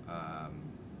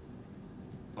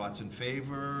thoughts in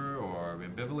favor, or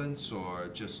ambivalence, or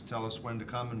just tell us when to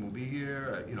come and we'll be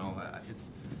here. You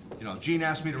know, Jean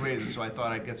asked me to raise it, so I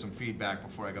thought I'd get some feedback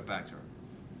before I got back to her.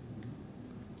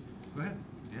 Go ahead,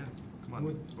 yeah. Come on,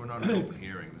 Would- we're not in an open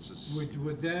hearing, this is,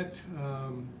 Would that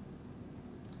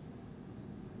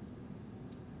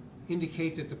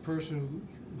indicate that the person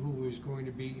who is going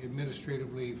to be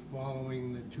administratively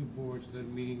following the two boards that are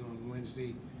meeting on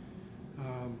Wednesday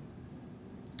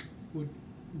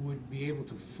would be able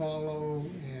to follow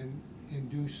and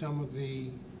do some of the,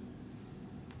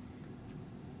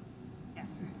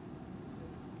 Yes.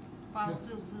 Follow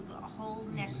through the whole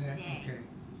next day. Okay.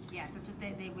 Yes, that's what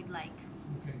they would like.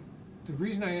 Okay. The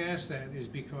reason I ask that is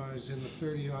because in the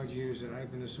 30-odd years that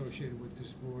I've been associated with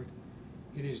this board,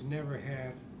 it has never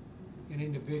had an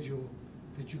individual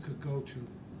that you could go to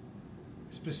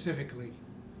specifically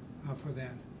for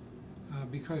that.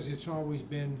 Because it's always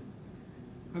been,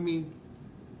 I mean,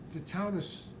 the town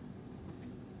is,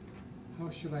 how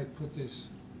should I put this,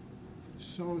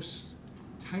 so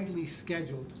tightly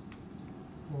scheduled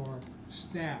for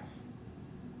staff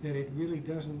that it really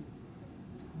doesn't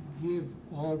give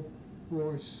all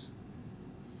boards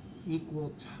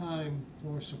equal time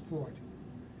for support.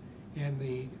 And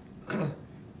the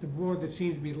the board that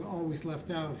seems to be always left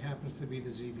out happens to be the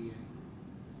ZBA.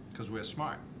 because we're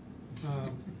smart.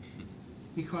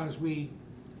 Because we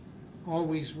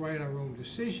always write our own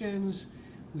decisions,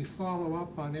 we follow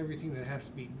up on everything that has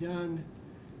to be done,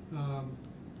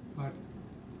 but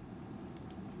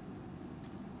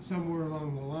somewhere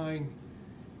along the line,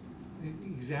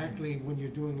 exactly when you're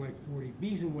doing like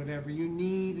 40Bs and whatever, you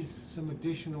need some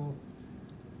additional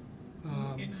And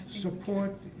I think we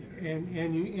support, can,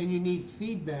 and you need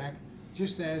feedback,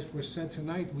 just as was said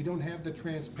tonight. We don't have the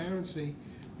transparency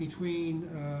between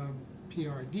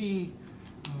PRD,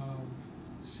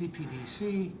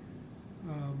 CPDC.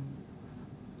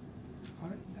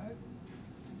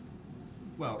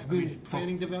 Well, I Community mean,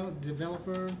 planning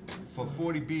developer. for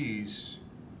 40Bs,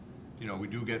 you know, we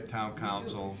do get town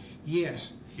council,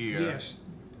 Yes. Here, Yes,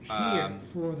 here um,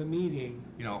 for the meeting.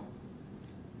 you know,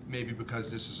 maybe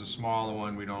because this is a smaller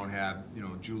one, we don't have, you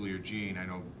know, Julie or Jean, I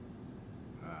know,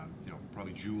 you know,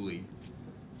 probably Julie.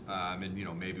 And, you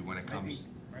know, maybe when it comes,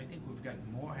 I think we've gotten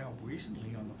more help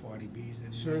recently on the 40Bs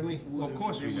than. Certainly. well, of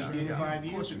course we than have, did yeah, 5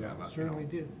 of course years we ago. have, you know. Certainly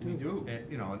did. We do.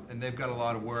 And, you know, and they've got a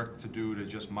lot of work to do to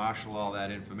just marshal all that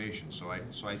information, so I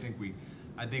think we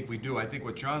do. I think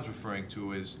what John's referring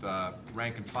to is the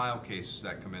rank and file cases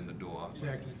that come in the door.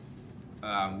 Exactly.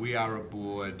 We are a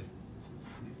board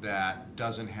that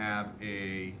doesn't have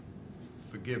a,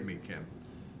 forgive me, Kim,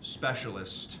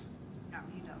 specialist No,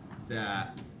 you don't.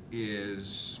 that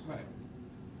is Right.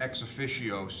 ex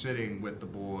officio sitting with the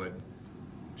board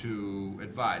to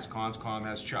advise. Conscom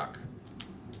has Chuck.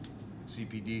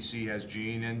 CPDC has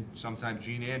Jean, and sometimes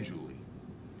Jean and Julie.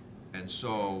 And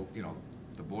so, you know,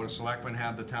 the Board of Selectmen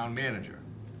have the town manager,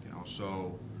 you know,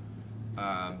 so,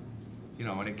 you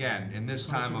know, and again, in this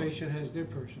time of. Conservation has their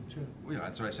person too. Yeah,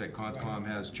 that's what I said, Conscom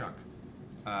has Chuck.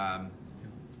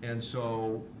 And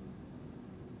so,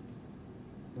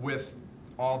 with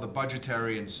all the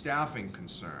budgetary and staffing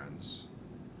concerns,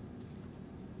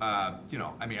 you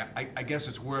know, I mean, I guess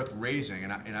it's worth raising,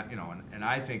 and you know, and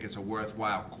I think it's a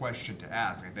worthwhile question to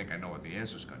ask. I think I know what the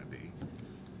answer's gonna be.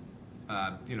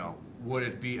 You know, would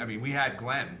it be, I mean, we had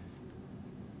Glenn,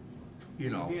 you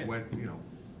know, We did. when, you know,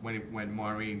 when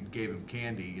Maureen gave him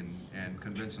candy and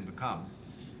convinced him to come.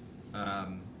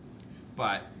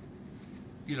 But,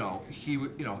 you know, you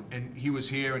know, and he was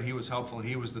here and he was helpful, and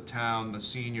he was the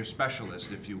senior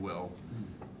specialist, if you will,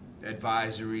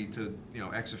 advisory to, you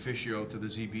know, ex officio to the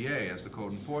ZBA as the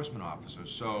code enforcement officer.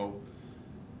 So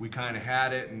we kind of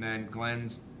had it, and then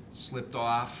Glenn slipped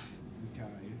off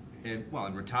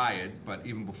and retired, but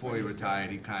even before he retired,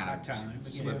 he kind of Part-time,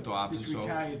 again. slipped off, and He's so,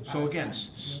 retired so again,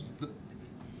 part-time.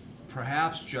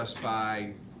 perhaps just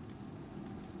by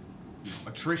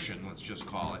attrition, let's just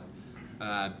call it,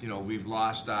 you know, we've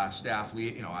lost our staff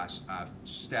you know, our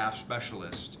staff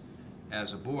specialist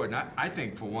as a board, and I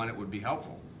think for one, it would be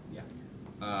helpful Yeah.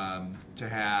 to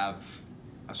have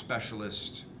a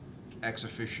specialist ex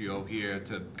officio here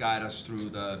to guide us through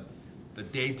the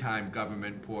daytime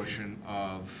government portion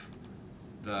of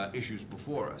the issues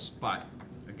before us. But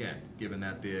again, given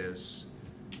that there's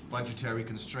budgetary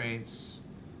constraints,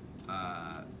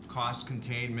 cost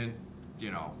containment, you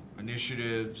know,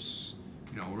 initiatives,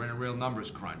 you know, we're in a real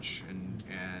numbers crunch,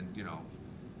 and you know,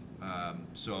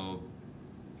 so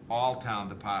all town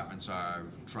departments are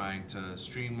trying to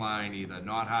streamline, either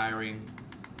not hiring,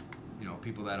 you know,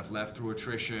 people that have left through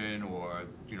attrition, or,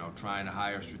 you know, trying to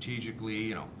hire strategically.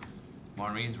 You know,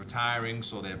 Maureen's retiring,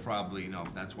 so they're probably, you know,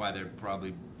 that's why they're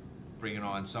probably bringing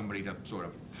on somebody to sort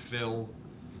of fill,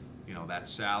 you know, that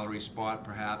salary spot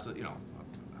perhaps. You know,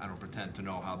 I don't pretend to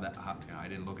know how, you know, I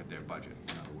didn't look at their budget,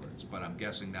 in other words, but I'm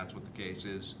guessing that's what the case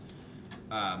is.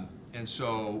 And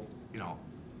so,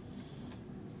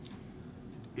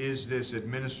 is this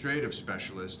administrative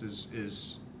specialist,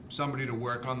 is somebody to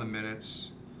work on the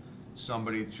minutes,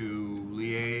 somebody to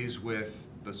liaise with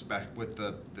the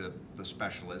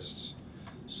specialists,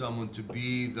 someone to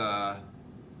be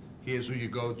here's who you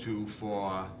go to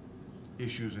for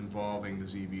issues involving the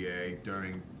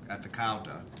ZBA at the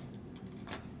counter.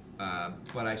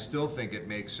 But I still think it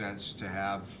makes sense to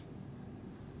have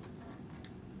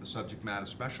the subject matter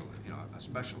specialist, a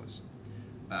specialist.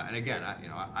 And again,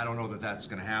 I don't know that that's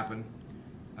gonna happen.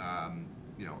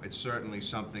 It's certainly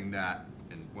something that,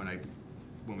 and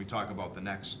when we talk about the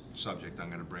next subject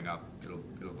I'm gonna bring up,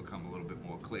 it'll become a little bit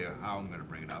more clear how I'm gonna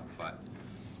bring it up, but,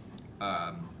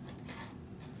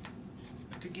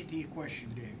 To get to your question,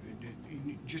 David,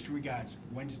 in just regards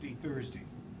Wednesday, Thursday,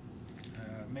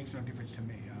 makes no difference to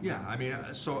me. yeah,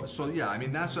 that's,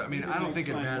 I don't think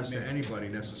it matters to anybody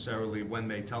necessarily when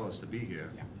they tell us to be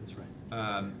here. Yeah. That's right.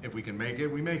 If we can make it,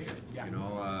 we make it.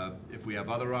 Yeah. If we have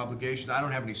other obligations, I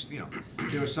don't have any,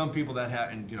 there are some people that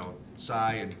have, and,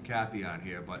 Cy and Kathy aren't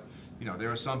here, but,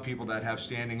 there are some people that have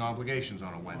standing obligations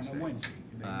on a Wednesday. On a Wednesday.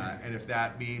 they may. And if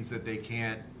that means that they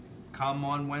can't come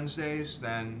on Wednesdays,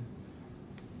 then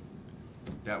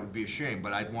that would be a shame,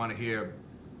 but I'd wanna hear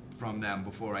from them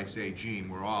before I say, Gene,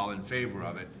 we're all in favor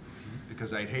of it,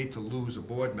 because I'd hate to lose a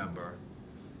board member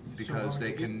because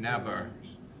they can never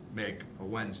make a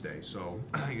Wednesday. So,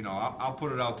 I'll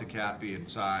put it out to Kathy and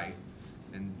Cy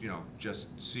and, just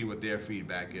see what their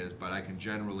feedback is, but I can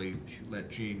generally let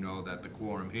Gene know that the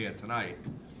quorum here tonight,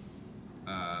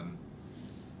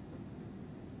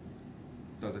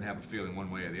 doesn't have a feeling one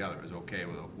way or the other, is okay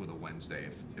with a Wednesday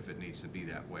if it needs to be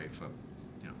that way for,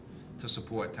 to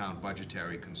support town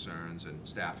budgetary concerns and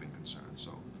staffing concerns,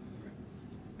 so,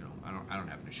 I don't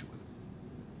have an issue with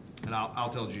it. And I'll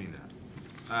tell Gene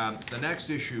that. The next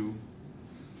issue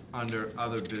under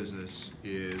other business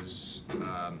is,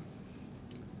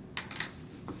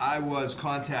 I was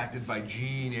contacted by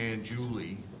Gene and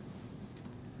Julie,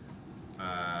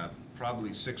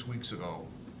 probably 6 weeks ago,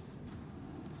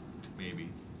 maybe,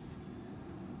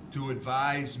 to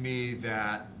advise me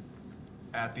that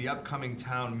at the upcoming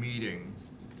town meeting,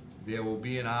 there will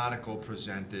be an article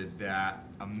presented that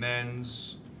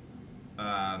amends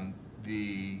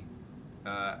the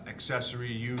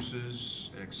accessory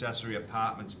uses and accessory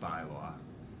apartments bylaw,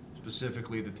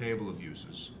 specifically the table of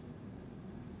uses.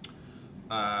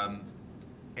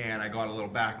 And I got a little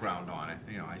background on it.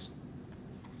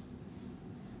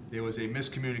 There was a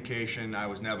miscommunication. I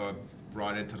was never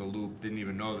brought into the loop, didn't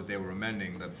even know that they were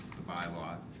amending the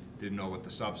bylaw. Didn't know what the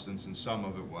substance in some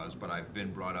of it was, but I've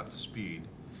been brought up to speed.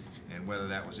 And whether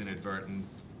that was inadvertent,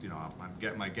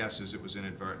 my guess is it was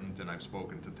inadvertent, and I've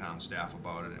spoken to town staff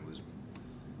about it, and it was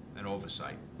an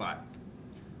oversight. But,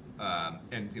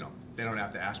 and, they don't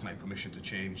have to ask my permission to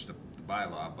change the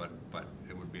bylaw, but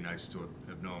it would be nice to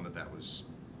have known that that was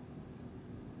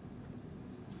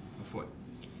afoot.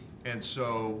 And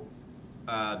so,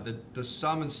 the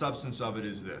sum and substance of it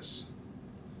is this.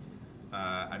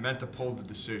 I meant to pull the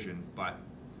decision, but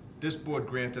this board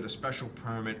granted a special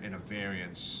permit and a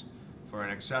variance for an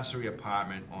accessory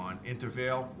apartment on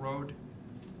Intervale Road.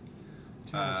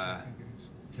 Terrace, I think it is.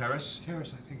 Terrace?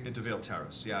 Terrace, I think it is. Intervale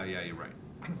Terrace, yeah, you're right.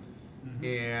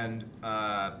 And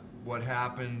what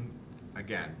happened,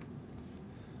 again,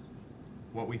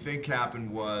 what we think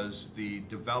happened was the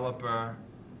developer,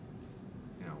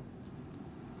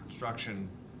 construction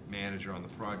manager on the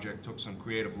project took some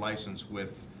creative license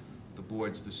with the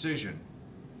board's decision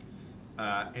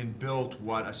and built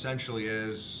what essentially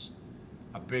is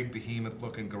a big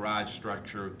behemoth-looking garage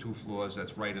structure, 2 floors,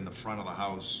 that's right in the front of the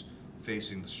house,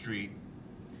 facing the street.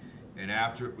 And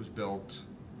after it was built,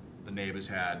 the neighbors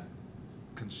had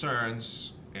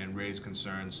concerns and raised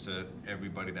concerns to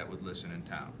everybody that would listen in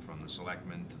town, from the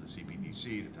selectmen to the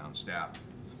CPDC to town staff.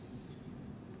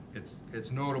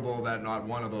 It's notable that not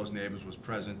one of those neighbors was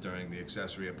present during the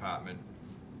accessory apartment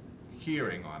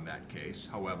hearing on that case.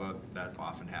 However, that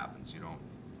often happens. You don't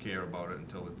care about it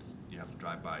until you have to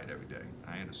drive by it every day.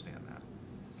 I understand that.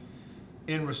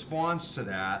 In response to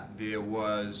that, there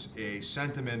was a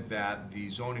sentiment that the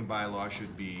zoning bylaw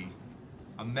should be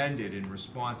amended in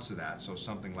response to that, so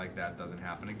something like that doesn't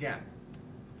happen again.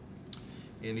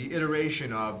 In the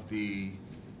iteration of the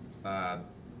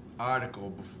article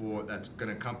before, that's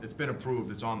gonna come, it's been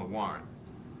approved, it's on the warrant.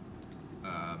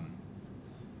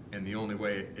 And the only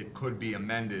way it could be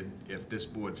amended, if this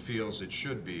board feels it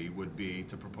should be, would be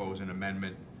to propose an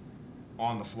amendment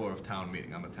on the floor of town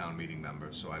meeting. I'm a town meeting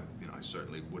member, so I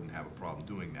certainly wouldn't have a problem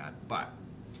doing that. But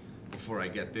before I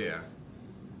get there,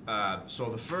 so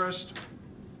the first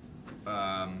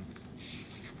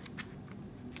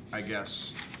I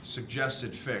guess,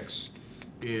 suggested fix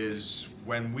is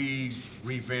when we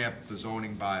revamped the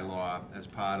zoning bylaw as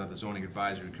part of the zoning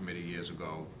advisory committee years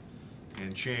ago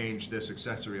and changed this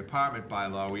accessory apartment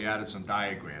bylaw, we added some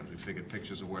diagrams. We figured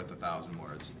pictures are worth 1,000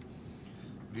 words.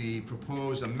 The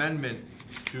proposed amendment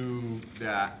to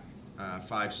that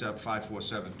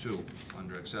 5472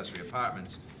 under accessory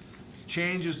apartments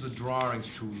changes the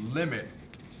drawings to limit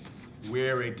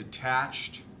where a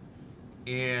detached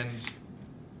and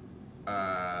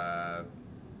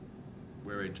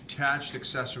where a detached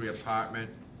accessory apartment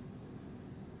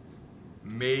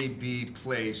may be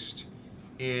placed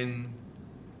in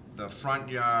the front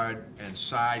yard and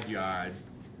side yard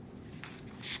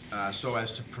so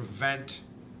as to prevent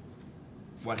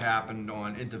what happened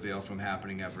on Intervale from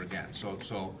happening ever again.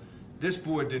 So this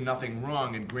board did nothing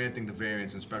wrong in granting the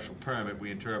variance and special permit.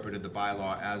 We interpreted the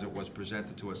bylaw as it was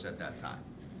presented to us at that time.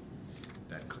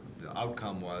 The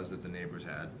outcome was that the neighbors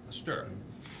had a stir.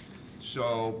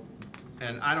 So,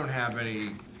 and I don't have any,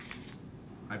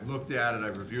 I've looked at it,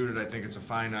 I've reviewed it, I think it's a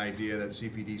fine idea that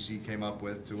CPDC came up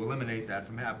with to eliminate that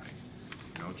from happening.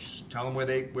 You know, just tell them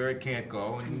where it can't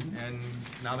go, and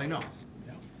now they know.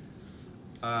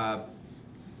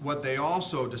 What they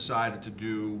also decided to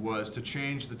do was to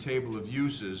change the table of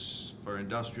uses for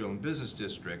industrial and business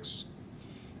districts,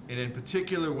 and in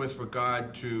particular with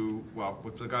regard to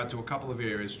a couple of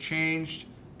areas, changed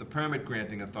the permit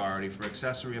granting authority for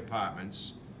accessory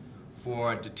apartments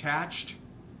for detached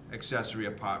accessory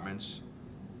apartments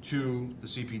to the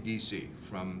CPDC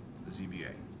from the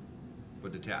ZBA for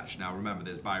detached. Now remember,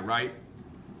 there's by right,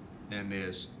 and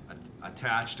there's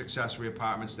attached accessory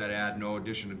apartments that add no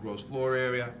addition to gross floor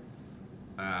area.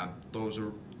 Those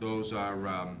are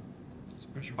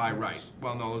by right.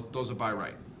 Well, no, those are by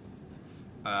right.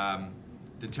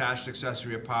 Detached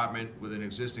accessory apartment with an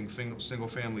existing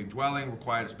single-family dwelling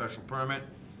required a special permit.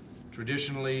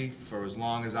 Traditionally, for as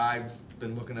long as I've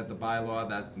been looking at the bylaw,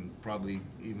 that's been probably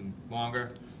even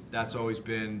longer, that's always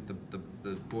been,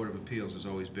 the Board of Appeals has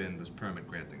always been this permit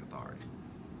granting authority.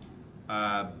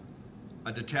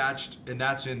 A detached, and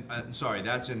that's in,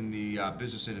 that's in the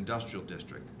business and industrial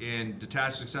district. In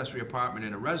detached accessory apartment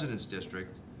in a residence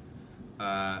district,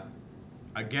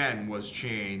 again, was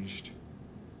changed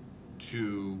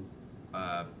to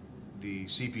the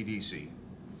CPDC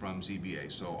from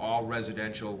ZBA. So all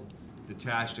residential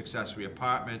detached accessory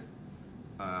apartment,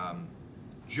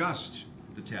 just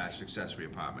detached accessory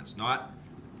apartments, not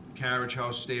carriage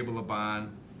house, stable, or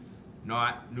barn,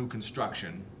 not new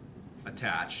construction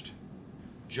attached,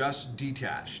 just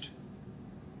detached,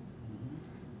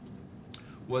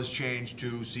 was changed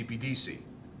to CPDC.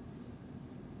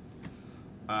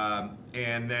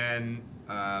 And then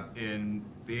in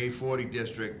the A40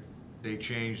 district, they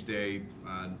changed that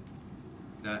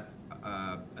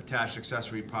attached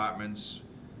accessory apartments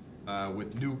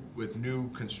with new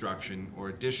construction or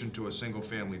addition to a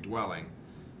single-family dwelling,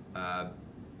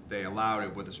 they allowed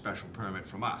it with a special permit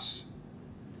from us.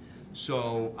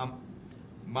 So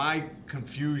my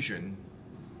confusion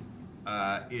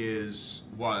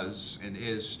was and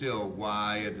is still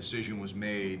why a decision was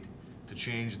made to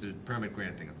change the permit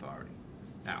granting authority.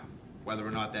 Now, whether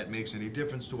or not that makes any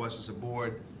difference to us as a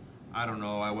board, I don't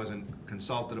know. I wasn't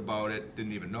consulted about it,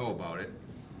 didn't even know about it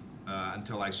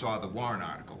until I saw the warrant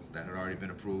article that had already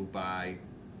been approved by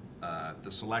the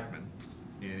selectmen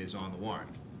and is on the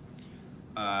warrant.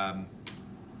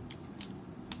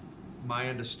 My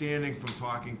understanding from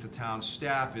talking to town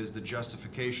staff is the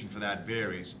justification for that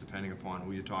varies depending upon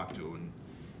who you talk to. And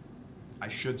I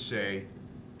should say,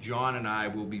 John and I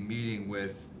will be meeting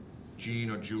with Jean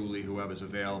or Julie, whoever's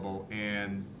available,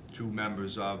 and two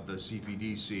members of the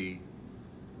CPDC.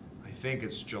 I think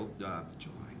it's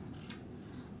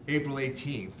April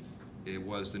 18th. It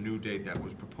was the new date that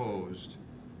was proposed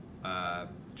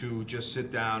to just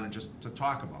sit down and just to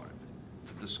talk about it,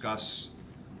 to discuss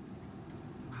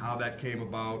how that came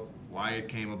about, why it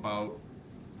came about,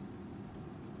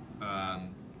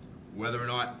 whether or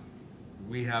not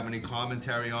we have any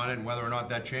commentary on it, and whether or not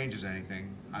that changes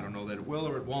anything. I don't know that it will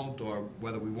or it won't, or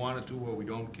whether we want it to or we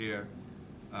don't care.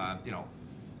 You know,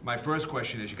 my first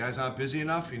question is, you guys aren't busy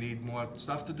enough? You need more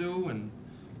stuff to do? And,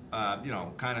 you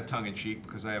know, kind of tongue-in-cheek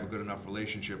because I have a good enough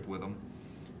relationship with them.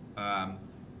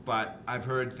 But I've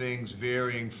heard things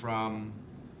varying from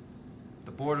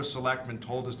the Board of Selectmen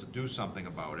told us to do something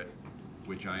about it,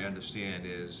 which I understand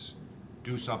is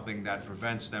do something that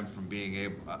prevents them from being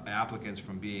able, applicants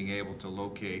from being able to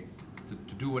locate,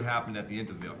 to do what happened at the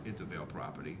Intervale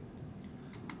property,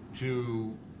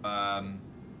 to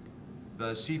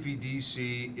the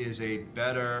CPDC is a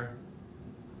better,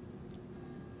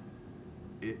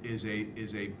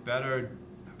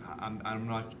 I'm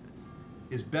not,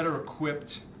 is better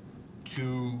equipped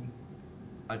to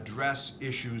address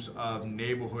issues of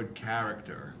neighborhood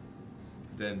character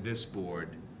than this board,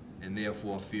 and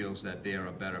therefore feels that they're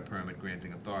a better permit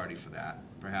granting authority for that.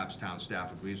 Perhaps town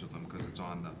staff agrees with them because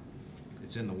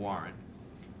it's in the warrant.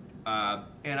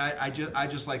 And I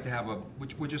just like to have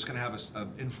we're just gonna have a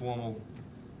informal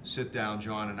sit down,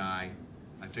 John and I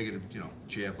figured,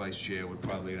 chair, vice chair would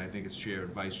probably, and I think it's chair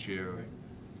and vice chair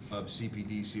of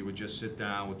CPDC would just sit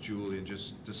down with Julie and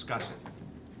just discuss it.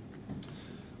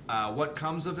 What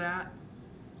comes of that,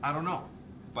 I don't know,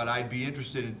 but I'd be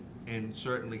interested in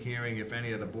certainly hearing if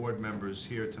any of the board members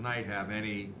here tonight have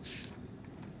any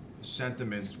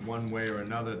sentiments one way or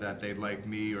another that they'd like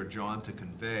me or John to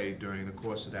convey during the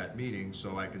course of that meeting,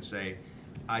 so I can say,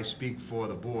 I speak for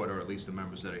the board, or at least the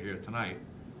members that are here tonight,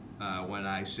 when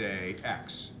I say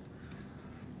X.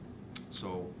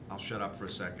 So I'll shut up for a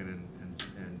second and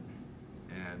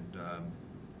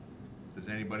does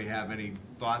anybody have any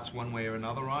thoughts one way or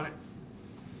another on it?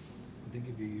 I think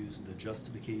if you use the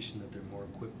justification that they're more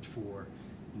equipped for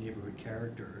neighborhood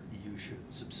character, you should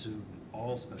subsume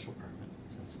all special permit,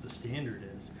 since the standard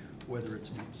is whether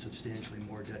it's substantially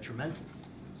more detrimental.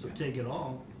 So take it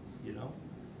all,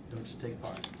 don't just take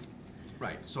part.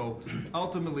 Right, so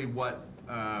ultimately what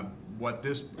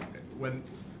this, when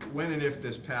and if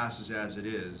this passes as it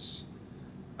is,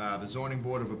 the zoning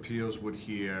board of appeals would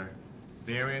hear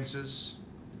variances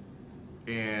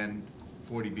and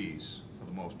 40Bs for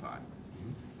the most part.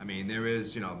 I mean, there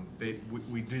is,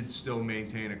 we did still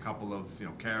maintain a couple of,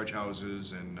 carriage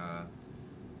houses and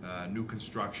new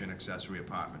construction accessory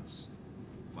apartments.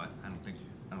 But I don't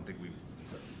think we've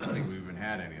even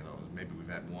had any of those. Maybe we've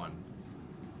had one.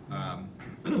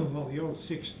 Well, the old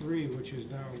 6-3, which is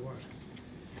now what?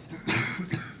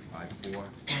 5-4.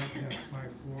 Yeah,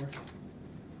 5-4.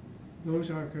 Those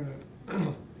aren't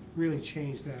gonna really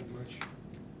change that much,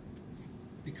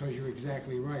 because you're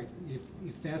exactly right.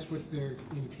 If that's what they're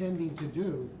intending to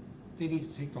do, they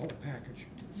need to take the whole package.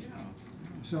 Yeah.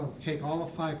 So take all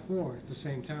of 5-4 at the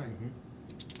same time.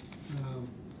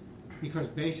 Because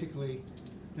basically,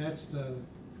 that's the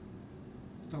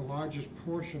largest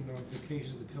portion of the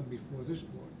cases that come before this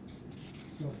board.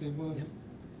 So if they want to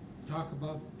talk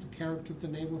about the character of the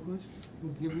neighborhood,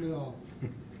 we'll give them it all.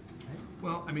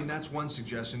 Well, I mean, that's one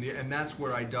suggestion, and that's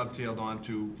where I dovetailed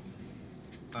onto,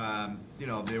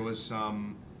 there was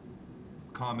some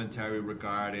commentary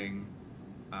regarding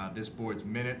this board's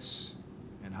minutes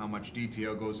and how much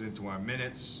detail goes into our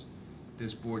minutes,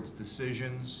 this board's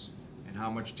decisions, and how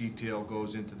much detail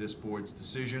goes into this board's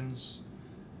decisions.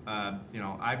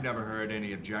 I've never heard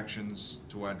any objections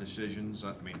to our decisions.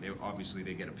 I mean, obviously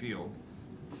they get appealed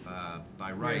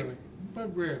by right.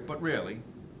 Rarely. But rarely.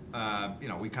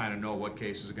 We kind of know what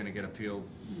cases are gonna get appealed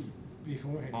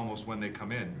Beforehand. almost when they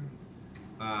come in.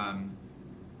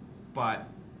 But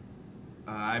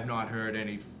I've not heard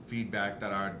any feedback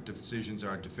that our decisions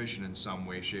are deficient in some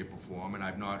way, shape, or form, and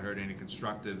I've not heard any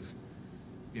constructive,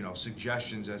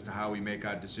 suggestions as to how we make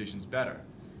our decisions better.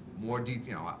 More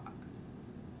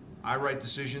I write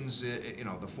decisions,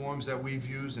 the forms that we've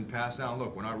used and passed down,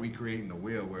 look, we're not recreating the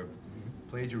wheel, where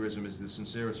plagiarism is the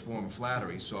sincerest form of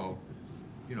flattery, so,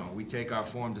 we take our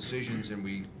form decisions and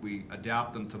we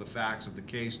adapt them to the facts of the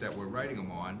case that we're writing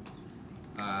them on.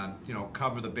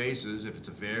 Cover the bases. If it's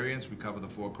a variance, we cover the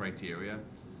 4 criteria.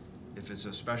 If it's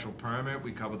a special permit,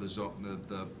 we cover the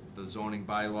zoning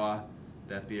bylaw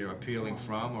that they're appealing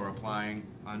from or applying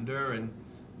under,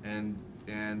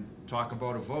 and talk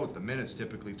about a vote. The minutes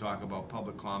typically talk about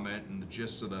public comment and the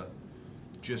gist of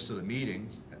the meeting,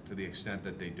 to the extent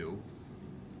that they do.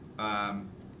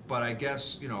 But I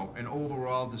guess, an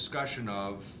overall discussion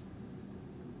of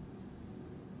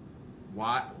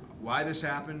why this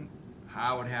happened,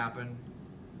 how it happened,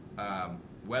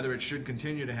 whether it should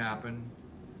continue to happen,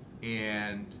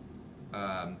 and,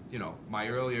 my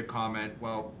earlier comment,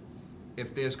 well,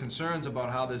 if there's concerns about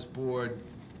how this board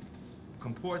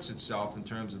comports itself in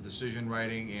terms of decision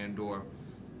writing and/or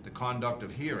the conduct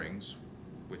of hearings,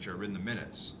 which are in the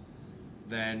minutes,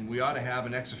 then we ought to have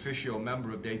an ex officio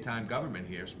member of daytime government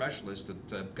here, specialist,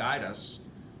 to guide us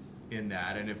in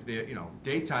that. And if the,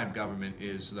 daytime government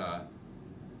is the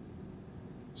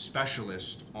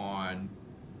specialist on,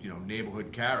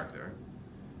 neighborhood character,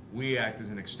 we act as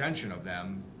an extension of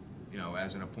them,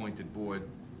 as an appointed board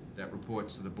that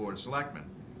reports to the Board of Selectmen.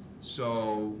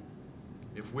 So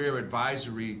if we're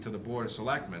advisory to the Board of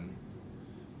Selectmen,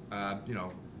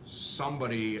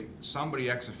 somebody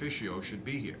ex officio should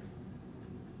be here,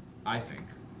 I think.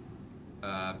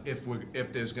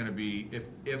 If there's gonna be,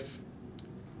 if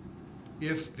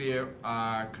if there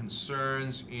are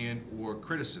concerns and/or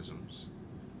criticisms,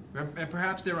 and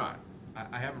perhaps there aren't.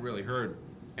 I haven't really heard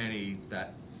any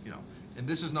that, and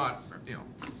this is not,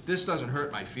 this doesn't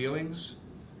hurt my feelings.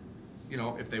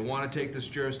 If they want to take this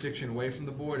jurisdiction away from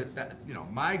the board,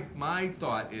 my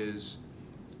thought is,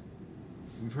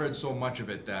 we've heard so much of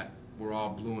it that we're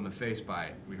all blue in the face by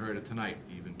it. We heard it tonight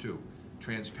even too.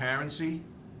 Transparency,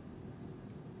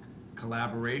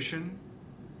 collaboration,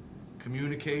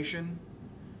 communication,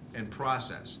 and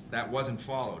process. That wasn't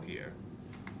followed here,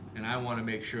 and I want to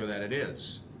make sure that it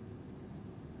is.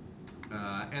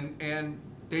 And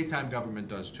daytime government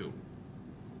does too,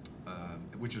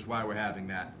 which is why we're having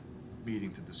that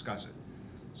meeting to discuss it.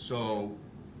 So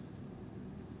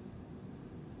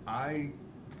I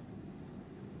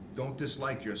don't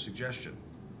dislike your suggestion.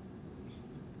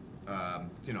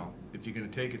 If you're gonna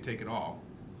take it all.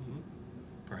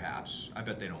 Perhaps. I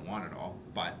bet they don't want it all,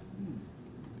 but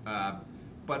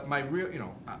my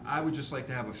real, I would just like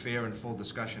to have a fair and full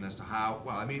discussion as to how,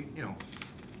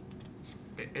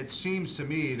 it seems to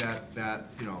me that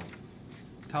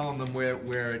telling them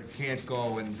where it can't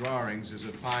go in drawings is a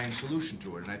fine solution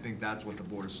to it, and I think that's what the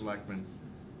Board of Selectmen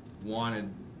wanted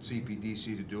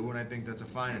CPDC to do, and I think that's a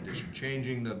fine addition.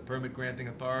 Changing the permit granting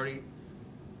authority,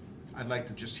 I'd like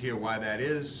to just hear why that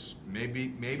is.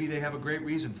 Maybe they have a great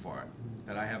reason for it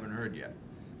that I haven't heard yet.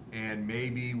 And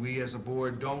maybe we as a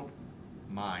board don't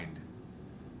mind,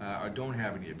 or don't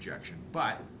have any objection.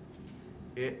 But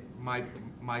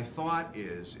my thought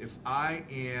is, if I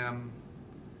am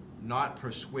not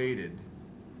persuaded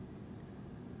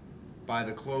by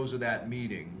the close of that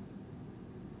meeting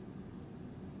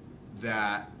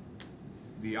that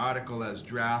the article as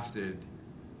drafted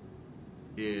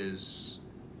is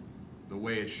the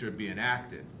way it should be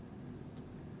enacted,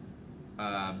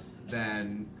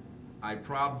 then I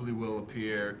probably will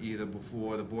appear either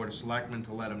before the Board of Selectmen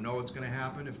to let them know it's gonna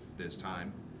happen if there's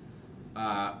time,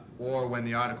 or when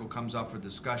the article comes up for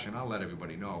discussion, I'll let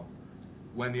everybody know,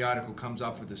 when the article comes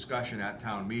up for discussion at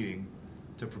town meeting,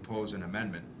 to propose an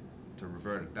amendment to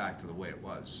revert it back to the way it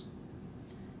was.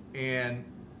 And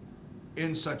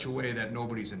in such a way that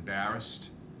nobody's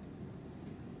embarrassed,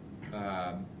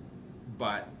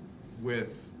 but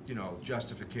with,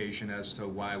 justification as to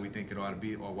why we think it ought to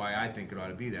be, or why I think it ought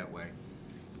to be that way.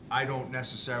 I don't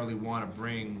necessarily want to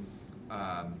bring,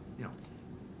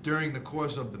 during the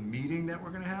course of the meeting that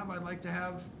we're gonna have, I'd like to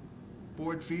have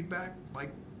board feedback,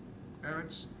 like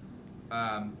Eric's.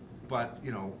 But,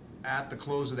 at the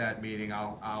close of that meeting,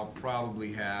 I'll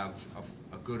probably have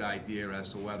a good idea as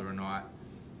to whether or not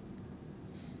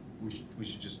we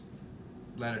should just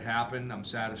let it happen. I'm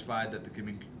satisfied that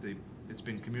it's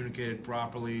been communicated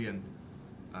properly, and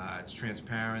it's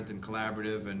transparent and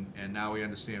collaborative, and now we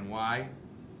understand why,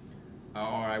 or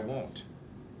I won't,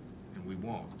 and we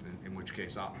won't, in which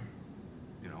case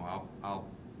I'll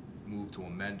move to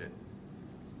amend it.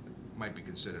 Might be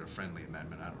considered a friendly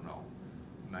amendment, I don't know,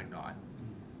 might not.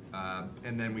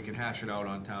 And then we can hash it out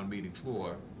on town meeting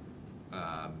floor,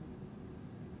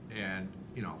 and,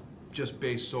 just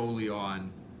based solely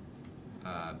on,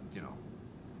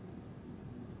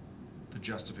 the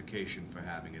justification for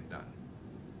having it done,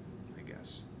 I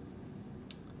guess.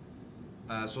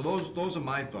 So those are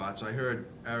my thoughts. I heard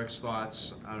Eric's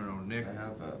thoughts. I don't know, Nick? I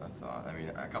have a thought.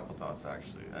 A couple thoughts,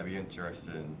 actually. I'd be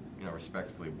interested in,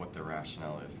 respectfully, what the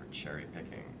rationale is for cherry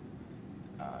picking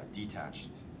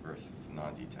detached versus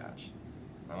non-detached.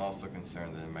 I'm also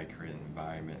concerned that it might create an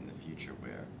environment in the future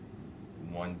where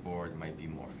one board might be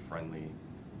more friendly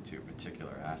to a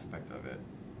particular aspect of it,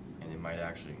 and it might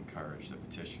actually encourage the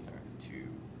petitioner to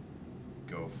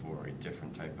go for a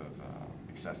different type of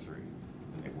accessory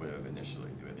than they would have initially.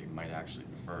 They might actually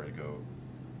prefer to go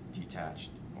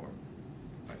detached, or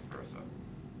vice versa,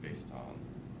 based on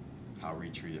how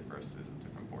we treat it versus a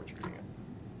different board treating it.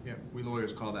 Yeah, we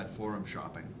lawyers call that forum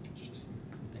shopping. Just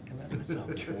thinking that myself.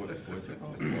 What is it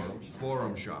called?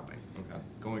 Forum shopping. Okay.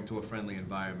 Going to a friendly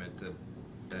environment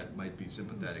that might be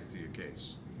sympathetic to your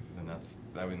case. Then that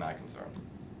would be my concern.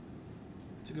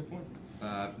 It's a good point.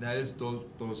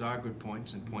 Those are good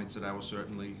points, and points that I will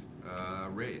certainly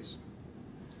raise.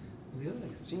 The other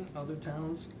thing, I've seen other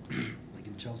towns, like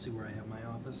in Chelsea where I have my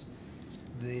office,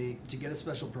 to get a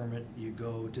special permit, you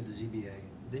go to the ZBA,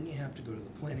 then you have to go to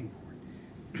the planning board,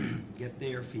 get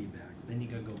their feedback, then you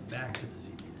gotta go back to the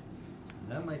ZBA.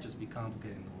 And that might just be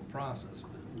complicating the whole process,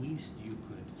 but at least you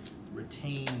could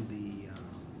retain the,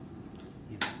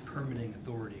 permitting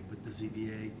authority with the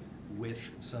ZBA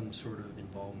with some sort of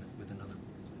involvement with another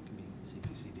board, so it could be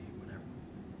CPCD,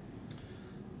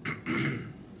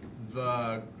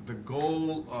 whatever. The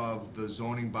goal of the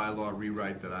zoning bylaw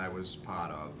rewrite that I was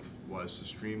part of was to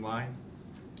streamline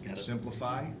and Got it.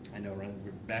 simplify I know, right,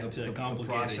 we're back to the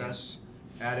complicating. process,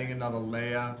 adding another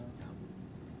layer.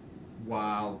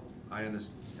 While I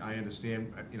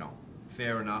understand, you know,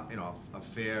 fair enough, you know, a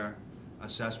fair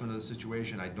assessment of the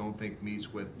situation, I don't think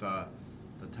meets with the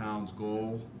town's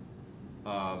goal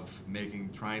of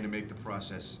trying to make the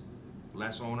process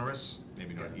less onerous,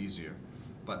 maybe not easier,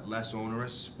 but less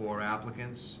onerous for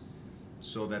applicants,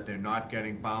 so that they're not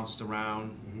getting bounced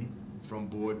around from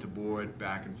board to board,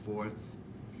 back and forth.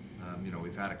 You know,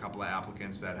 we've had a couple of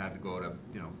applicants that had to go to,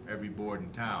 you know, every board in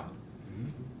town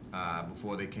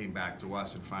before they came back to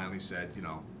us and finally said, you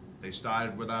know, they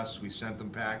started with us, we sent them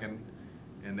packing,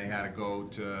 and they had to go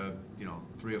to, you know,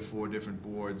 3 or 4 different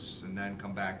boards and then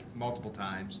come back multiple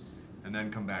times and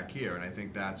then come back here. And I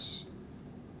think that's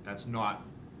not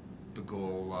the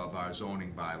goal of our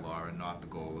zoning bylaw and not the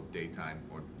goal of daytime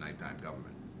or nighttime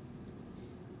government.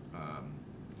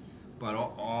 But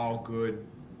all good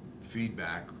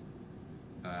feedback.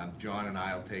 John and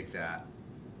I'll take that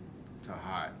to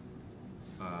heart.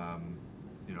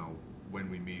 You know, when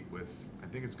we meet with, I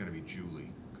think it's gonna be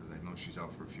Julie, because I know she's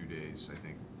out for a few days, I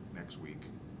think, next week.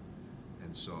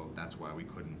 And so that's why we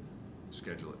couldn't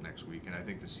schedule it next week. And I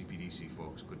think the CPDC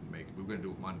folks couldn't make it. We were gonna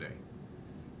do it Monday,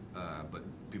 but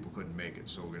people couldn't make it,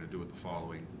 so we're gonna do it the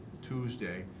following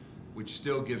Tuesday, which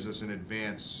still gives us an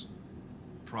advance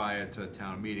prior to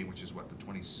town meeting, which is what, the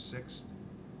 26th?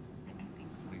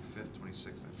 25th,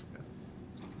 26th, I forget.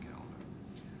 It's on the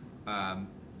calendar.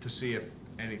 To see if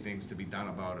anything's to be done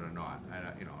about it or not.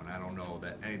 You know, and I don't know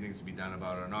that anything's to be done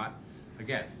about it or not.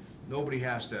 Again, nobody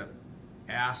has to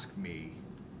ask me,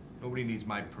 nobody needs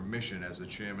my permission as the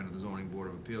chairman of the Zoning Board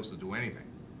of Appeals to do anything.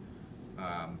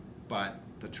 But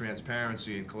the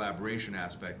transparency and collaboration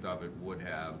aspect of it would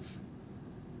have,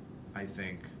 I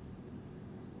think,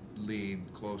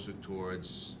 leaned closer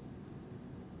towards,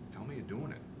 tell me you're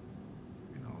doing it.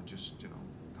 You know, just, you know,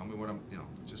 tell me what I'm, you know,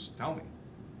 just tell me.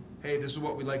 Hey, this is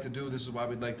what we'd like to do, this is why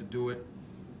we'd like to do it.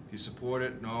 Do you support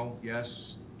it? No?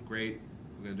 Yes? Great,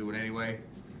 we're gonna do it anyway.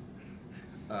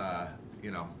 You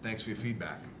know, thanks for your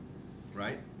feedback,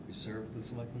 right? We serve the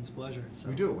selectmen's pleasure, so.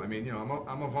 We do, I mean, you know,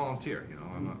 I'm a volunteer, you know,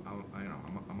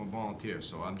 I'm a volunteer,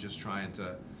 so I'm just trying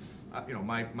to, you know,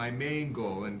 my main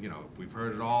goal, and, you know, we've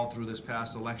heard it all through this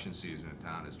past election season in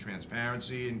town, is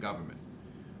transparency in government.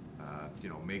 You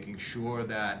know, making sure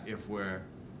that if we're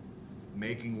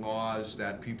making laws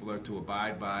that people are to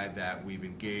abide by, that we've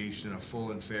engaged in a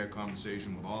full and fair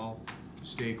conversation with all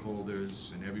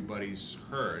stakeholders and everybody's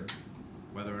heard.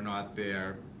 Whether or not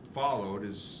they're followed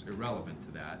is irrelevant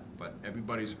to that, but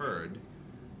everybody's heard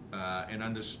and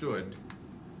understood,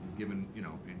 and given, you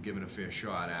know, and given a fair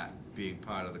shot at being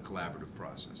part of the collaborative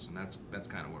process. And that's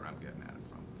kind of where I'm getting at it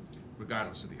from,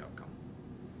 regardless of the outcome.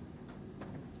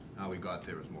 How we got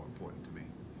there is more important to me.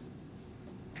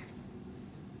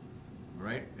 All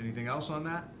right, anything else on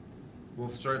that? We'll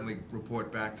certainly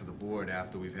report back to the board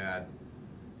after we've had,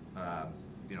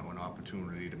 you know, an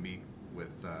opportunity to meet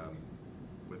with the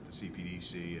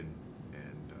CPDC and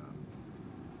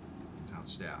town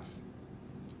staff,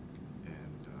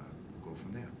 and we'll go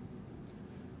from there.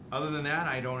 Other than that,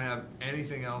 I don't have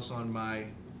anything else on my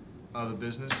other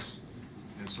business,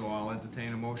 and so I'll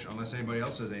entertain a motion, unless anybody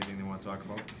else has anything they want to talk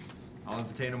about. I'll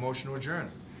entertain a motion to adjourn.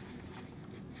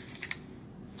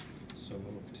 So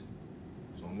moved.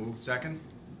 So moved, second.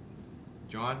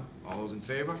 John, all those in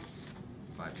favor?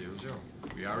 5-0.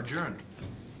 We are adjourned.